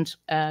and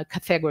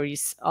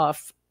categories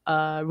of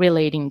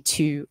relating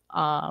to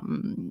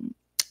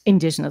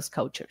Indigenous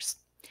cultures.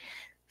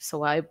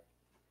 So I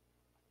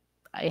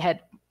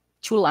had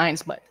 2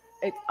 lines, but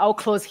I'll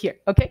close here.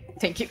 Okay,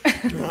 thank you.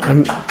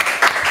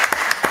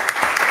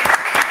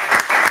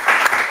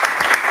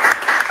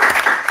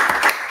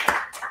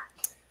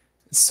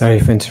 Sorry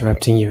for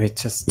interrupting you. It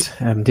just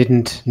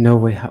didn't know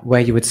where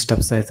you would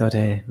stop, so I thought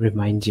I'd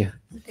remind you.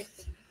 Okay.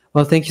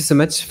 Well, thank you so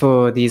much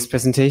for these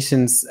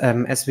presentations.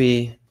 As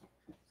we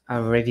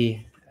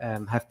already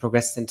have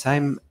progressed in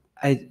time,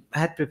 I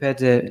had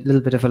prepared a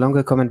little bit of a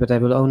longer comment, but I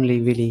will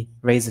only really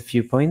raise a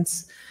few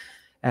points,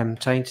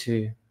 trying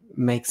to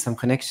make some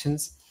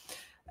connections,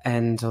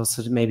 and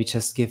also to maybe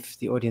just give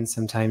the audience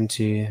some time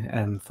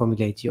to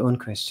formulate your own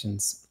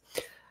questions.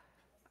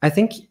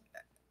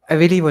 I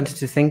really wanted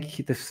to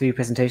thank the 3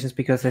 presentations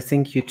because I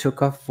think you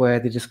took off where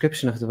the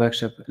description of the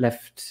workshop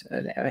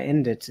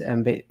ended,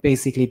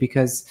 basically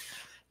because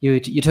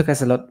you took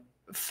us a lot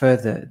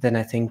further than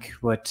I think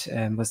what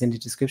was in the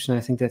description.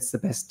 I think that's the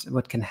best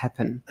what can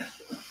happen.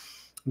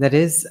 That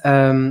is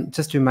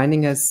just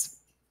reminding us,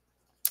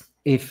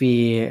 if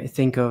we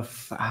think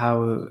of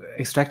how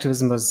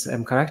extractivism was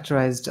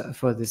characterized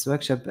for this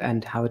workshop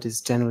and how it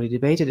is generally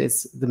debated,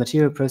 it's the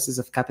material process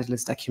of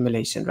capitalist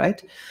accumulation,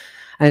 right?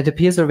 And it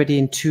appears already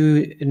in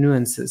 2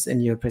 nuances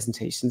in your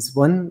presentations.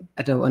 One,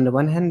 on the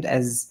one hand,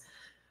 as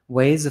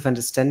ways of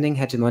understanding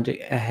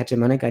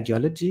hegemonic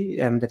ideology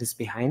that is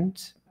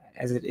behind,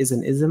 as it is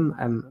an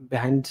ism,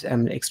 behind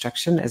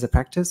extraction as a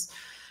practice,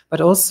 but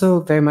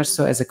also very much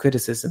so as a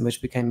criticism,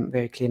 which became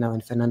very clear now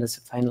in Fernanda's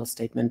final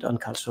statement on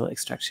cultural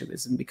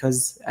extractivism,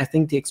 because I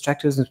think the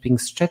extractivism is being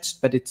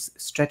stretched, but it's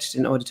stretched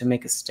in order to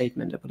make a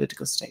statement, a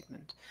political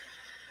statement.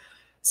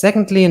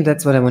 Secondly, and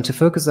that's what I want to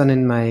focus on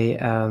in my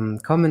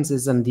comments,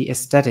 is on the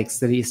aesthetics,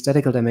 the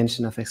aesthetical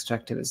dimension of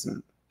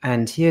extractivism.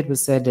 And here it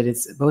was said that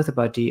it's both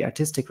about the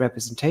artistic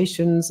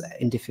representations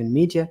in different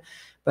media,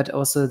 but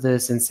also the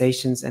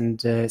sensations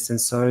and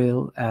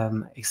sensorial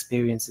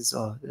experiences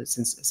or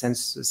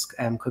sensus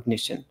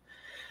cognition.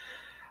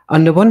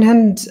 On the one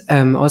hand,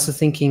 also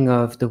thinking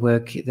of the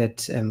work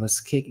that was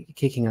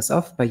kicking us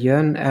off by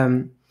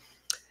Jörn,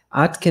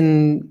 art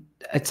can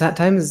at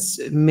times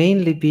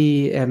mainly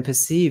be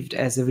perceived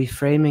as a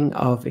reframing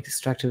of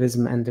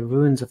extractivism and the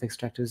ruins of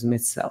extractivism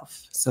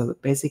itself. So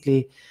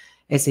basically,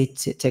 as a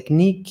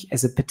technique,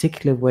 as a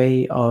particular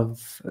way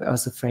of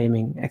also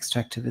framing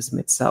extractivism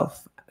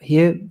itself.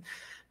 Here,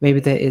 maybe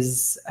there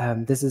is,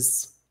 this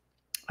is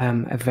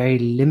a very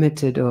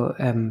limited or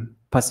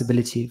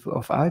possibility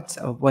of art,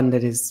 or one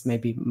that is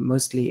maybe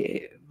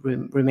mostly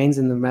remains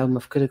in the realm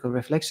of critical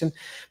reflection,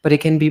 but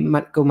it can be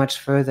go much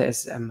further,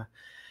 as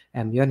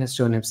Jörn has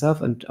shown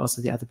himself, and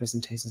also the other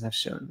presentations have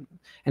shown.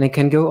 And it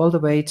can go all the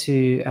way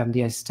to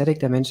the aesthetic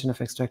dimension of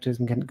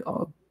extractivism, can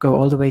go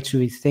all the way to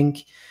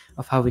rethink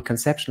of how we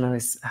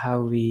conceptualize,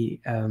 how we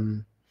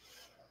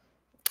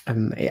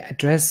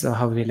address or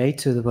how we relate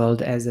to the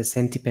world as a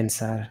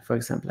sentipensar, for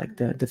example, like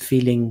the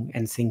feeling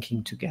and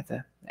thinking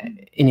together,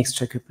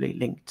 inextricably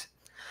linked.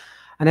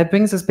 And that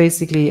brings us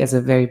basically as a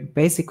very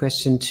basic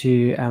question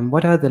to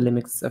what are the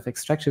limits of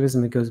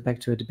extractivism? It goes back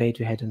to a debate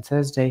we had on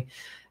Thursday.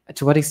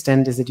 To what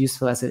extent is it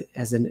useful as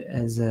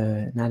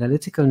an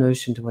analytical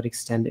notion? To what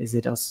extent is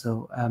it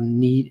also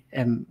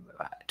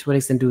to what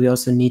extent do we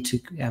also need to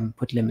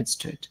put limits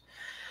to it?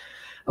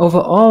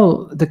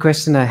 Overall, the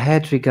question I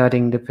had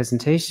regarding the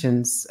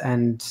presentations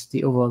and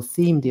the overall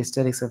theme, the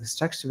aesthetics of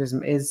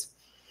extractivism, is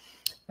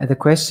the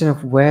question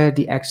of where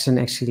the action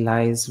actually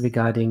lies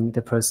regarding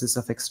the process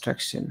of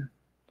extraction.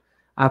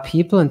 Are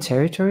people and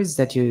territories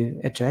that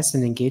you address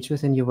and engage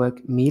with in your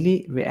work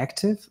merely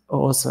reactive or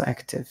also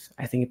active?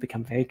 I think it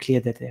became very clear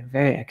that they're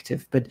very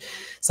active, but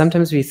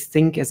sometimes we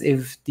think as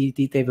if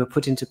they were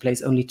put into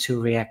place only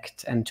to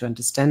react and to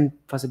understand,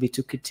 possibly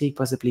to critique,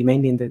 possibly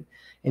mainly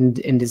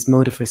in this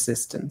mode of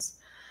resistance.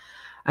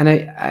 And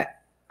I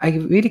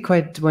really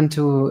quite want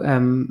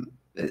to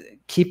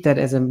keep that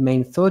as a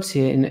main thought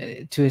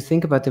here, to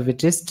think about the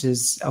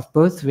registers of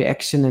both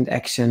reaction and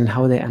action and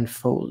how they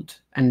unfold,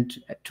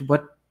 and to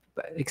what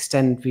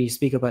extent we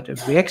speak about a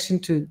reaction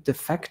to the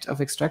fact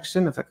of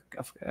extraction of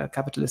a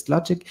capitalist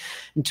logic,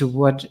 and to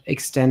what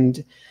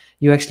extent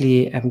you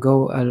actually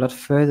go a lot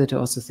further to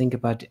also think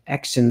about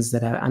actions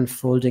that are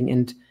unfolding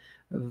and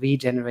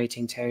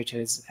regenerating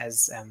territories,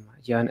 as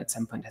Jörn at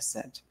some point has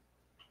said.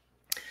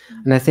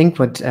 And I think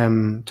what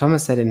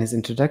Thomas said in his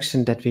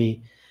introduction, that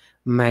we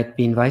might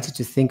be invited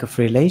to think of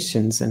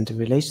relations and the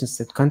relations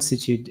that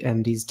constitute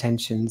these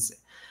tensions,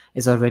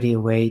 is already a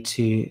way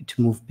to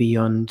move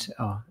beyond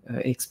or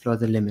explore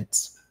the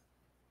limits.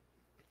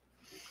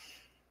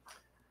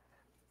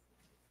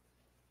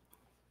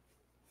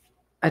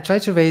 I try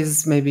to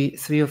raise maybe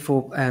 3 or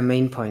 4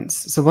 main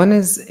points. So one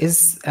is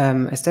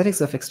aesthetics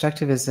of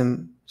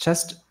extractivism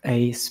just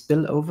a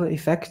spillover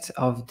effect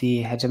of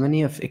the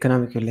hegemony of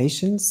economic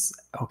relations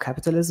or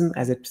capitalism,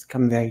 as it's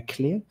become very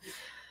clear?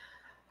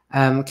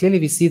 Clearly,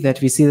 we see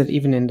that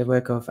even in the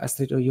work of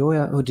Astrid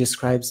Oyoya, who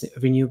describes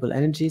renewable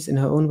energies in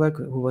her own work,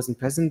 who wasn't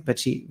present, but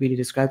she really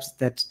describes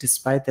that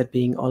despite that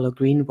being all a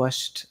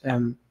greenwashed,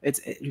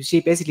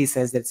 she basically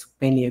says that it's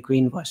mainly a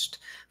greenwashed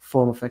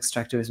form of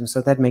extractivism.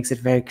 So that makes it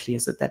very clear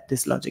so that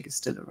this logic is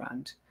still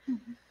around.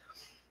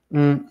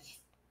 Mm-hmm.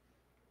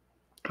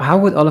 How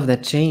would all of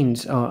that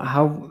change, or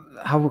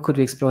how could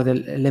we explore the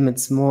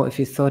limits more if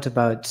you thought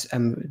about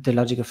the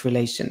logic of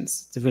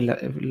relations, the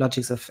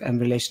logics of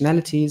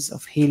relationalities,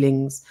 of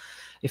healings,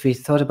 if we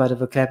thought about a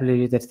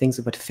vocabulary that thinks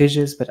about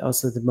fissures, but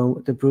also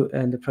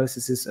the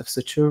processes of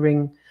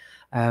suturing,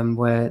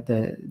 where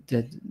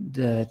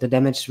the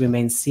damage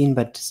remains seen,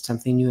 but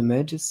something new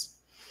emerges.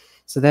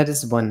 So that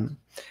is one.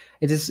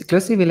 It is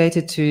closely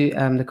related to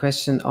the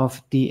question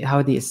of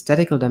how the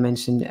aesthetical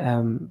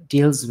dimension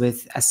deals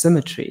with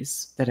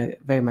asymmetries that are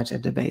very much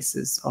at the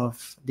basis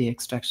of the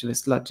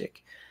extractivist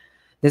logic.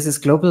 This is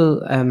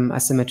global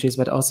asymmetries,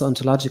 but also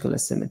ontological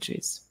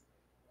asymmetries.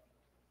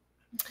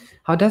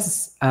 How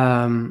does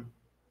how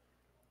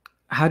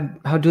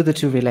do the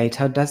two relate?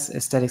 How does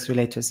aesthetics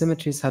relate to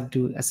asymmetries? How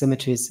do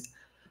asymmetries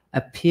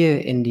appear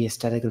in the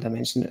aesthetical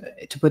dimension?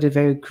 To put it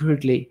very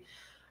crudely,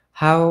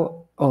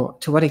 how or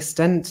to what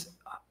extent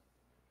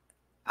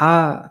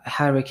are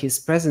hierarchies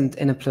present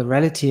in a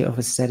plurality of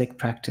aesthetic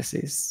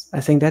practices?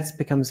 I think that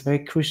becomes very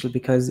crucial,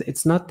 because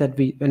it's not that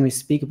when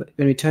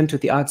we turn to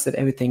the arts, that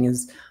everything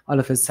is all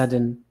of a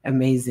sudden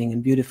amazing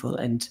and beautiful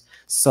and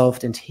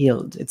solved and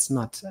healed. It's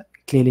not.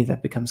 Clearly,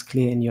 that becomes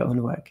clear in your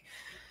own work.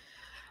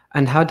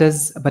 And how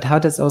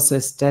does also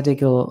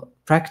aesthetical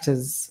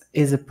practice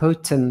is a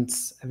potent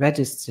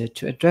register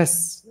to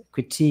address,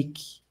 critique,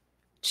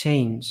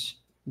 change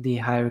the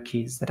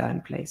hierarchies that are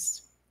in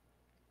place.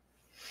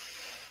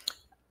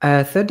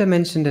 A third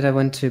dimension that I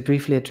want to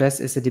briefly address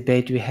is a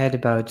debate we had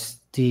about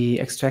the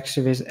aesthetics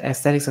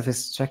of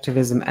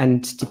extractivism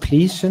and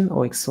depletion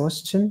or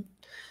exhaustion.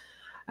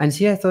 And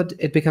here I thought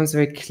it becomes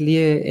very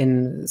clear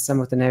in some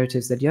of the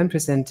narratives that Jörn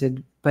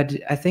presented, but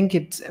I think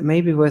it may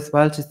be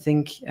worthwhile to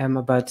think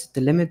about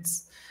the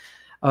limits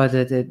or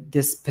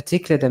this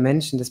particular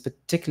dimension, this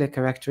particular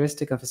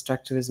characteristic of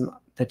extractivism,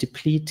 the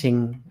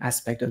depleting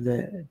aspect of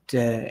the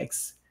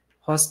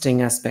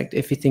exhausting aspect,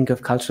 if you think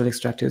of cultural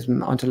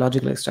extractivism,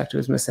 ontological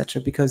extractivism,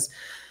 etc. Because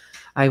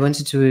I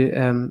wanted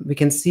to, we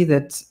can see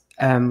that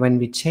when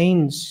we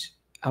change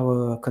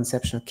our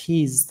conceptual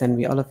keys, then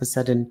we all of a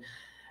sudden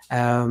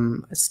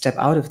step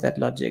out of that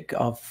logic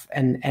of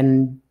a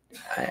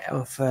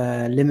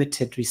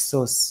limited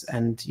resource,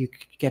 and you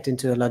get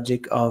into a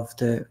logic of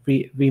the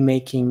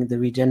remaking, the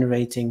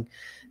regenerating,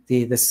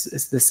 the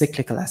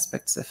cyclical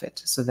aspects of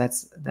it. So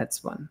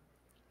that's one.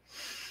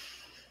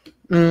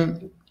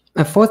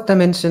 A fourth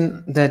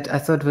dimension that I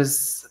thought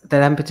was,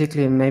 that I'm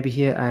particularly, maybe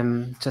here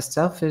I'm just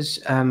selfish,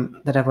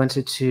 that I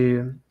wanted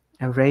to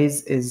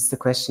raise is the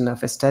question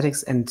of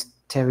aesthetics and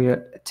territory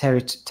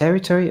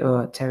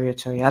or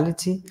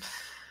territoriality.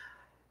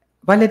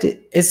 While it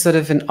is sort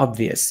of an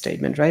obvious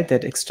statement, right,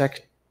 that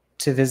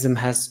extractivism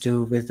has to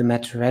do with the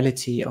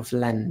materiality of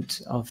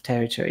land, of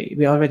territory.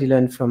 We already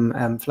learned from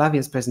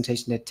Flavia's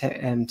presentation that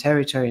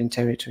territory and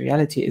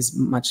territoriality is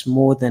much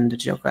more than the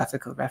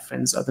geographical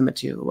reference or the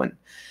material one.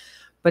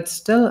 But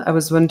still, I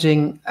was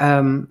wondering,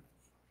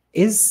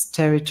 is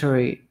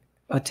territory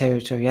or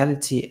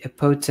territoriality a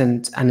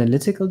potent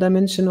analytical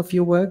dimension of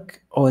your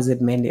work, or is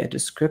it mainly a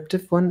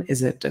descriptive one?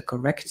 Is it a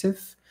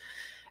corrective?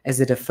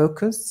 Is it a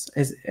focus?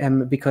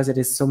 Because it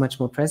is so much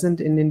more present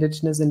in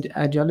indigenous and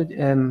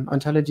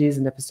ontologies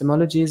and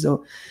epistemologies,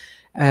 or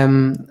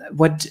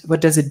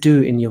what does it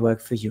do in your work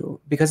for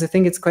you? Because I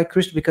think it's quite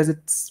crucial, because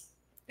it's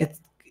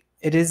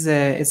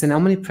an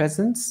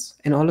omnipresence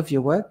in all of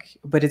your work,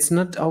 but it's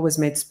not always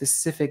made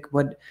specific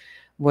what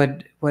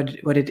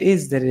it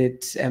is that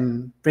it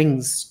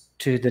brings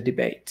to the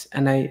debate.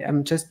 And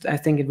I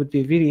think it would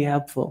be really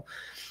helpful,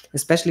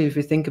 especially if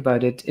we think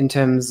about it in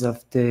terms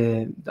of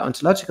the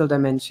ontological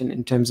dimension,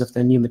 in terms of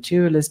the new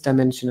materialist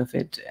dimension of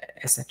it,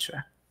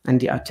 etc.,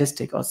 and the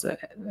artistic also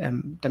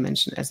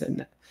dimension as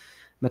a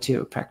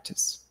material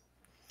practice.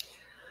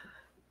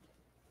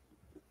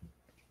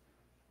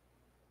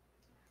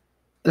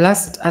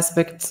 Last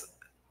aspect,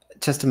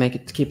 just to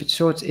keep it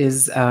short,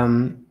 is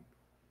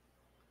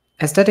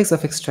aesthetics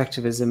of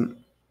extractivism.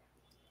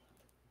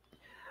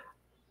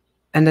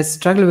 And I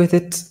struggle with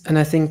it, and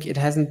I think it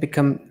has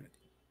become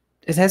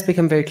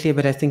very clear,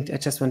 but I think I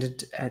just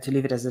wanted to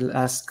leave it as a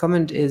last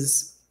comment,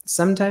 is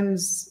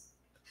sometimes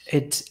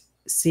it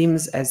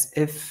seems as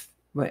if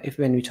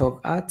when we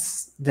talk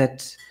arts,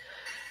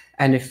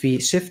 and if we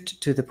shift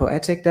to the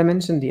poetic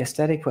dimension, the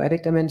aesthetic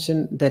poetic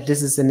dimension, that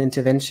this is an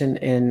intervention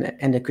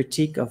and a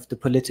critique of the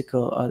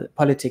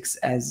politics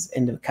as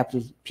in the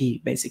capital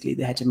P, basically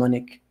the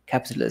hegemonic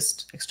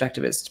capitalist,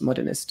 extractivist,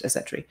 modernist,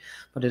 etc.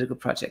 political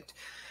project.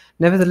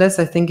 Nevertheless,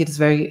 I think it's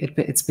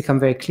become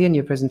very clear in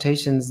your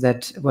presentations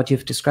that what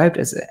you've described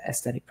as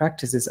aesthetic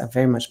practices are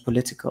very much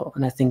political.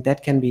 And I think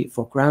that can be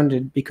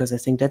foregrounded, because I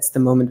think that's the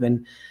moment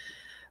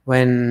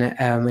when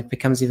it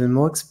becomes even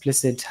more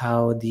explicit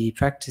how the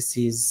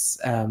practices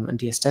and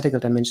the aesthetical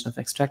dimension of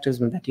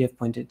extractivism that you have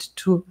pointed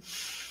to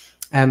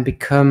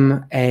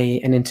become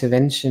an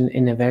intervention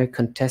in a very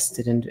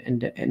contested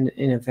and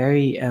in a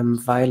very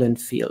violent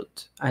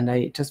field. And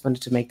I just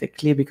wanted to make that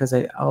clear, because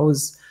I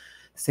always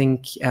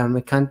think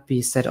it can't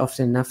be said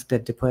often enough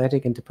that the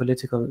poetic and the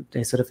political,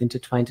 they sort of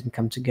intertwined and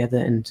come together.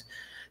 And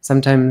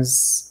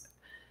sometimes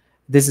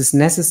this is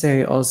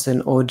necessary also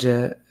in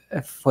order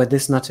for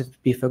this not to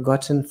be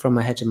forgotten from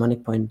a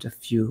hegemonic point of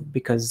view,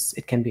 because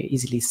it can be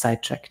easily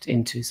sidetracked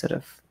into sort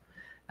of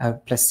a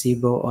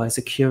placebo or a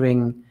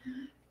securing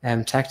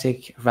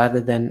tactic rather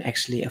than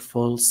actually a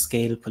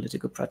full-scale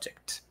political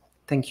project.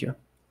 Thank you.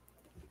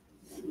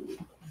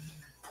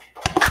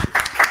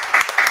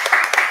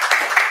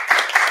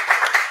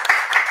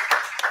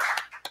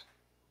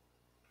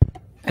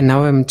 And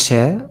now I'm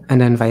chair,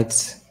 and I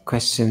invite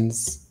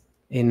questions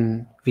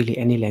in really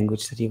any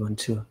language that you want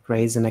to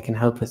raise, and I can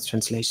help with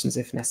translations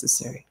if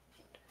necessary.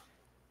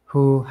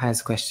 Who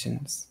has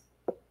questions?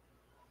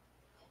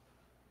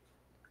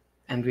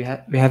 And we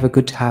have a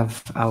good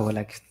half hour,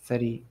 like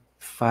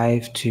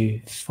 35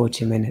 to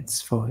 40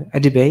 minutes for a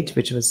debate,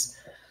 which was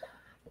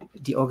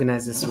the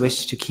organizers'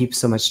 wish to keep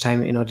so much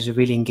time in order to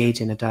really engage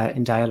in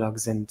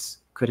dialogues and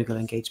critical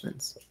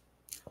engagements.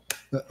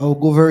 I'll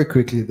go very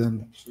quickly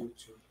then.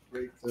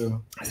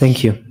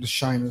 Thank you. The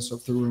shyness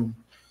of the room.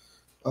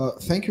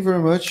 Thank you very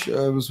much.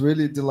 I was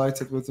really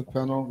delighted with the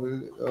panel,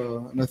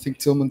 and I think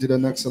Tillman did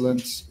an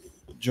excellent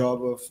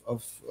job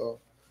of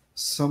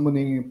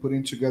summoning and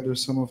putting together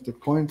some of the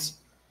points.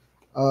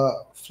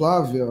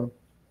 Flavia,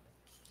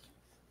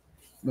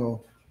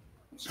 No.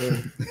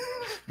 Sorry.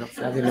 No,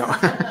 Flavio, no.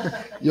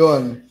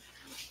 Jörn,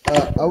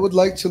 I would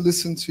like to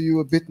listen to you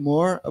a bit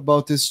more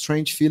about this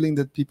strange feeling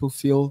that people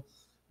feel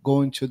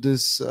going to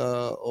this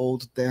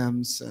old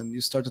dams, and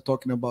you started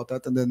talking about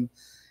that, and then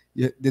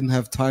you didn't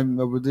have time.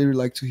 I would really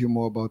like to hear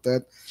more about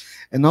that,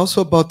 and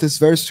also about this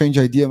very strange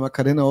idea.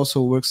 Macarena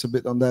also works a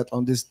bit on that,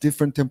 on these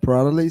different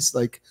temporalities,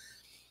 like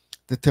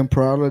the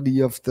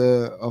temporality of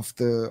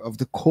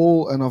the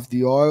coal and of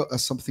the oil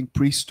as something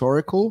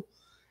prehistorical,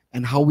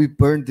 and how we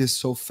burn this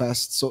so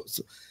fast. So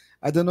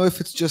I don't know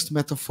if it's just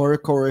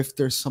metaphorical or if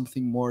there's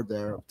something more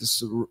there.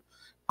 This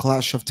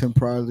clash of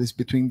temporalities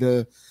between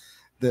the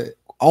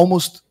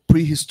almost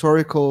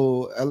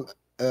prehistorical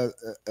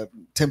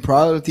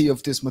temporality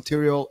of this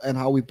material and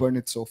how we burn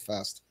it so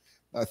fast.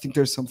 I think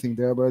there's something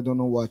there, but I don't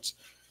know what.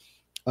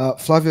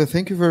 Flavia,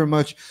 thank you very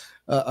much.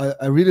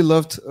 I really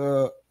loved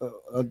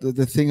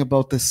the thing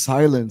about the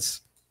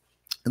silence,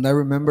 and I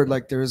remember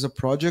like there is a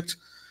project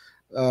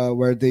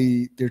where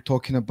they're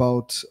talking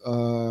about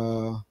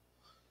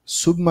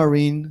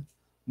submarine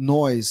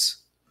noise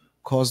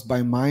caused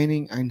by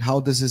mining and how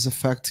this is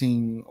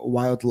affecting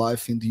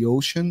wildlife in the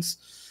oceans.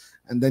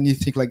 And then you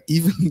think like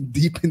even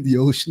deep in the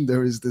ocean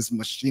there is this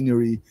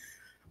machinery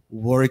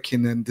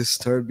working and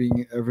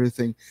disturbing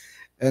everything.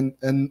 And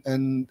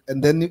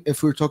then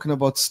if we're talking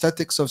about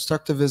aesthetics of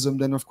extractivism,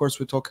 then of course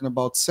we're talking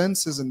about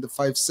senses and the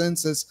five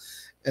senses.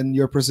 And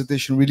your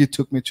presentation really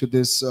took me to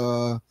this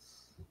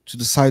to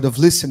the side of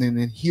listening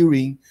and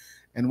hearing,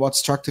 and what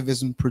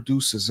extractivism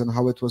produces and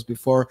how it was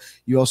before.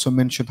 You also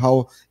mentioned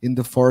how in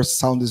the forest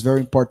sound is very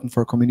important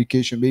for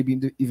communication,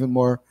 maybe even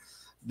more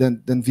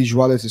than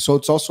visuality. So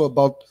it's also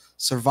about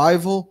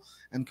survival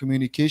and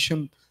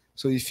communication.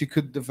 So if you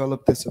could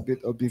develop this a bit,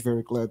 I'll be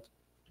very glad.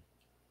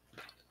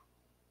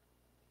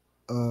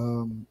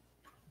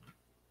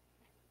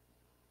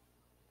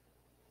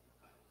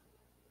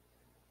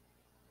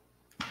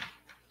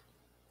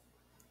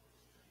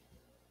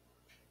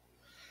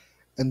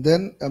 And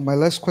then my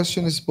last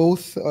question is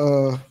both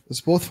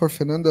for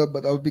Fernanda,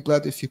 but I would be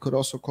glad if you could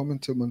also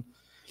comment, Tilman,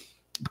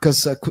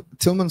 because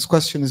Tilman's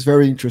question is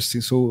very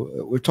interesting. So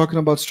we're talking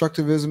about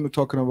extractivism, we're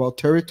talking about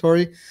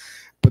territory,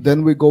 but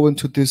then we go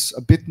into this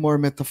a bit more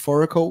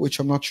metaphorical, which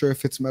I'm not sure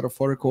if it's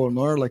metaphorical or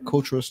not, like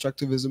cultural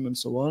extractivism and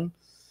so on.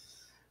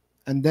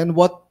 And then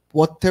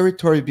what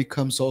territory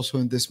becomes also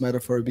in this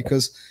metaphor,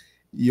 because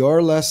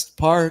your last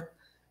part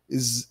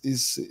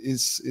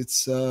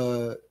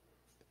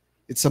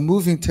it's a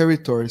moving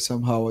territory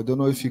somehow. I don't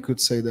know if you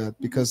could say that,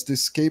 because the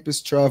escape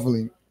is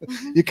traveling.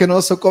 You can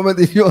also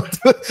comment if you want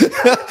to,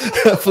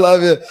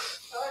 Flavia.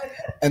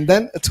 And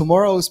then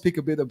tomorrow I'll speak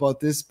a bit about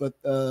this, but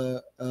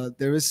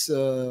there is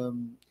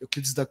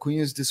Euclides da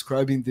Cunha is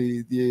describing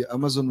the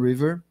Amazon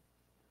River,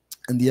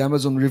 and the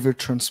Amazon River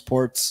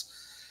transports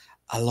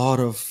a lot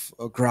of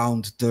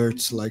ground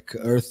dirt, like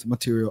earth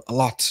material, a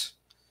lot.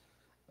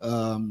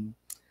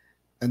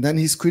 And then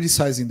he's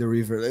criticizing the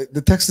river. The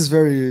text is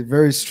very,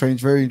 very strange,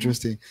 very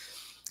interesting.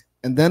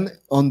 And then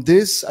on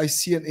this, I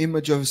see an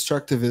image of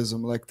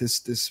extractivism, like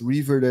this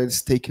river that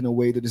is taken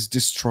away, that is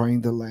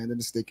destroying the land and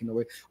is taken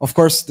away. Of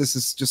course, this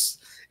is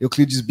just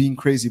Euclides being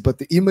crazy, but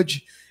the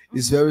image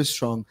is very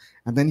strong.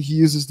 And then he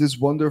uses this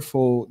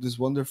wonderful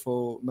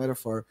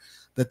metaphor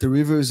that the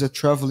river is a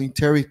traveling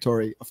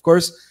territory. Of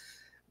course,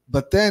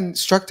 but then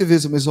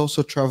extractivism is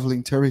also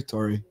traveling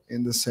territory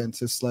in the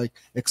sense it's like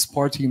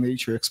exporting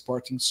nature,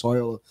 exporting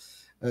soil.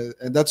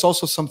 And that's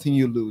also something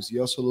you lose.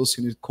 You also lose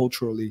it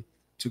culturally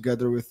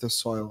together with the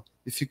soil.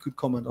 If you could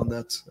comment on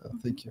that,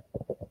 thank you.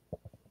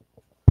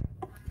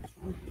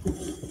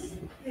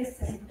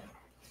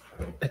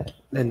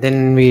 And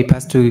then we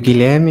pass to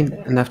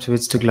Guilherme and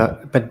afterwards to Gloria.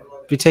 But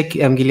we take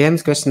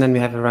Guilherme's question, then we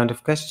have a round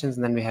of questions,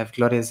 and then we have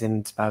Gloria's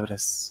and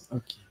Barbara's.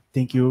 Okay.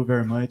 Thank you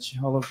very much,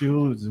 all of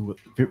you. It's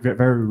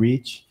very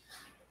rich.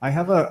 I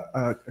have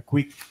a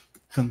quick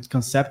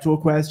conceptual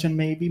question,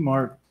 maybe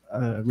more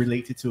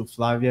related to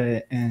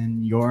Flavia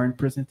and Jörn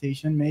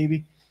presentation,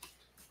 maybe.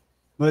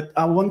 But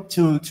I want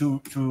to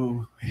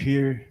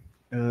hear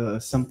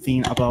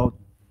something about.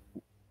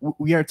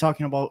 We are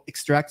talking about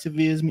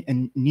extractivism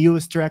and new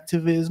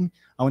extractivism.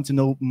 I want to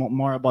know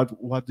more about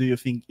what do you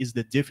think is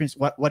the difference?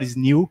 What is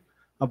new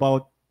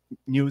about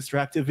new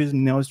extractivism,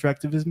 neo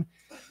extractivism?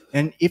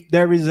 And if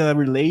there is a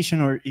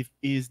relation, or if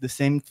it is the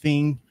same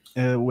thing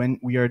when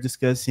we are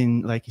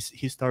discussing like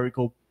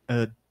historical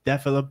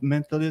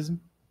developmentalism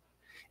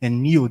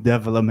and new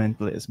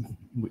developmentalism.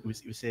 We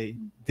say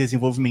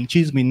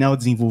desenvolvimentismo e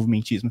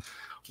neo-desenvolvimentismo.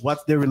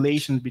 What's the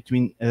relations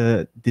between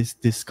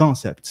these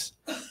concepts?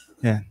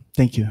 Yeah,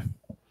 thank you.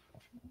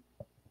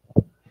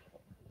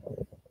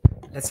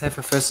 Let's have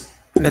a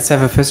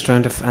first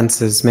round of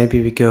answers.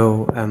 Maybe we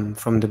go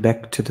from the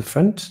back to the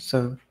front.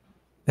 So,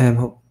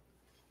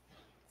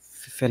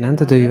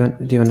 Fernanda, do you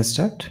want to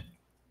start?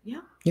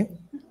 Yeah. Yeah.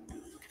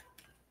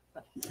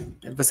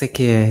 Você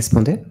quer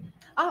responder?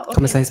 Ah, okay.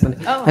 Começar a responder.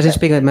 Oh, A gente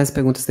pega mais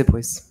perguntas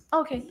depois.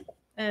 Okay.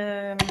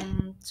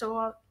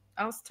 So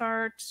I'll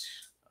start.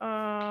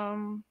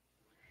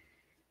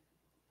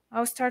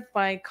 I'll start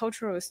by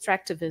cultural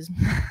extractivism.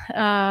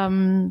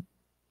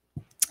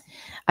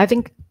 I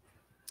think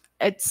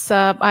it's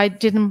I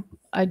didn't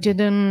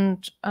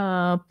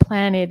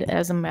plan it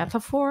as a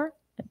metaphor,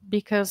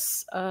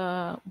 because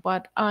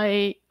what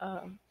I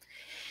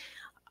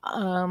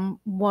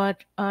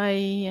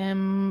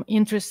am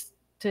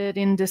interested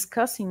in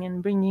discussing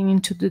and bringing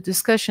into the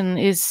discussion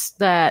is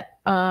that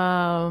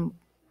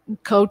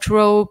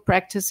cultural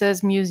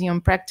practices, museum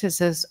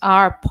practices,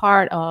 are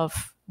part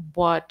of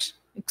what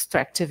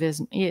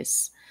extractivism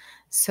is.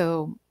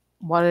 So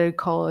what I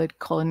call it,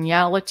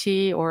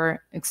 coloniality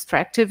or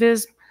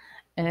extractivism,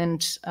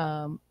 and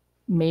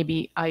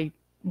maybe I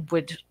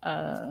would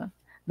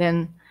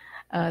then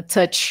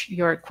touch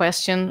your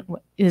question: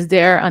 is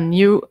there a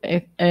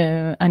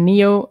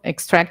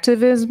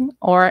neo-extractivism,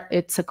 or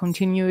it's a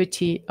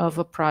continuity of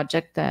a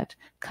project that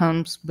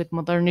comes with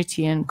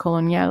modernity and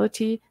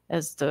coloniality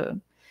as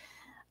the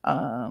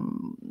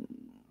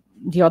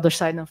other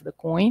side of the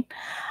coin?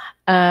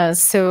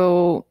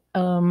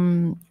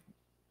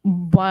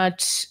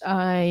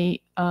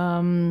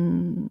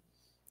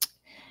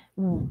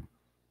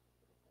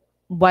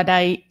 What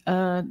I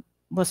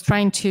was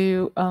trying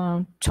to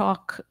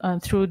talk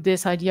through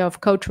this idea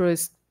of cultural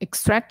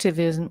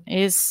extractivism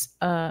is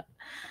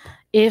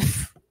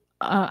if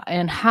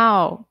and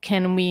how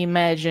can we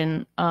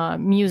imagine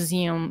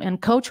museum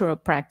and cultural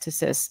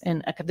practices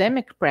and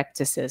academic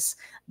practices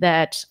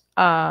that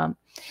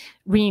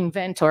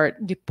reinvent or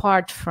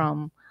depart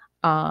from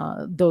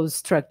those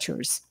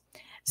structures.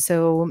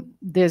 So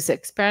this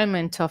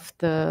experiment of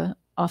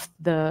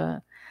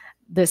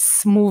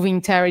this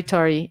moving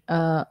territory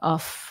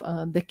of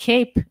the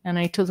Cape, and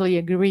I totally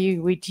agree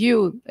with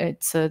you.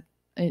 It's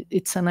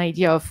an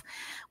idea of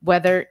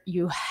whether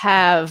you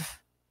have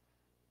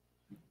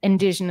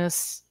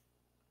indigenous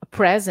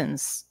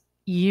presence,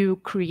 you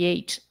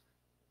create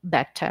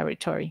that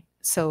territory.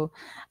 So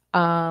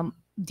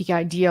the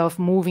idea of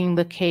moving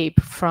the Cape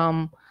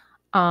from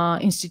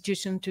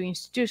institution to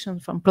institution,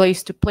 from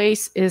place to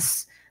place,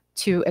 is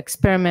to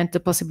experiment the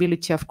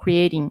possibility of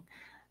creating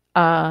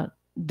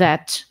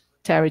that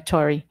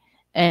territory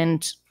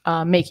and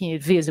making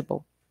it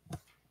visible.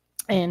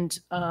 And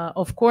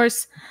of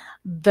course,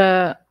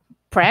 the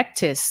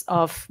practice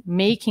of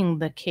making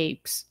the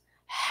capes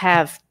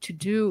has to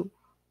do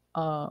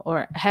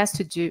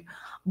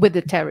with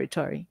the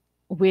territory,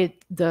 with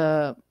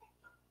the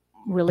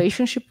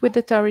relationship with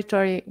the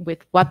territory,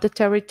 with what the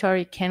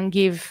territory can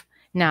give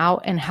now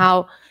and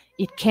how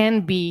it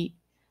can be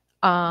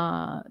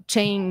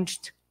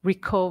changed,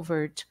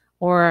 recovered,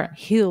 or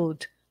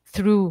healed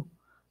through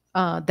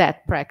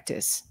that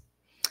practice.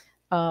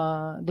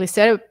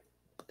 Glycera,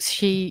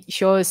 she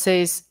always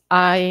says,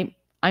 I'm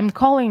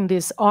calling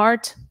this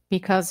art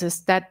because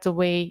is that the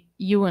way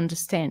you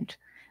understand.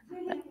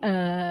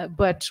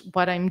 But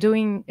what I'm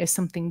doing is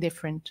something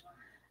different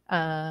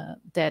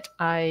that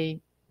I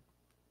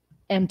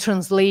am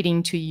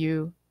translating to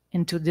you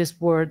into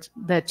this word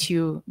that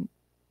you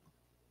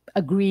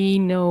agree,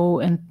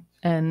 know,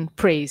 and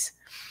praise.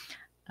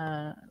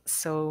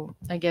 So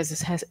I guess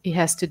it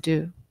has to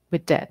do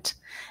with that.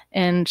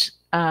 And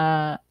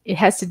it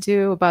has to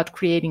do about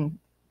creating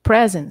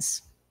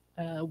presence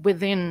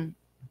within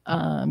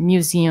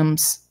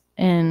museums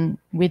and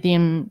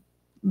within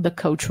the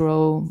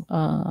cultural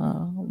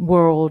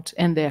world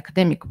and the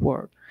academic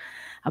world,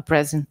 a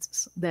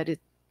presence that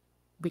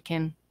we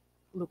can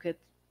look at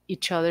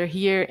each other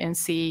here and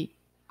see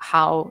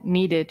how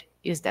needed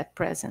is that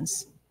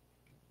presence.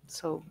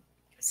 So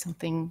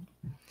something,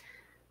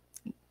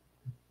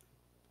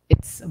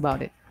 it's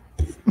about it.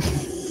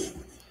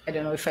 I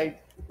don't know if I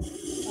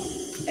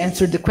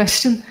answered the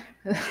question.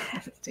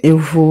 Eu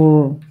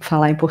vou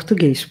falar em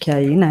português, porque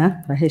aí,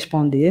 né, vai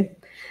responder.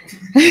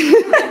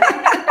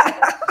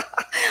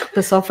 O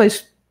pessoal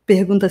faz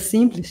pergunta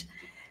simples.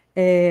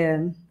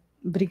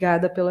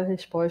 Obrigada pela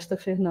resposta,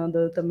 Fernanda.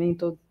 Eu também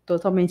estou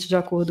totalmente de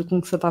acordo com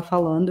o que você está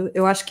falando.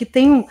 Eu acho que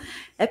tem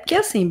É porque,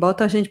 assim,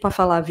 bota a gente para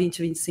falar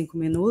 20, 25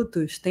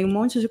 minutos, tem um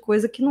monte de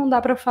coisa que não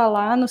dá para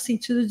falar no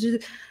sentido de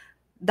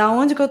da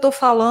onde que eu estou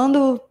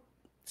falando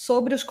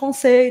sobre os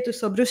conceitos,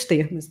 sobre os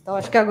termos. Então,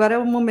 acho que agora é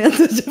o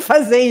momento de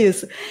fazer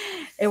isso.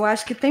 Eu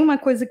acho que tem uma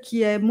coisa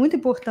que é muito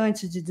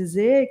importante de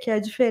dizer, que é a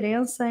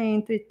diferença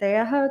entre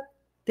terra,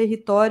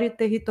 território e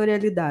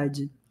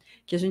territorialidade,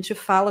 que a gente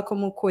fala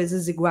como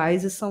coisas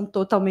iguais e são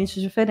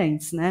totalmente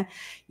diferentes, né?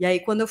 E aí,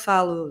 quando eu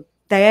falo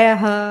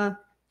terra...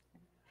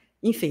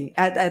 Enfim,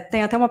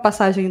 tem até uma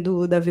passagem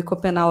do Davi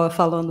Copenau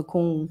falando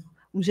com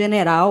um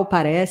general,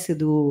 parece,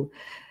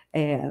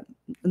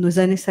 nos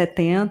anos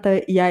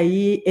 70, e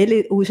aí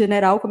o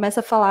general começa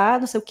a falar,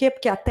 não sei o quê,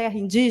 porque a terra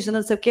indígena,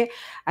 não sei o quê.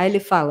 Aí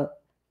ele fala,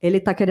 ele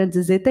está querendo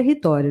dizer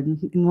território,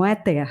 não é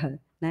terra,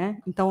 né?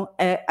 Então,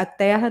 é a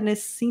terra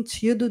nesse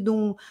sentido de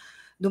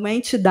uma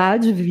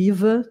entidade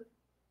viva,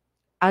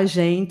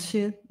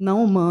 agente,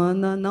 não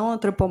humana, não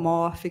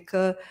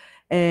antropomórfica,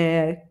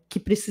 que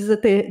precisa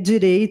ter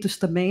direitos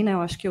também, né? Eu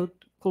acho que eu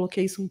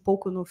coloquei isso um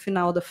pouco no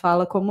final da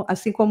fala,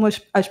 assim como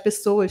as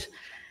pessoas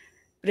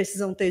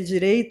precisam ter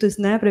direitos,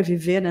 né, para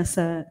viver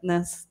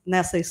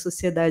nessas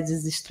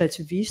sociedades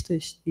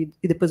extrativistas,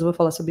 e depois eu vou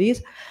falar sobre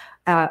isso,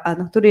 a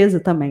natureza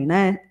também,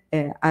 né?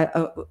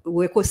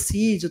 O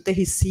ecocídio, o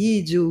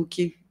terricídio,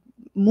 que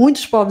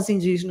muitos povos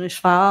indígenas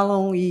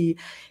falam, e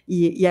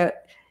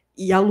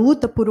a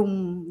luta por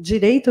um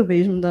direito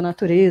mesmo da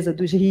natureza,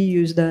 dos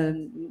rios,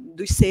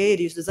 dos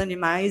seres, dos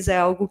animais, é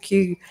algo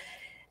que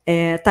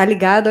está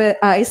ligado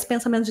a esse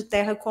pensamento de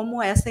terra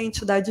como essa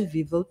entidade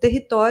viva. O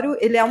território,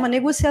 ele é uma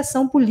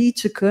negociação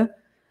política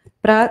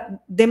para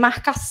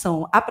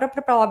demarcação. A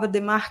própria palavra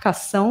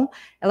demarcação,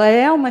 ela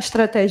é uma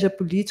estratégia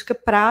política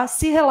para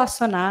se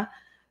relacionar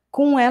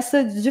com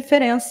essa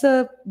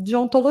diferença de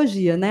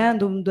ontologia, né,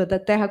 da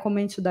terra como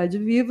entidade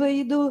viva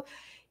e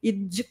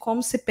de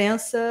como se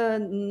pensa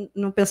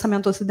no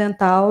pensamento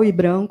ocidental e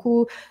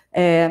branco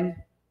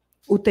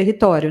o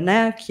território,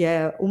 né, que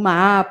é o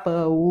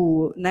mapa,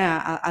 né,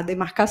 a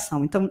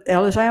demarcação. Então,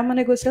 ela já é uma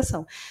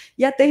negociação.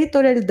 E a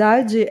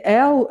territorialidade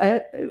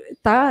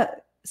está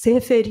se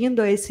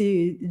referindo a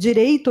esse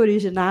direito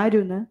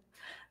originário, né,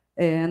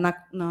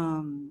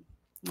 na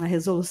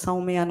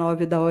resolução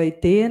 69 da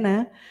OIT,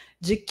 né,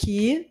 de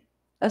que,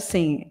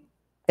 assim,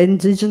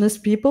 Indigenous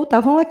people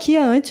estavam aqui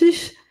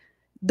antes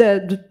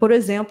por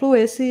exemplo,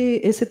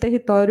 esse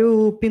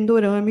território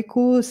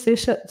pindorâmico ser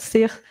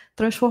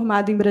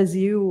transformado em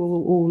Brasil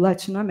ou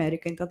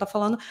Latinoamérica. Então, está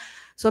falando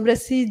sobre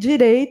esse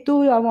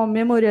direito a uma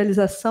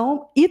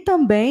memorialização e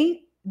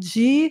também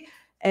de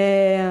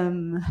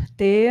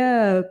ter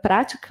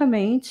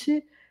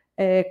praticamente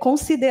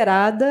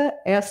considerada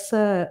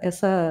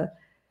essa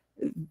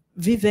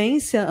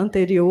vivência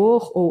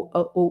anterior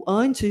ou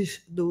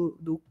antes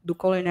do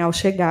colonial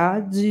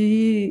chegar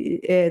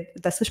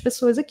dessas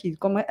pessoas aqui.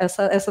 Como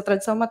essa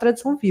tradição é uma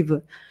tradição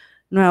viva,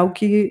 não é algo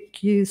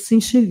que se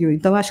extinguiu.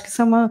 Então, acho que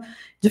isso é uma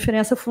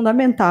diferença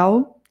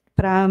fundamental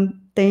para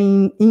ter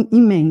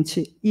em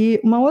mente. E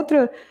uma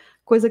outra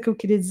coisa que eu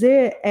queria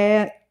dizer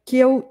é que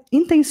eu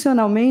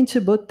intencionalmente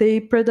botei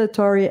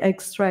predatory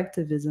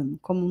extractivism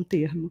como um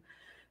termo,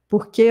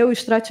 porque o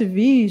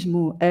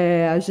extrativismo,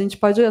 a gente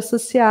pode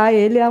associar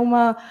ele a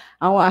uma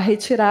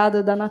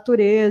retirada da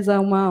natureza, a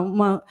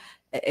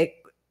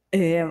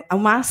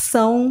uma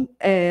ação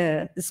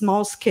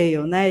small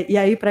scale, né? E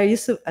aí, para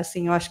isso,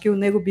 assim, eu acho que o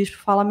Nego Bispo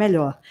fala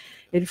melhor.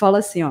 Ele fala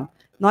assim, ó,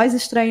 nós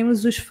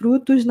extraímos os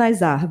frutos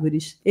nas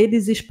árvores,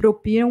 eles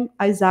expropriam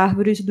as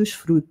árvores dos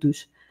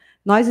frutos.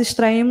 Nós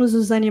extraímos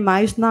os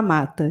animais na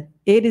mata,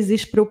 eles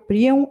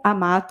expropriam a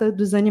mata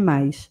dos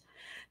animais.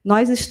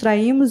 Nós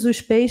extraímos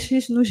os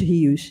peixes nos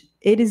rios,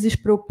 eles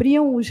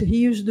expropriam os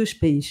rios dos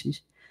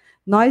peixes.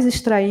 Nós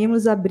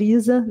extraímos a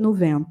brisa no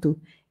vento,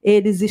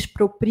 eles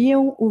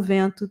expropriam o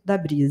vento da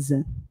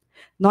brisa.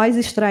 Nós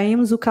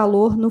extraímos o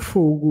calor no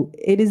fogo,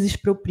 eles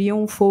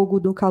expropriam o fogo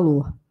do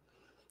calor.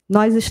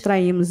 Nós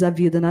extraímos a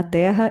vida na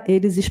terra,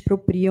 eles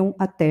expropriam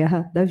a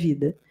terra da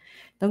vida.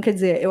 Então, quer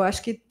dizer, eu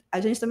acho que a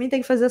gente também tem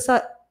que fazer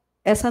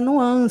essa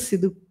nuance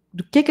do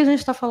que a gente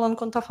está falando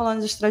quando está falando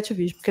de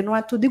extrativismo, porque não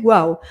é tudo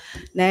igual,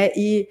 né?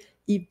 E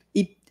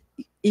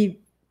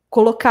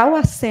colocar o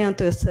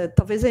acento,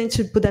 talvez a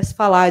gente pudesse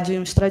falar de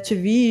um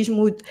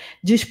extrativismo,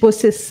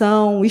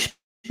 despossessão,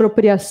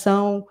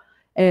 expropriação,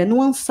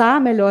 nuançar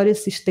melhor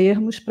esses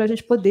termos para a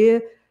gente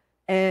poder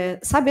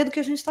saber do que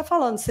a gente está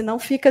falando, senão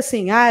fica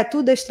assim,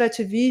 tudo é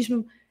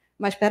extrativismo,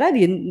 mas espera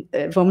aí,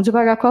 vamos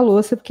devagar com a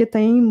louça, porque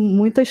tem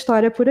muita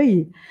história por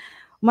aí.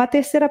 Uma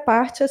terceira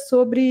parte é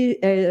sobre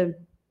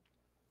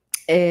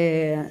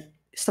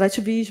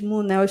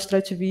extrativismo,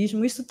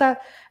 neoextrativismo. Isso tá,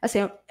 assim,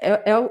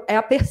 é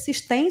a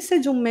persistência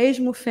de um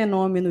mesmo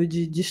fenômeno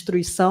de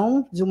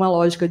destruição, de uma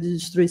lógica de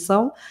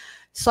destruição,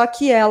 só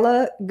que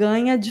ela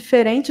ganha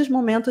diferentes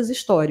momentos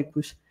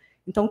históricos.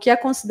 Então, o que é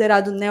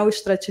considerado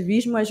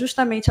neoextrativismo é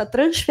justamente a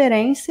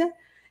transferência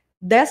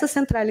dessa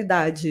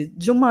centralidade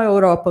de uma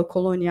Europa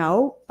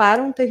colonial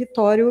para um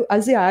território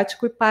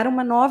asiático e para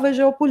uma nova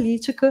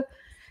geopolítica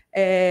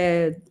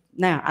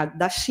né,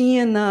 da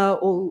China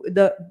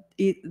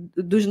e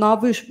dos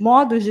novos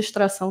modos de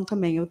extração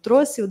também. Eu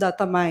trouxe o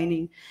data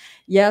mining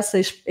e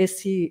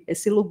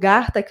esse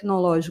lugar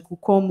tecnológico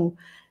como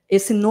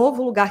esse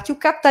novo lugar que o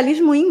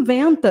capitalismo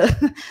inventa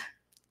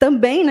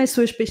também nas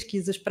suas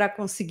pesquisas para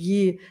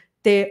conseguir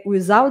ter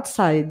os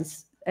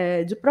outsides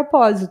de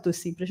propósito,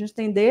 assim, para a gente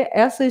entender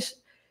essas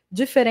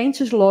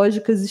diferentes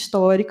lógicas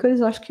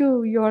históricas. Acho que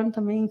o Jörn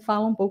também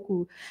fala um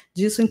pouco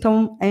disso,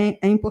 então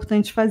é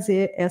importante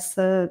fazer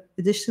essa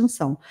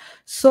distinção.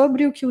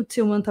 Sobre o que o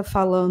Tillman está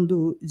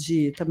falando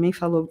também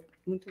falou,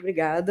 muito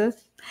obrigada,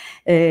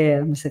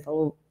 você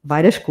falou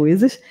várias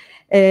coisas.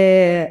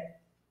 É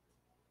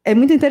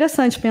muito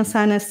interessante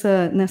pensar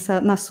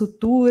na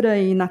sutura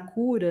e na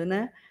cura,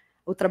 né?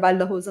 O trabalho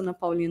da Rosana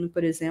Paulino,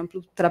 por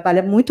exemplo,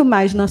 trabalha muito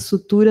mais na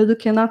sutura do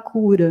que na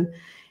cura.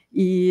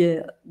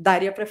 E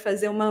daria para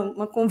fazer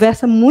uma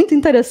conversa muito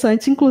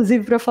interessante,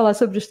 inclusive para falar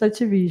sobre o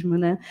extrativismo,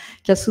 né?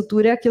 Que a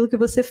sutura é aquilo que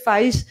você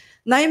faz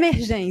na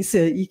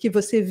emergência e que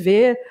você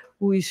vê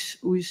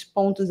os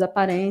pontos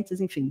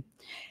aparentes, enfim.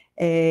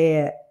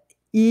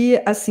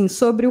 E, assim,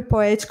 sobre o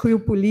poético e o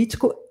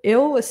político,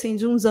 eu, assim,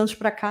 de uns anos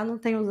para cá, não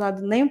tenho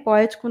usado nem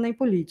poético nem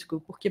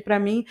político, porque, para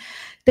mim,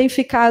 tem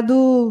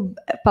ficado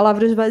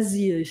palavras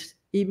vazias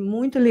e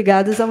muito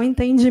ligadas ao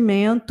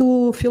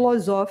entendimento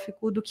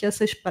filosófico do que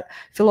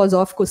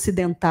filosófico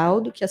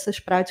ocidental, do que essas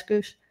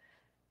práticas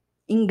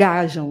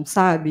engajam,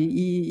 sabe?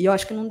 E eu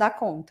acho que não dá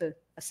conta.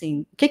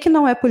 Assim, o que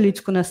não é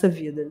político nessa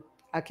vida?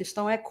 A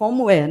questão é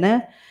como é,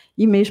 né?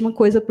 E mesma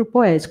coisa para o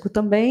poético.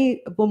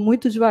 Também vou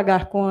muito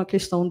devagar com a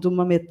questão de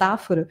uma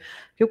metáfora,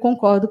 que eu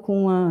concordo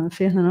com a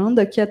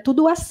Fernanda, que é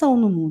tudo ação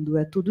no mundo,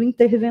 é tudo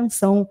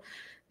intervenção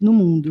no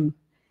mundo.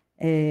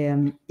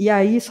 E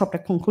aí, só para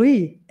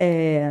concluir,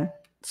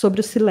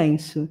 sobre o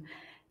silêncio.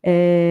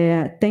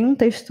 Tem um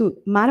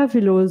texto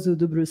maravilhoso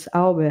do Bruce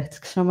Albert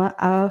que chama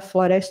A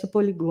Floresta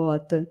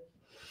Poliglota,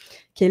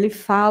 que ele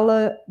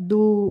fala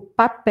do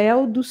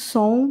papel do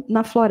som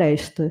na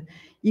floresta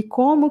e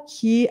como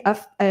que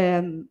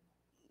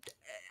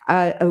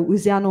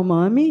os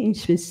Yanomami, em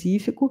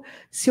específico,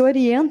 se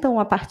orientam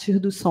a partir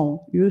do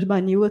som, e os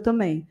Baniwa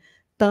também,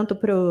 tanto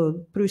para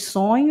os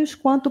sonhos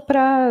quanto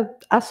para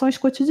ações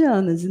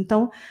cotidianas.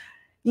 Então,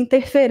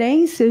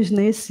 interferências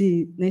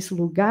nesse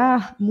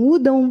lugar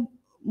mudam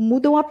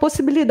a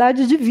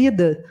possibilidade de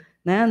vida,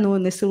 né?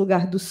 Nesse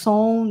lugar do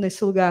som,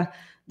 nesse lugar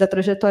da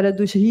trajetória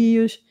dos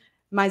rios.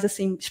 Mas,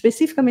 assim,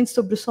 especificamente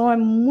sobre o som, é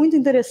muito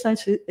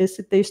interessante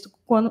esse texto,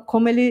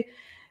 como ele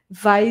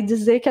vai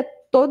dizer que é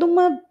toda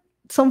uma...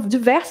 São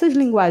diversas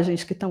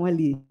linguagens que estão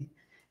ali.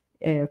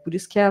 Por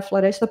isso que é a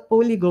floresta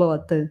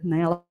poliglota,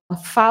 né? Ela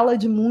fala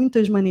de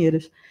muitas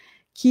maneiras,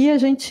 que a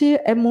gente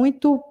é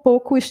muito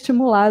pouco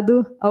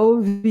estimulado a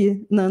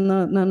ouvir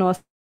na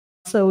nossa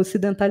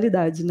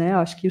ocidentalidade, né? Eu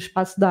acho que o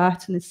espaço da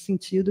arte, nesse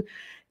sentido,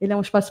 ele é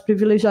um espaço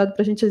privilegiado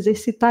para a gente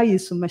exercitar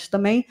isso, mas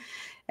também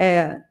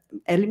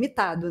é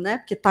limitado, né?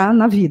 Porque está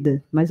na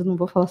vida, mas eu não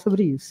vou falar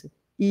sobre isso.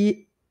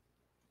 E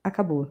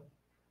acabou.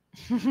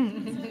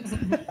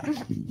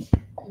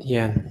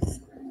 Yeah.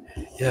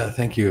 Yeah,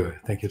 thank you,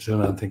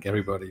 Jörn. Thank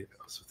everybody.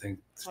 Also, thank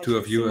the two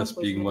of you as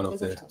being one of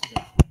the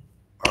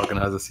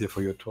organizers here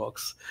for your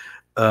talks.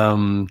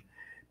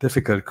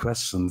 Difficult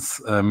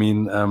questions. I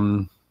mean,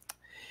 the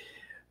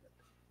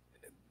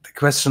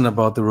question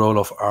about the role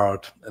of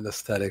art and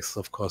aesthetics,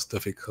 of course,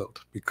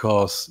 difficult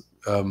because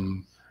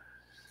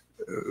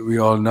we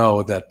all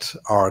know that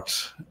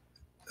art,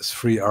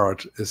 free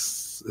art,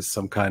 is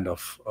some kind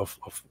of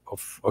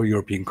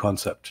European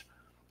concept,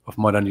 of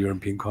modern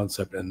European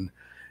concept in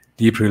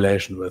deep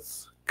relation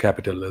with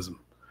capitalism.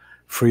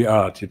 Free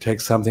art, you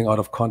take something out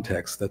of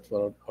context. That's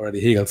what already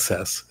Hegel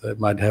says. It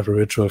might have a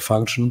ritual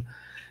function.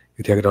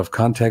 You take it out of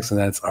context, and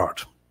then it's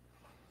art.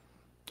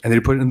 And then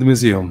you put it in the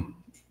museum,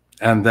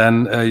 and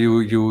then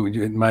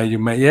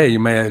you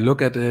may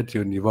look at it,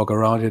 you walk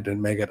around it,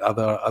 and may get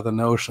other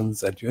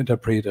notions, and you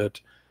interpret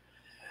it.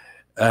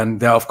 And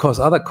there are, of course,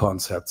 other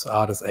concepts: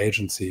 art as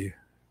agency,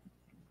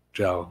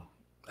 gel,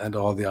 and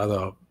all the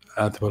other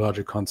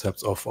anthropological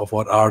concepts of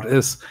what art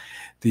is.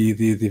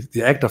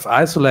 The act of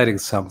isolating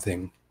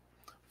something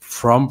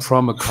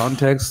from a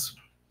context,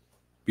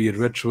 be it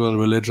ritual,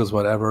 religious,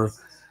 whatever,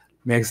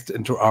 makes it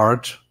into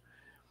art.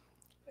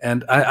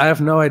 And I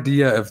have no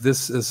idea if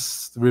this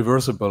is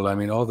reversible. I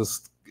mean, all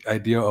this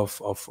idea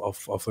of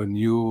a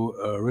new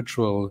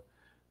ritual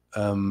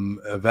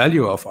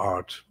value of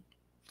art,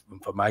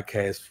 for my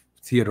case,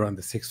 theater from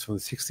the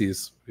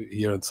 60s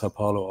here in Sao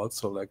Paulo,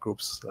 also like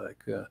groups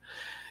like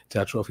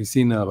Teatro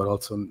Oficina, but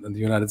also in the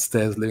United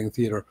States, Living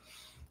Theater,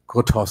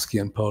 Grotowski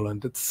in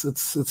Poland.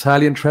 It's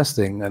highly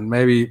interesting, and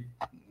maybe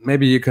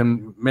you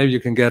can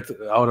get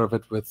out of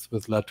it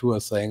with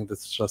Latour saying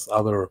that's just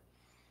other.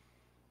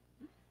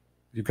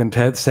 You can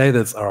say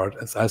that's art,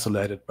 it's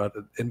isolated, but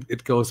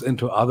it goes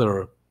into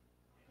other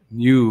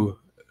new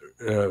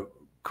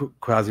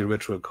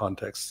quasi-ritual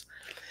contexts.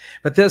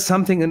 But there's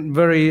something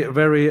very,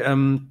 very,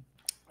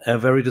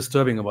 very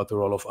disturbing about the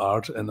role of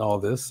art in all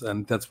this,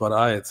 and that's what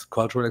it's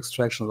cultural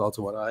extraction is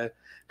also what I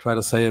try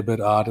to say a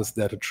bit. Art is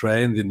there to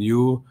train the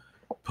new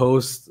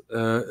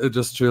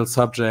post-industrial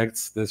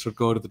subjects. They should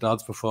go to the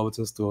dance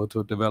performances to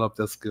develop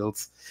their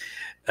skills,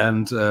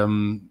 and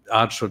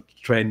art should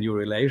train new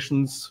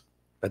relations.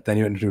 But then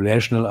you're into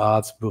relational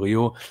arts,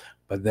 Bourdieu.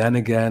 But then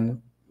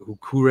again, who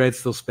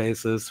curates those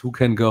spaces? Who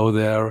can go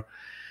there?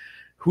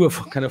 Who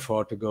can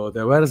afford to go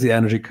there? Where does the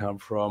energy come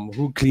from?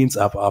 Who cleans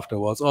up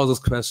afterwards? All this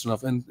question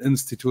of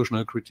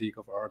institutional critique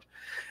of art.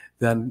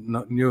 Then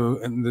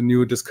the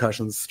new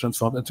discussions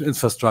transformed into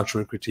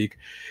infrastructural critique.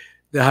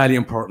 They're highly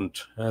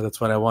important.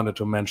 That's what I wanted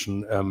to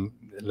mention,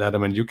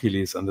 Ladam and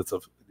Euclides, and it's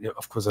of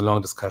course a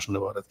long discussion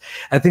about it.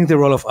 I think the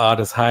role of art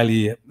is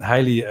highly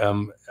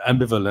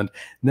ambivalent.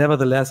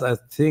 Nevertheless, I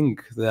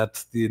think that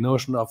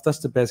that's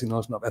the basic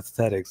notion of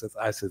aesthetics, as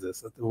I see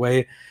this, the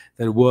way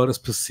that the world is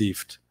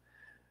perceived,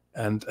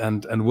 and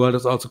world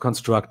is also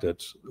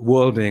constructed.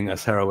 Worlding,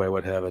 as Haraway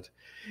would have it,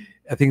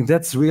 I think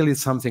that's really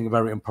something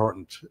very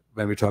important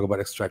when we talk about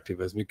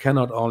extractivism. We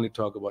cannot only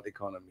talk about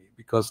economy,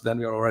 because then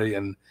we are already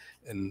in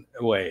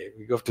a way.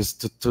 We have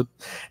to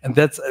and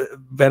that's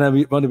when I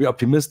want to be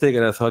optimistic.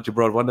 And I thought you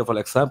brought wonderful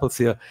examples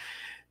here.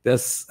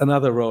 There's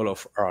another role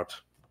of art.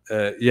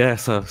 Yeah,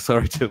 so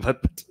sorry to,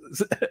 but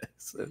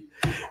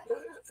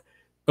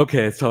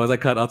okay. So I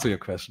can't answer your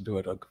question. Do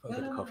it on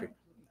coffee.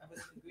 I was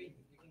agreeing.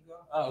 You can go on.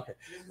 Oh, okay.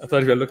 I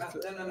thought you were looking.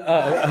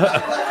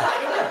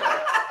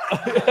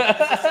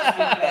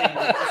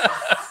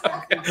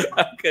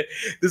 Okay,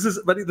 this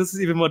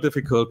is even more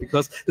difficult,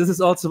 because this is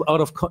also out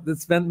of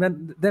when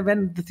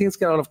the things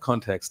get out of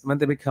context, when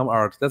they become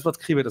art. That's what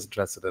Krivet is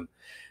interested in,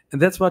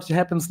 and that's what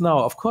happens now.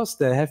 Of course,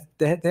 they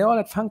all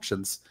have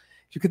functions.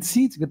 You can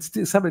see,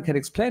 somebody can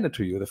explain it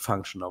to you, the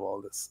function of all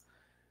this,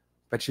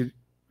 but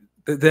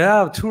there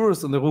are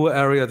tours in the Ruhr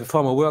area. The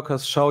former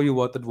workers show you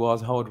what it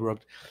was, how it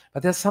worked,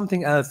 but there's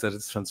something else that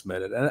is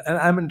transmitted, and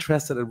I'm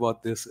interested in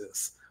what this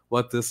is.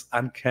 What this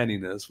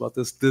uncanniness, what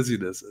this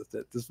dizziness is,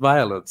 this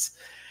violence.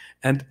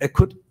 And I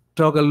could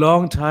talk a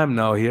long time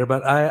now here,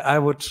 but I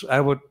would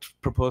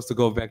propose to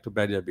go back to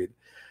Benjamin.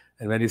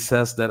 And when he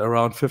says that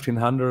around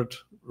 1500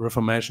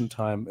 Reformation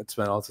time, it's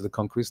when also the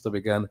Conquista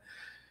began,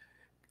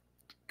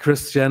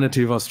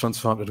 Christianity was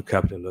transformed into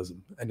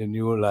capitalism, and a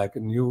whole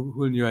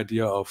new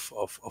idea of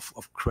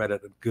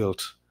credit and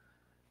guilt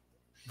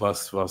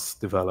was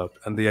developed,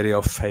 and the idea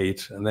of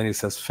fate. And then he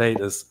says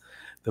fate is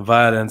the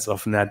violence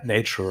of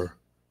nature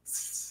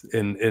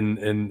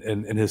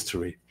in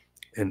history,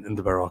 in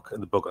the Baroque,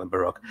 in the book on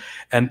Baroque,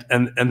 and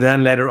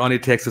then later on he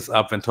takes this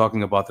up when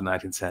talking about the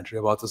 19th century,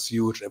 about this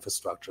huge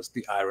infrastructures,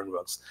 the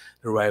ironworks,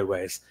 the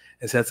railways.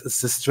 It says it's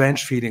this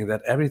strange feeling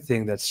that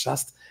everything that's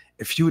just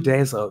a few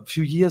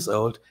years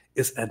old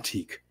is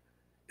antique.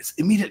 It's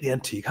immediately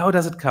antique. How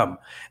does it come?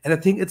 And I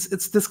think it's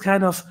this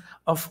kind of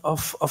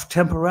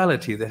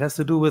temporality that has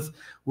to do with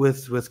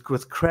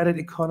credit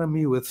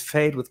economy, with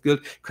fate, with guilt.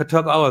 Could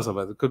talk hours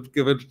about it. Could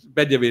give it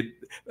Benjamin.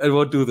 I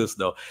won't do this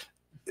now.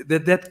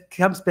 That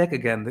comes back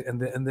again in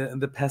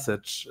the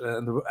passage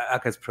in the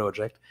Archives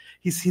project.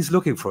 He's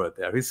looking for it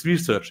there. He's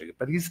researching it,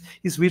 but he's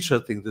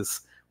researching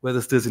this, where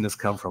this dizziness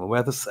comes from,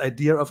 where this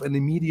idea of an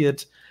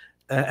immediate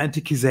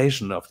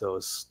antiquization of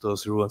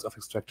those ruins of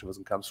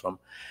extractivism comes from.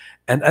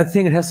 And I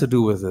think it has to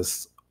do with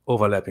this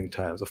overlapping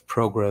times of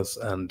progress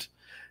and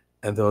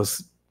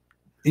those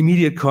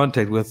immediate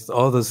contact with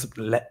all this.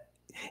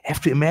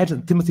 Have to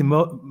imagine, Timothy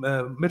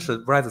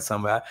Mitchell writes it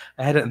somewhere.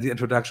 I had it in the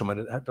introduction,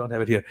 but I don't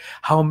have it here.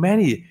 How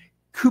many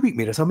cubic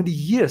meters, how many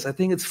years? I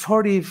think it's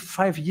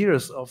 45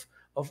 years of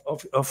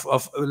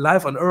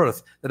life on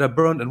Earth that are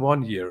burned in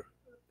 1 year.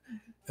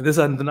 And these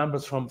are the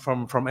numbers from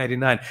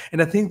 89.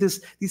 And I think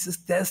there's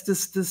this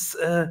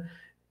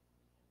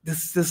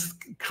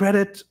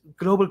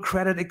global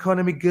credit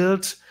economy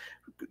guilt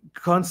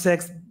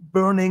context,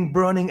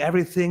 burning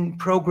everything,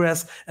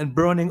 progress, and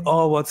burning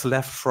all what's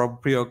left from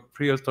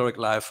prehistoric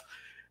life.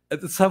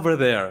 It's somewhere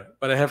there,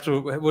 but I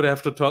would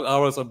have to talk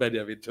hours on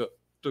Benjamin to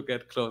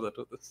get closer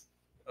to this.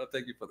 Oh,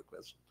 thank you for the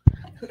question.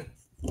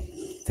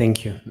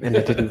 Thank you, and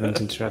I didn't want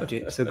to interrupt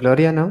you. So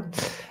Gloria now,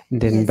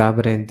 then yes.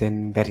 Barbara, and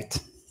then Berit.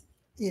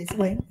 Yes,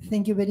 well,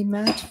 thank you very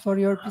much for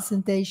your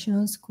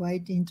presentations,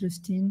 quite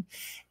interesting.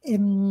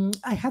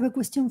 I have a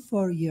question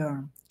for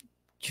Jörn,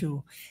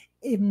 too.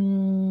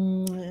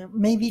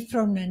 Maybe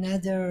from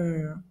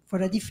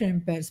for a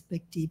different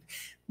perspective,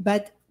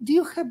 but do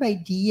you have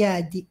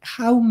idea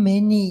how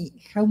many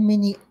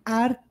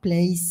art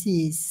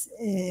places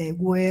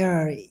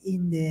were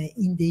in the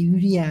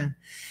area?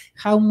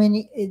 How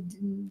many,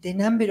 the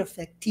number of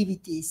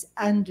activities,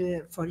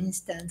 and for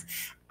instance,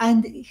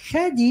 and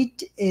had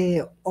it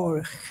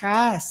or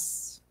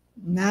has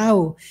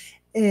now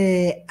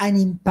an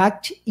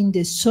impact in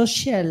the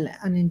social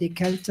and in the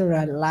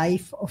cultural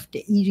life of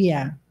the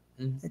area?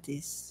 That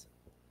is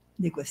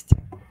the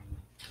question.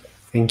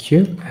 Thank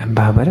you. And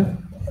Barbara?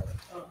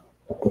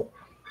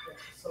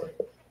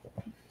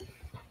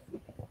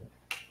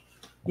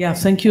 Yeah,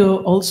 thank you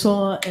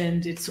also.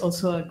 And it's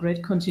also a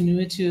great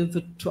continuity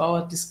to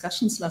our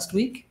discussions last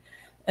week.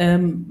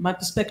 My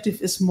perspective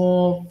is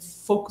more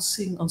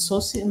focusing on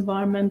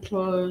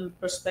socio-environmental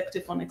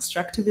perspective on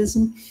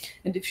extractivism.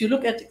 And if you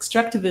look at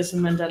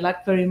extractivism, and I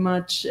like very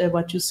much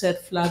what you said,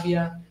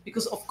 Flavia,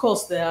 because of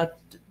course there are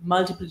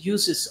multiple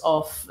uses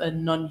of a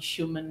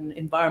non-human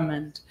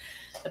environment,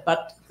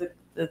 but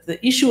the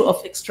issue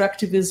of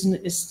extractivism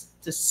is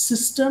the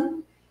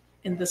system,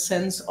 in the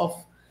sense of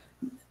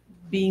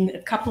being a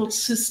coupled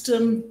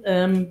system,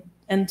 and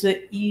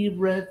the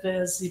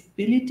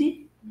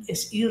irreversibility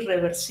is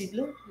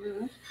irreversible,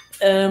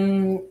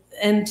 and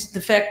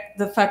the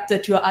fact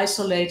that you are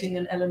isolating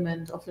an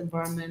element of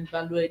environment,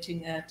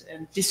 evaluating it,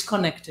 and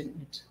disconnecting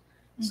it.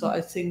 So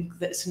I think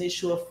there's an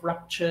issue of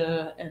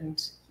rupture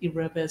and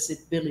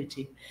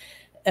irreversibility.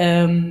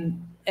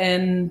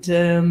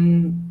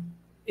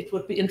 It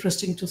would be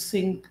interesting to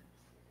think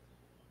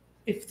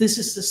if this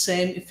is the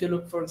same, if you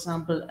look, for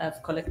example,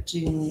 at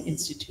collecting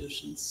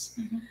institutions.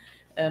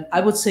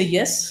 I would say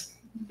yes,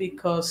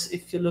 because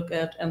if you look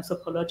at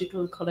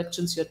anthropological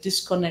collections, you're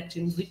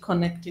disconnecting,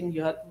 reconnecting,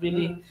 you're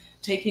really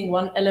taking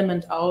one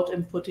element out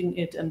and putting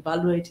it and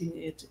evaluating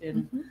it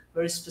in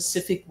very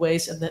specific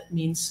ways, and that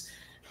means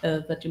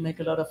that you make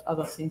a lot of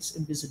other things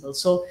invisible.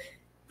 So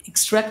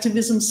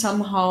extractivism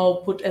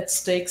somehow put at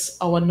stakes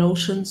our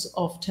notions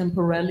of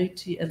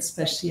temporality and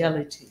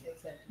spatiality,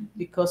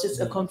 because it's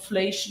a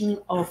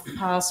conflation of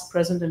past,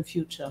 present, and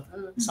future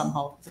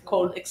somehow. The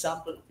coal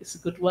example is a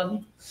good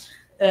one.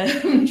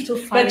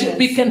 But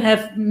we can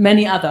have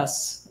many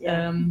others.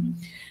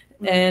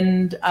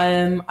 And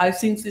I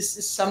think this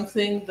is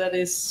something that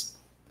is,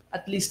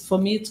 at least for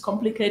me, it's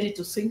complicated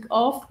to think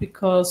of,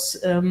 because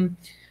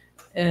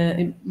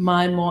in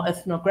my more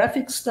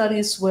ethnographic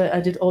studies, where I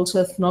did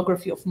also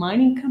ethnography of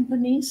mining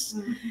companies,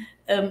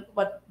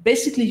 but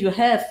basically you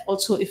have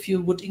also, if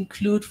you would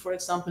include, for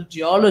example,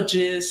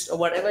 geologists or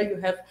whatever, you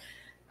have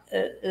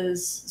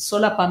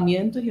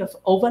solapamiento, you have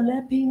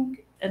overlapping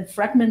and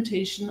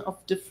fragmentation of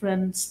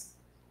different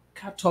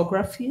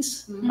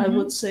cartographies, I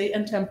would say,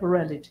 and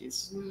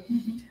temporalities,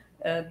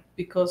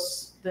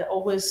 because there are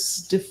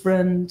always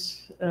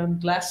different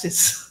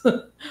glasses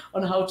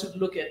on how to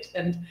look at.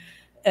 And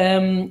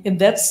in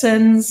that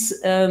sense,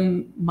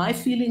 my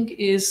feeling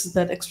is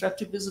that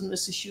extractivism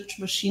is a huge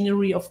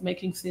machinery of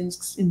making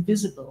things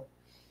invisible,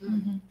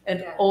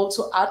 and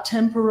also are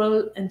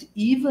temporal and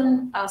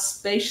even are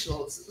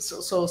spatial.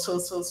 So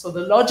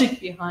the logic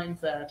behind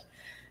that.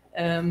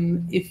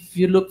 If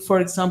you look, for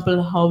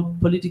example, how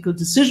political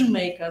decision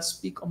makers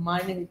speak on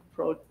mining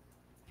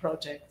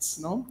projects,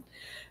 no?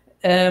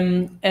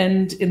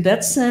 And in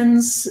that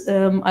sense,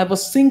 I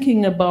was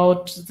thinking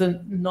about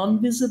the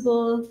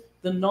non-visible,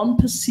 the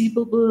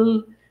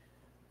non-perceivable,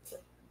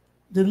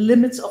 the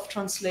limits of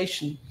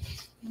translation.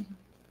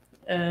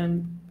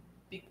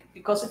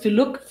 Because if you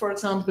look, for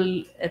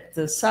example, at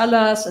the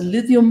salas and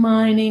lithium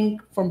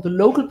mining from the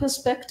local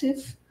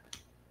perspective,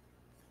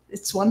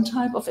 it's one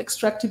type of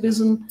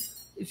extractivism.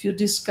 If you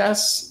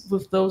discuss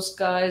with those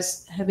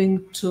guys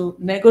having to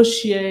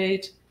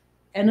negotiate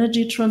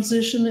energy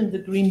transition in the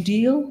Green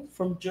Deal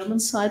from German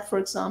side, for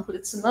example,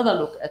 it's another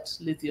look at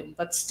lithium,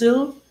 but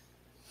still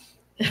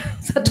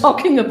they're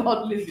talking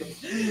about lithium.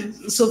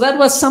 So that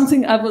was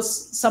something I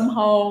was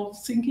somehow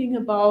thinking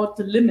about,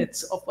 the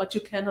limits of what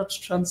you cannot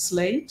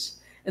translate.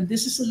 And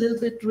this is a little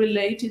bit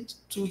related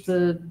to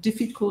the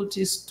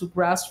difficulties to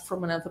grasp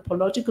from an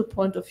anthropological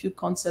point of view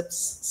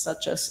concepts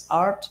such as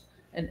art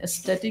and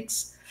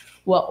aesthetics,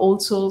 who are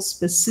also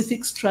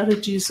specific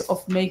strategies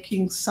of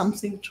making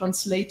something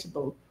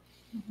translatable.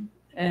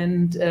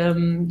 And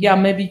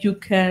maybe you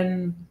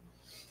can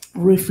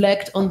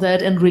reflect on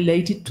that and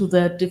relate it to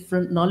the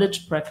different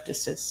knowledge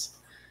practices,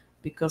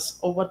 because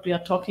what we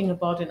are talking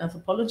about in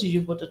anthropology,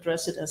 you would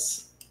address it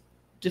as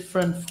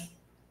different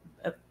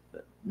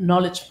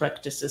knowledge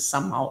practices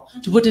somehow,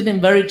 to put it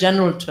in very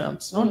general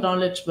terms, no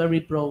knowledge,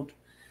 very broad.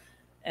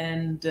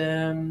 And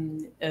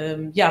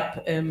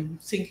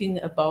thinking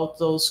about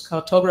those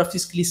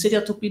cartographies,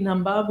 Glyceria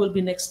Topinamba will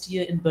be next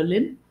year in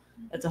Berlin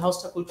at the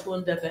Haus der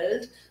Kulturen der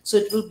Welt. So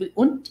it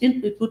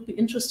would be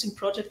interesting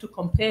project to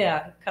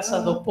compare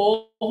Casa do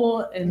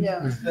Povo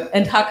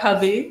and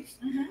HKW,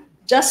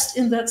 just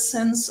in that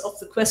sense of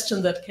the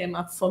question that came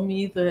up for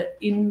me,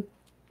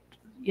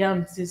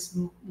 this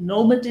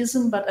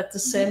nomadism, but at the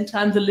same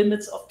time, the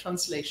limits of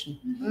translation.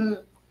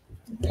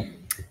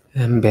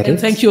 And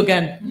thank you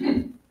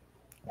again.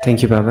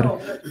 Thank you, Barbara.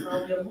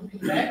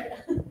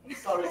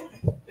 Sorry,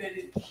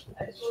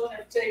 I should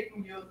have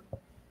taken you.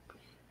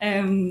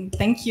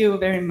 Thank you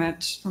very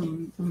much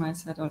from my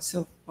side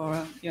also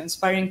for your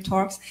inspiring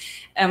talks.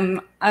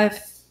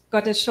 I've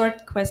got a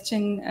short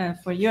question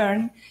for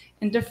Jörn.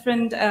 In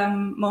different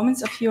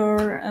moments of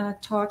your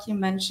talk, you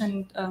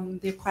mentioned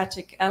the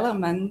aquatic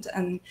element,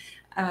 and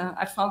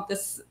I found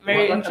this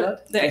very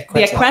interesting.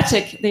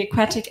 The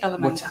aquatic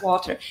element,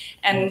 water,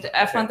 and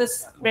I found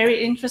this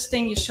very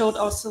interesting. You showed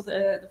also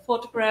the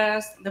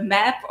photographs, the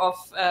map of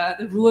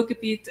the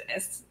Ruhr-Gebiet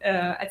as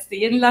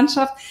the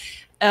Innenlandschaft.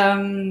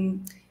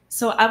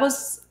 So I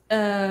was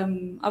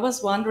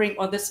wondering,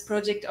 or this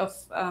project of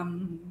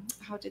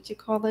how did you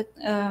call it?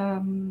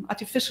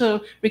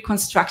 Artificial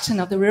reconstruction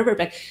of the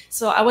riverbank.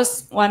 So I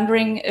was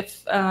wondering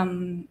if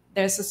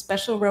there's a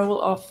special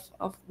role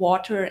of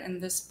water in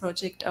this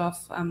project of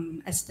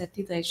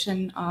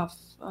aesthetization of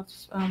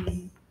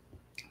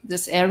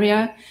this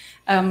area.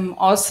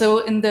 Also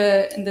in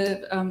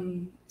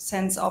the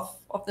sense of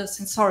the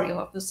sensorial,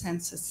 of the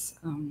senses.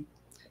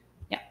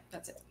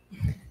 That's it.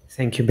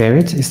 Thank you,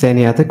 Berit. Is there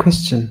any other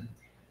question?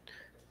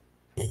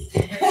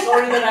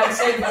 Sorry that I'm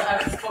saying, but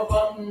I've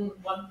forgotten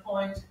one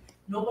point.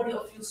 Nobody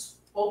of you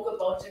spoke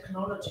about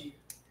technology.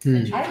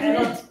 And you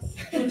cannot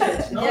do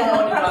that. No,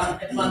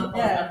 at one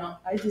point.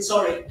 I did.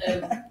 Sorry,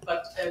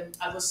 but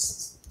I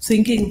was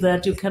thinking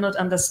that you cannot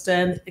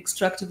understand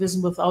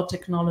extractivism without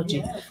technology.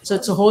 Yeah, so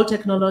it's a whole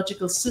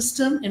technological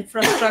system.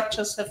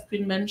 Infrastructures have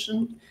been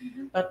mentioned,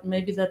 but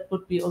maybe that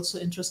would be also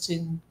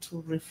interesting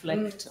to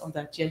reflect on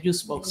that. Yeah, you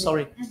spoke.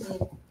 Sorry.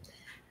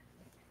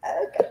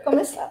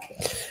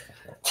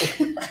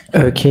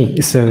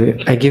 Okay, so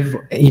I give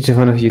each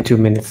one of you 2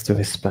 minutes to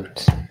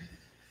respond.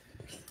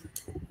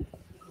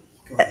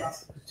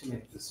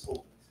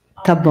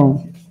 Tá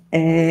bom.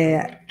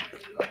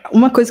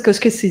 Uma coisa que eu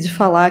esqueci de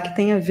falar, que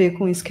tem a ver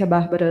com isso que a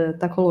Bárbara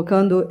está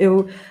colocando,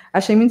 eu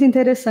achei muito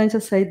interessante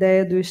essa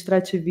ideia do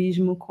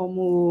extrativismo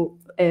como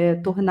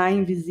tornar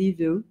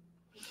invisível,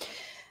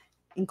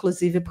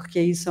 inclusive porque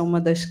isso é uma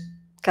das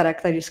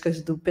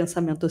características do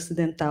pensamento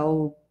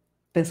ocidental,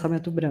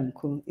 pensamento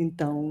branco.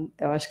 Então,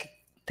 eu acho que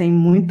tem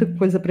muita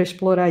coisa para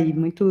explorar aí,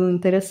 muito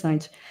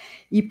interessante.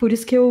 E por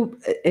isso que eu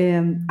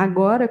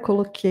agora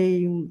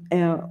coloquei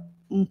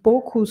um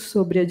pouco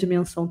sobre a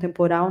dimensão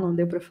temporal, não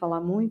deu para falar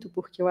muito,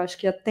 porque eu acho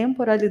que a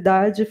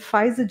temporalidade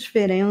faz a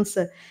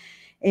diferença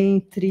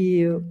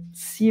entre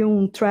se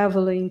um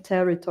traveling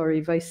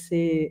territory vai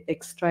ser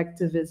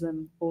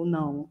extractivism ou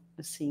não.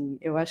 Assim,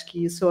 eu acho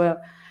que isso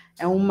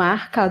é um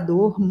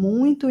marcador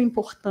muito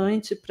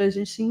importante para a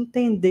gente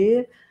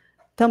entender,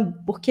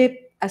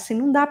 porque assim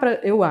não dá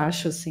para, eu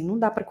acho assim, não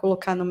dá para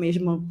colocar no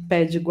mesmo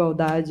pé de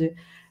igualdade.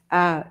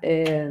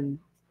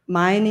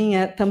 Mining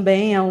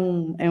também é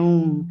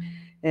um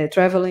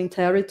traveling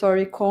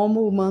territory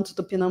como o Manto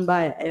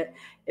Tupinambá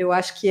eu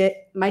acho que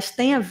mas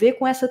tem a ver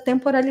com essa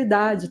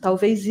temporalidade.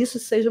 Talvez isso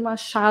seja uma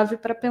chave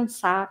para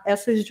pensar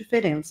essas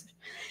diferenças.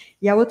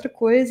 E a outra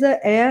coisa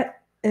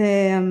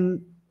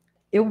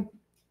eu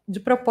de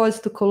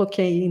propósito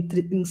coloquei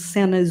em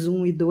cenas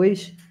 1 e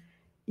 2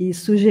 e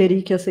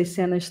sugeri que essas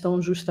cenas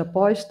estão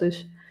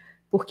justapostas,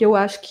 porque eu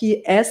acho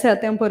que essa é a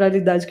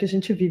temporalidade que a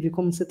gente vive,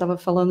 como você estava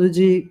falando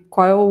de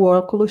qual é o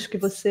óculos que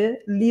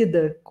você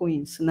lida com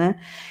isso, né?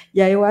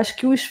 E aí eu acho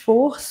que o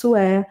esforço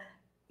é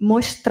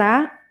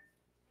mostrar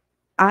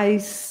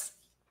as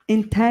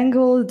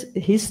entangled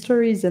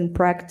histories and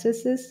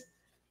practices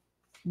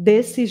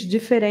dessa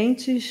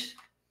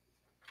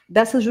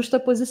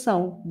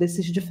justaposição,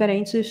 desses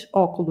diferentes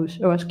óculos.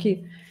 Eu acho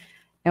que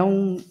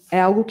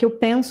é algo que eu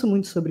penso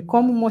muito sobre,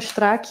 como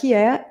mostrar que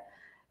é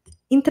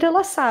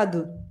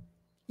entrelaçado.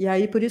 E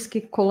aí, por isso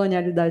que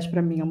colonialidade,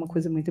 para mim, é uma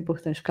coisa muito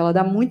importante, porque ela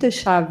dá muitas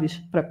chaves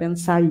para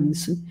pensar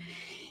isso.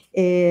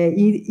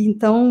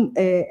 Então,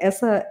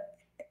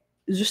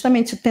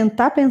 justamente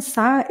tentar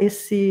pensar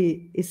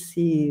esse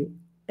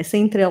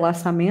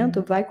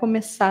entrelaçamento vai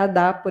começar a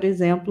dar, por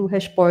exemplo,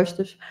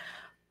 respostas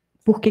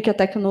por que a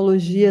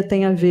tecnologia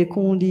tem a ver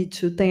com o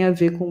lítio, tem a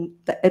ver com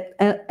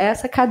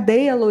essa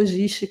cadeia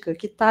logística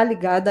que está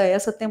ligada a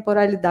essa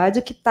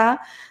temporalidade que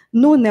está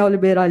no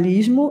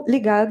neoliberalismo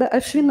ligada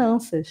às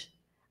finanças,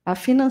 à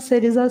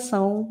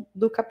financiarização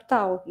do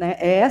capital, né?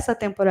 É essa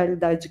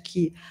temporalidade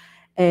que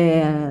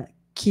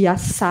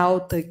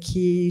assalta,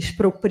 que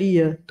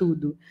expropria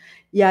tudo.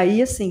 E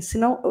aí, assim,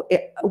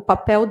 o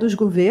papel dos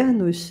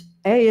governos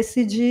é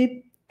esse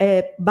de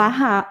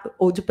barrar,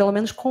 ou de pelo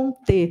menos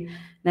conter,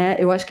 né?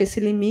 Eu acho que esse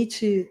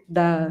limite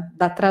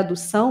da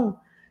tradução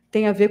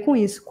tem a ver com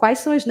isso. Quais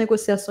são as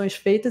negociações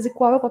feitas e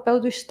qual é o papel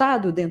do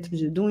Estado dentro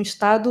de um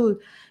Estado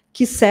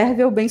que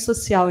serve ao bem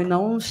social e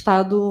não um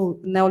Estado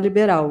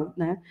neoliberal,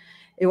 né?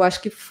 Eu acho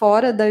que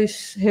fora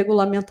das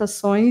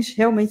regulamentações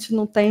realmente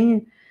não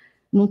tem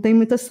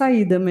muita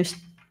saída, mas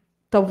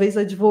talvez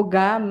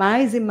advogar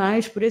mais e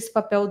mais por esse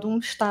papel de um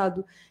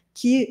Estado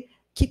que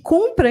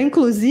cumpra,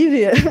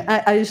 inclusive,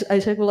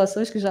 as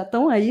regulações que já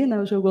estão aí, né,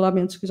 os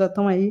regulamentos que já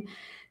estão aí,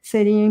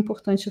 seria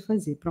importante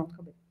fazer. Pronto,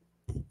 acabei.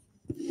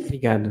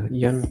 Obrigado.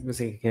 Jörn,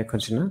 você quer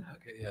continuar?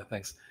 Okay, yeah,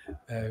 thanks.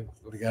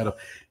 Obrigado.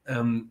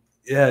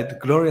 Yeah, the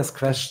glorious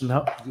question.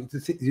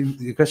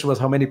 The question was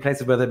how many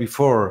places were there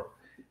before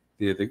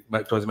the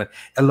closing?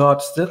 A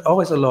lot, still,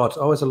 always a lot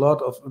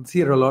of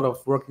theater, a lot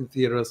of working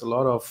theaters, a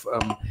lot of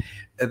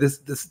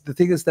the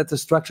thing is that the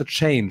structure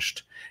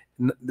changed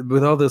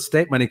with all the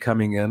state money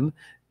coming in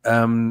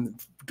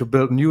to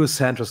build new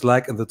centers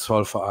like in the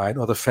Zollverein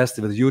or the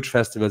festival, the huge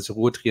festivals, the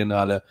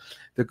Ruhr-Triennale,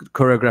 the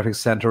choreographic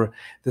center.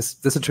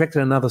 This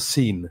attracted another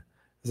scene.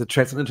 This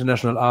attracts an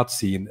international art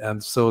scene,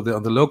 and so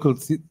on the local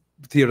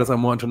theaters are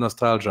more into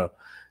nostalgia,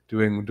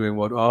 doing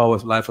what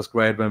life was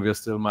great when we were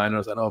still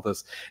minors and all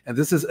this. And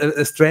this is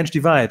a strange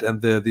divide.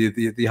 And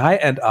the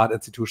high-end art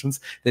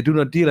institutions, they do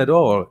not deal at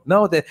all.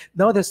 Now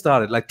they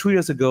started like 2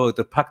 years ago.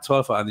 The Pak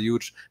Zollverein, the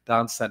huge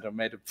dance center,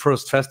 made a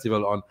first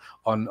festival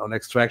on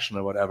extraction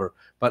or whatever.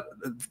 But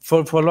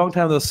for a long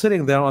time, they were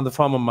sitting there on the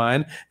former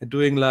mine and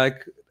doing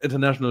like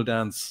international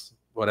dance,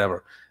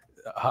 whatever,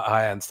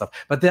 high-end stuff.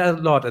 But there are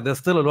a lot, and there's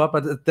still a lot,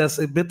 but there's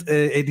a bit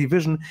a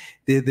division.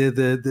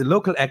 The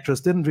local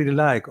actors didn't really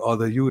like all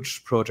the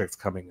huge projects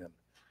coming in.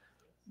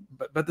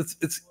 But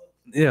it's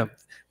yeah,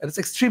 and it's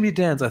extremely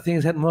dense. I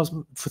think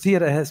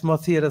theater has more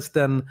theaters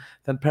than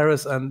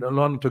Paris and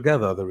London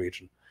together, the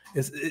region.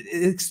 It's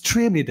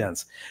extremely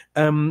dense.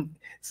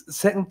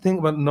 Second thing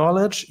about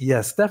knowledge,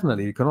 yes,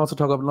 definitely. You can also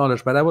talk about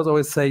knowledge, but I would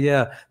always say,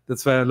 yeah,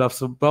 that's why I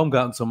love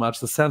Baumgarten so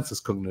much, the senses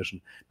cognition.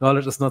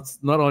 Knowledge is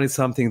not only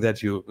something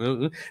that you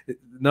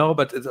know,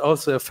 but it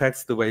also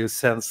affects the way you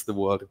sense the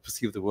world, you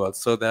perceive the world.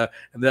 So the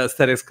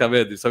aesthetics come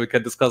in. So we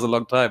can discuss a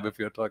long time if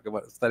you're talking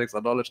about aesthetics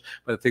or knowledge,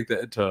 but I think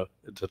they're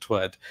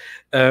intertwined.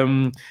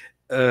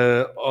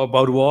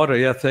 About water,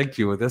 yeah, thank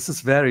you. This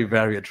is very,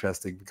 very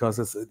interesting because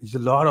there's a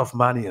lot of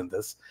money in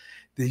this.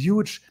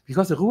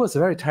 Because the Ruhr is a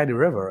very tiny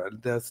river,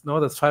 and there's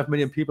 5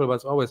 million people,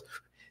 but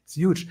it's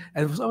huge.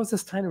 And it was always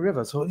this tiny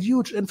river, so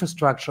huge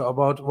infrastructure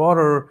about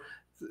water,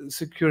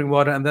 securing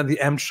water, and then the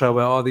Emscher,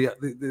 where all the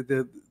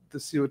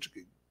sewage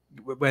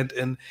went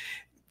in.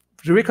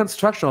 The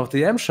reconstruction of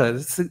the Emscher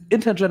is an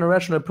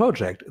intergenerational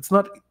project. It's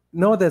not,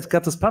 they've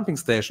got this pumping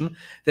station.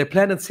 They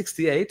planned in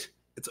 '68.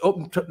 It's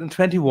open in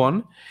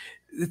 '21.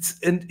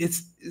 It's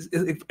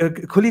a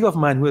colleague of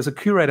mine who is a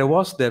curator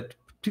was there,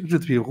 to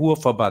the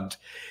Ruhr-Verband.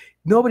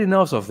 Nobody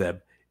knows of them.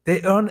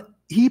 They earn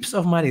heaps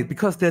of money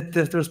because they're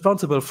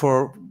responsible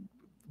for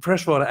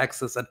freshwater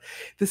access, and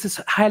this is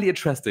highly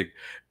interesting.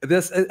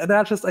 There's a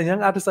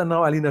young artist I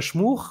know, Alina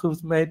Schmuch,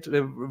 who's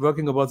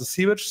working about the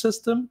sewage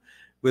system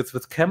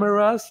with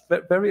cameras.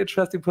 Very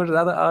interesting project.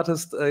 Another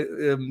artist,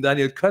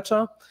 Daniel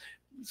Kötter,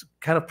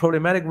 kind of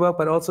problematic work,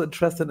 but also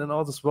interested in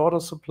all this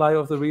water supply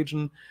of the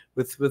region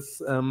with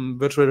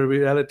virtual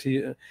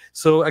reality.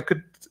 So I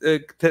could.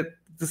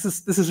 This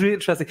is really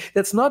interesting.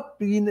 That's not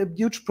been a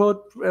huge part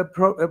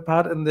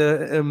in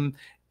the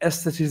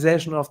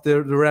aesthetization of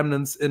the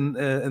remnants in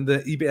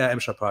the EBR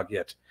Emscher Park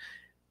yet.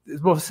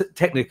 It was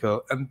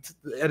technical, and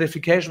the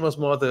edification was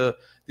more the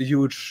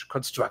huge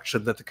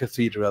construction, that the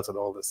cathedrals and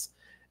all this.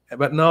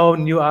 But now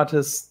new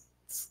artists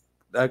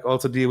like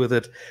also deal with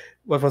it.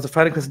 What was the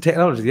final question?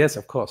 Technology, yes,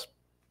 of course.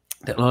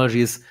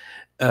 Technologies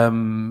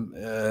and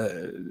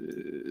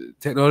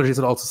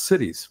also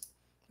cities.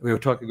 We were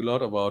talking a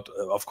lot about,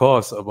 of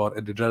course, about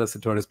indigenous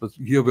territories, but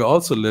here we're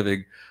also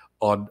living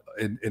in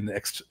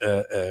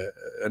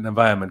an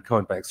environment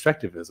coined by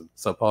extractivism.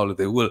 Sao Paulo,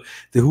 the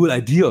whole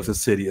idea of the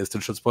city is to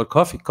transport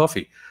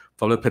coffee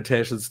from the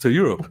plantations to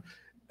Europe.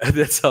 And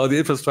that's how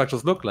the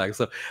infrastructures look like.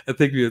 So I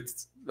think we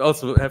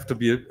also have to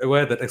be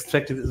aware that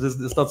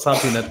extractivism is not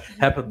something that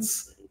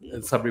happens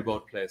in some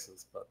remote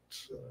places. But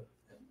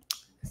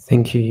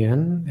thank you,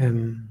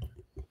 Jörn.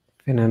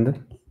 Fernanda,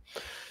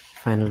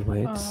 final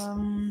words.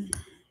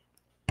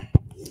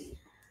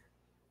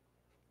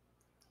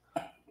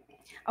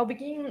 I'll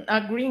begin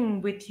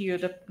agreeing with you,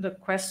 the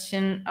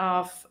question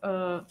of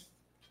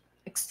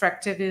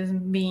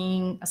extractivism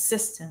being a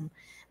system.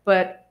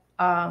 But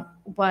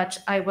what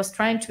I was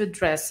trying to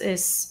address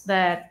is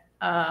that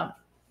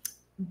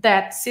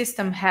that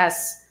system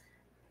has,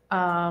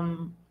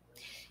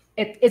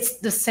 it's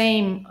the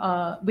same,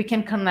 we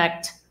can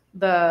connect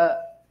the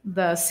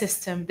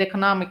system, the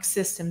economic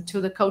system,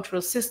 to the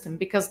cultural system,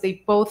 because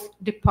they both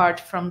depart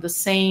from the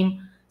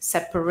same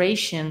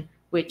separation,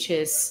 which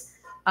is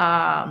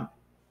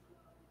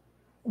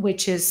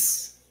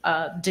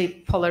the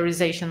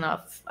polarization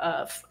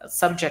of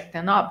subject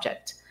and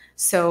object.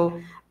 So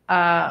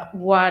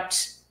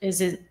what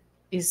is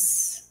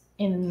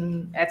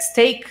at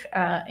stake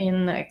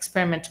in the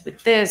experiment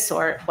with this,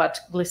 or what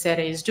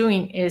Glycera is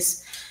doing,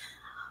 is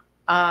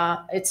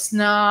it's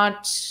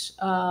not,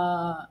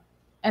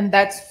 and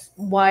that's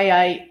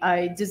why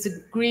I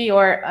disagree,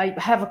 or I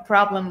have a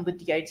problem with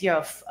the idea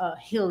of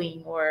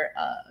healing or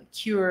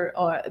cure,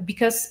 or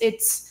because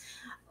it's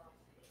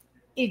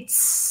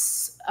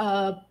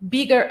a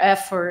bigger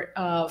effort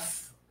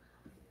of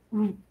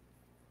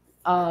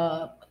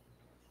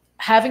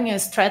having a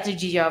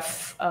strategy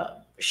of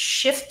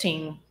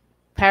shifting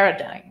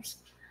paradigms,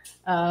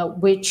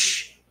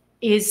 which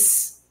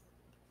is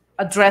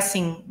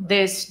addressing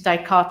this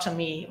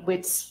dichotomy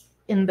which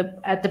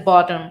at the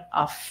bottom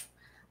of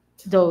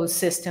those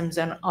systems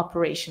and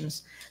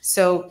operations.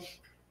 So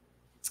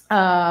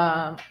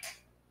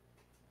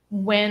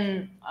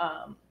when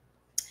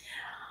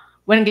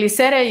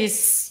Glycera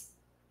is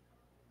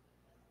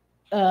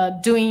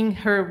doing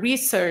her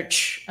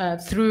research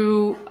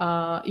through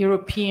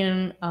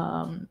European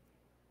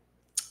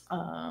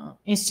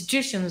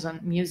institutions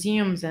and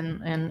museums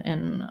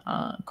and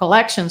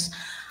collections,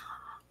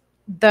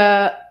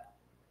 the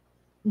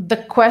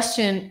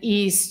question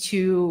is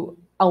to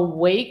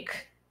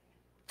awake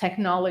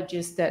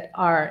technologies that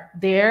are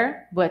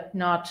there but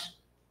not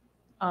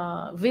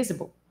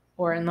visible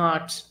or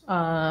not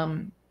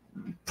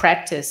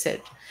practice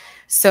it.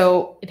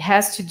 So it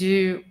has to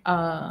do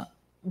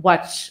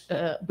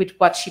with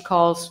what she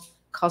calls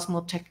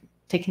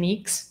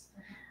cosmotechniques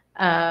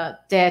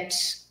that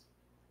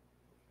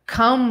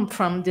come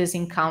from this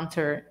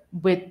encounter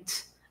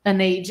with an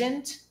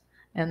agent,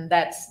 and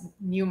that's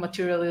new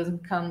materialism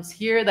comes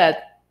here,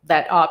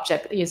 that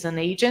object is an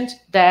agent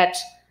that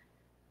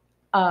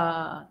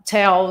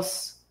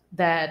tells,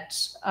 that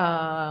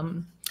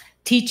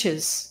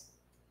teaches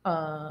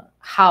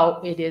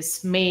how it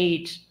is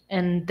made,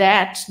 and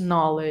that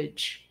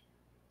knowledge,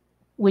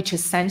 which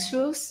is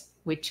sensuous,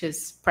 which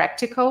is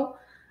practical,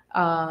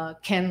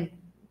 can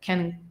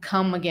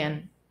come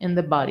again in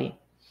the body.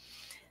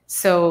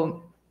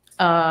 So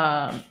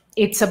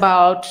it's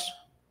about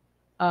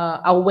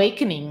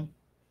awakening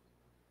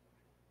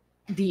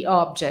the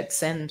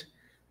objects and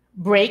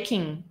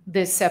breaking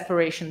this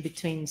separation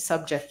between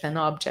subject and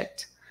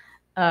object,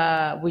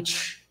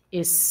 which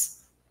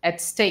is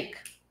at stake.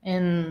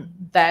 And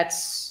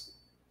that's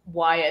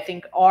why I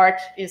think art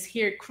is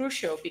here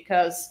crucial,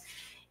 because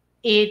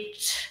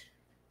it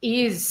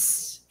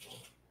is,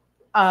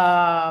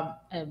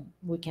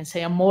 we can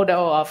say, a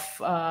model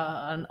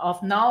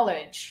of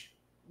knowledge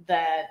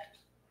that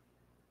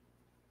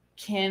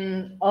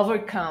can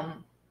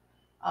overcome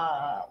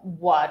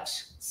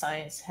what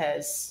science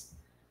has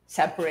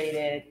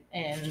separated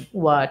and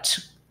what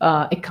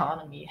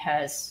economy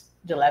has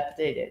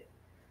dilapidated.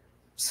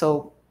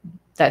 So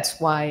that's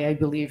why I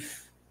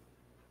believe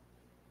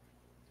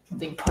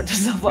the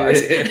importance of art.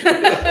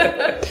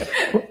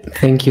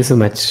 Thank you so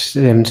much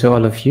to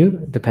all of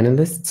you, the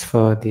panelists,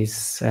 for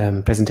these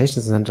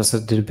presentations and also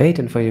the debate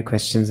and for your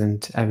questions.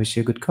 And I wish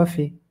you good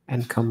coffee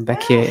and come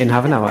back here in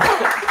half an hour.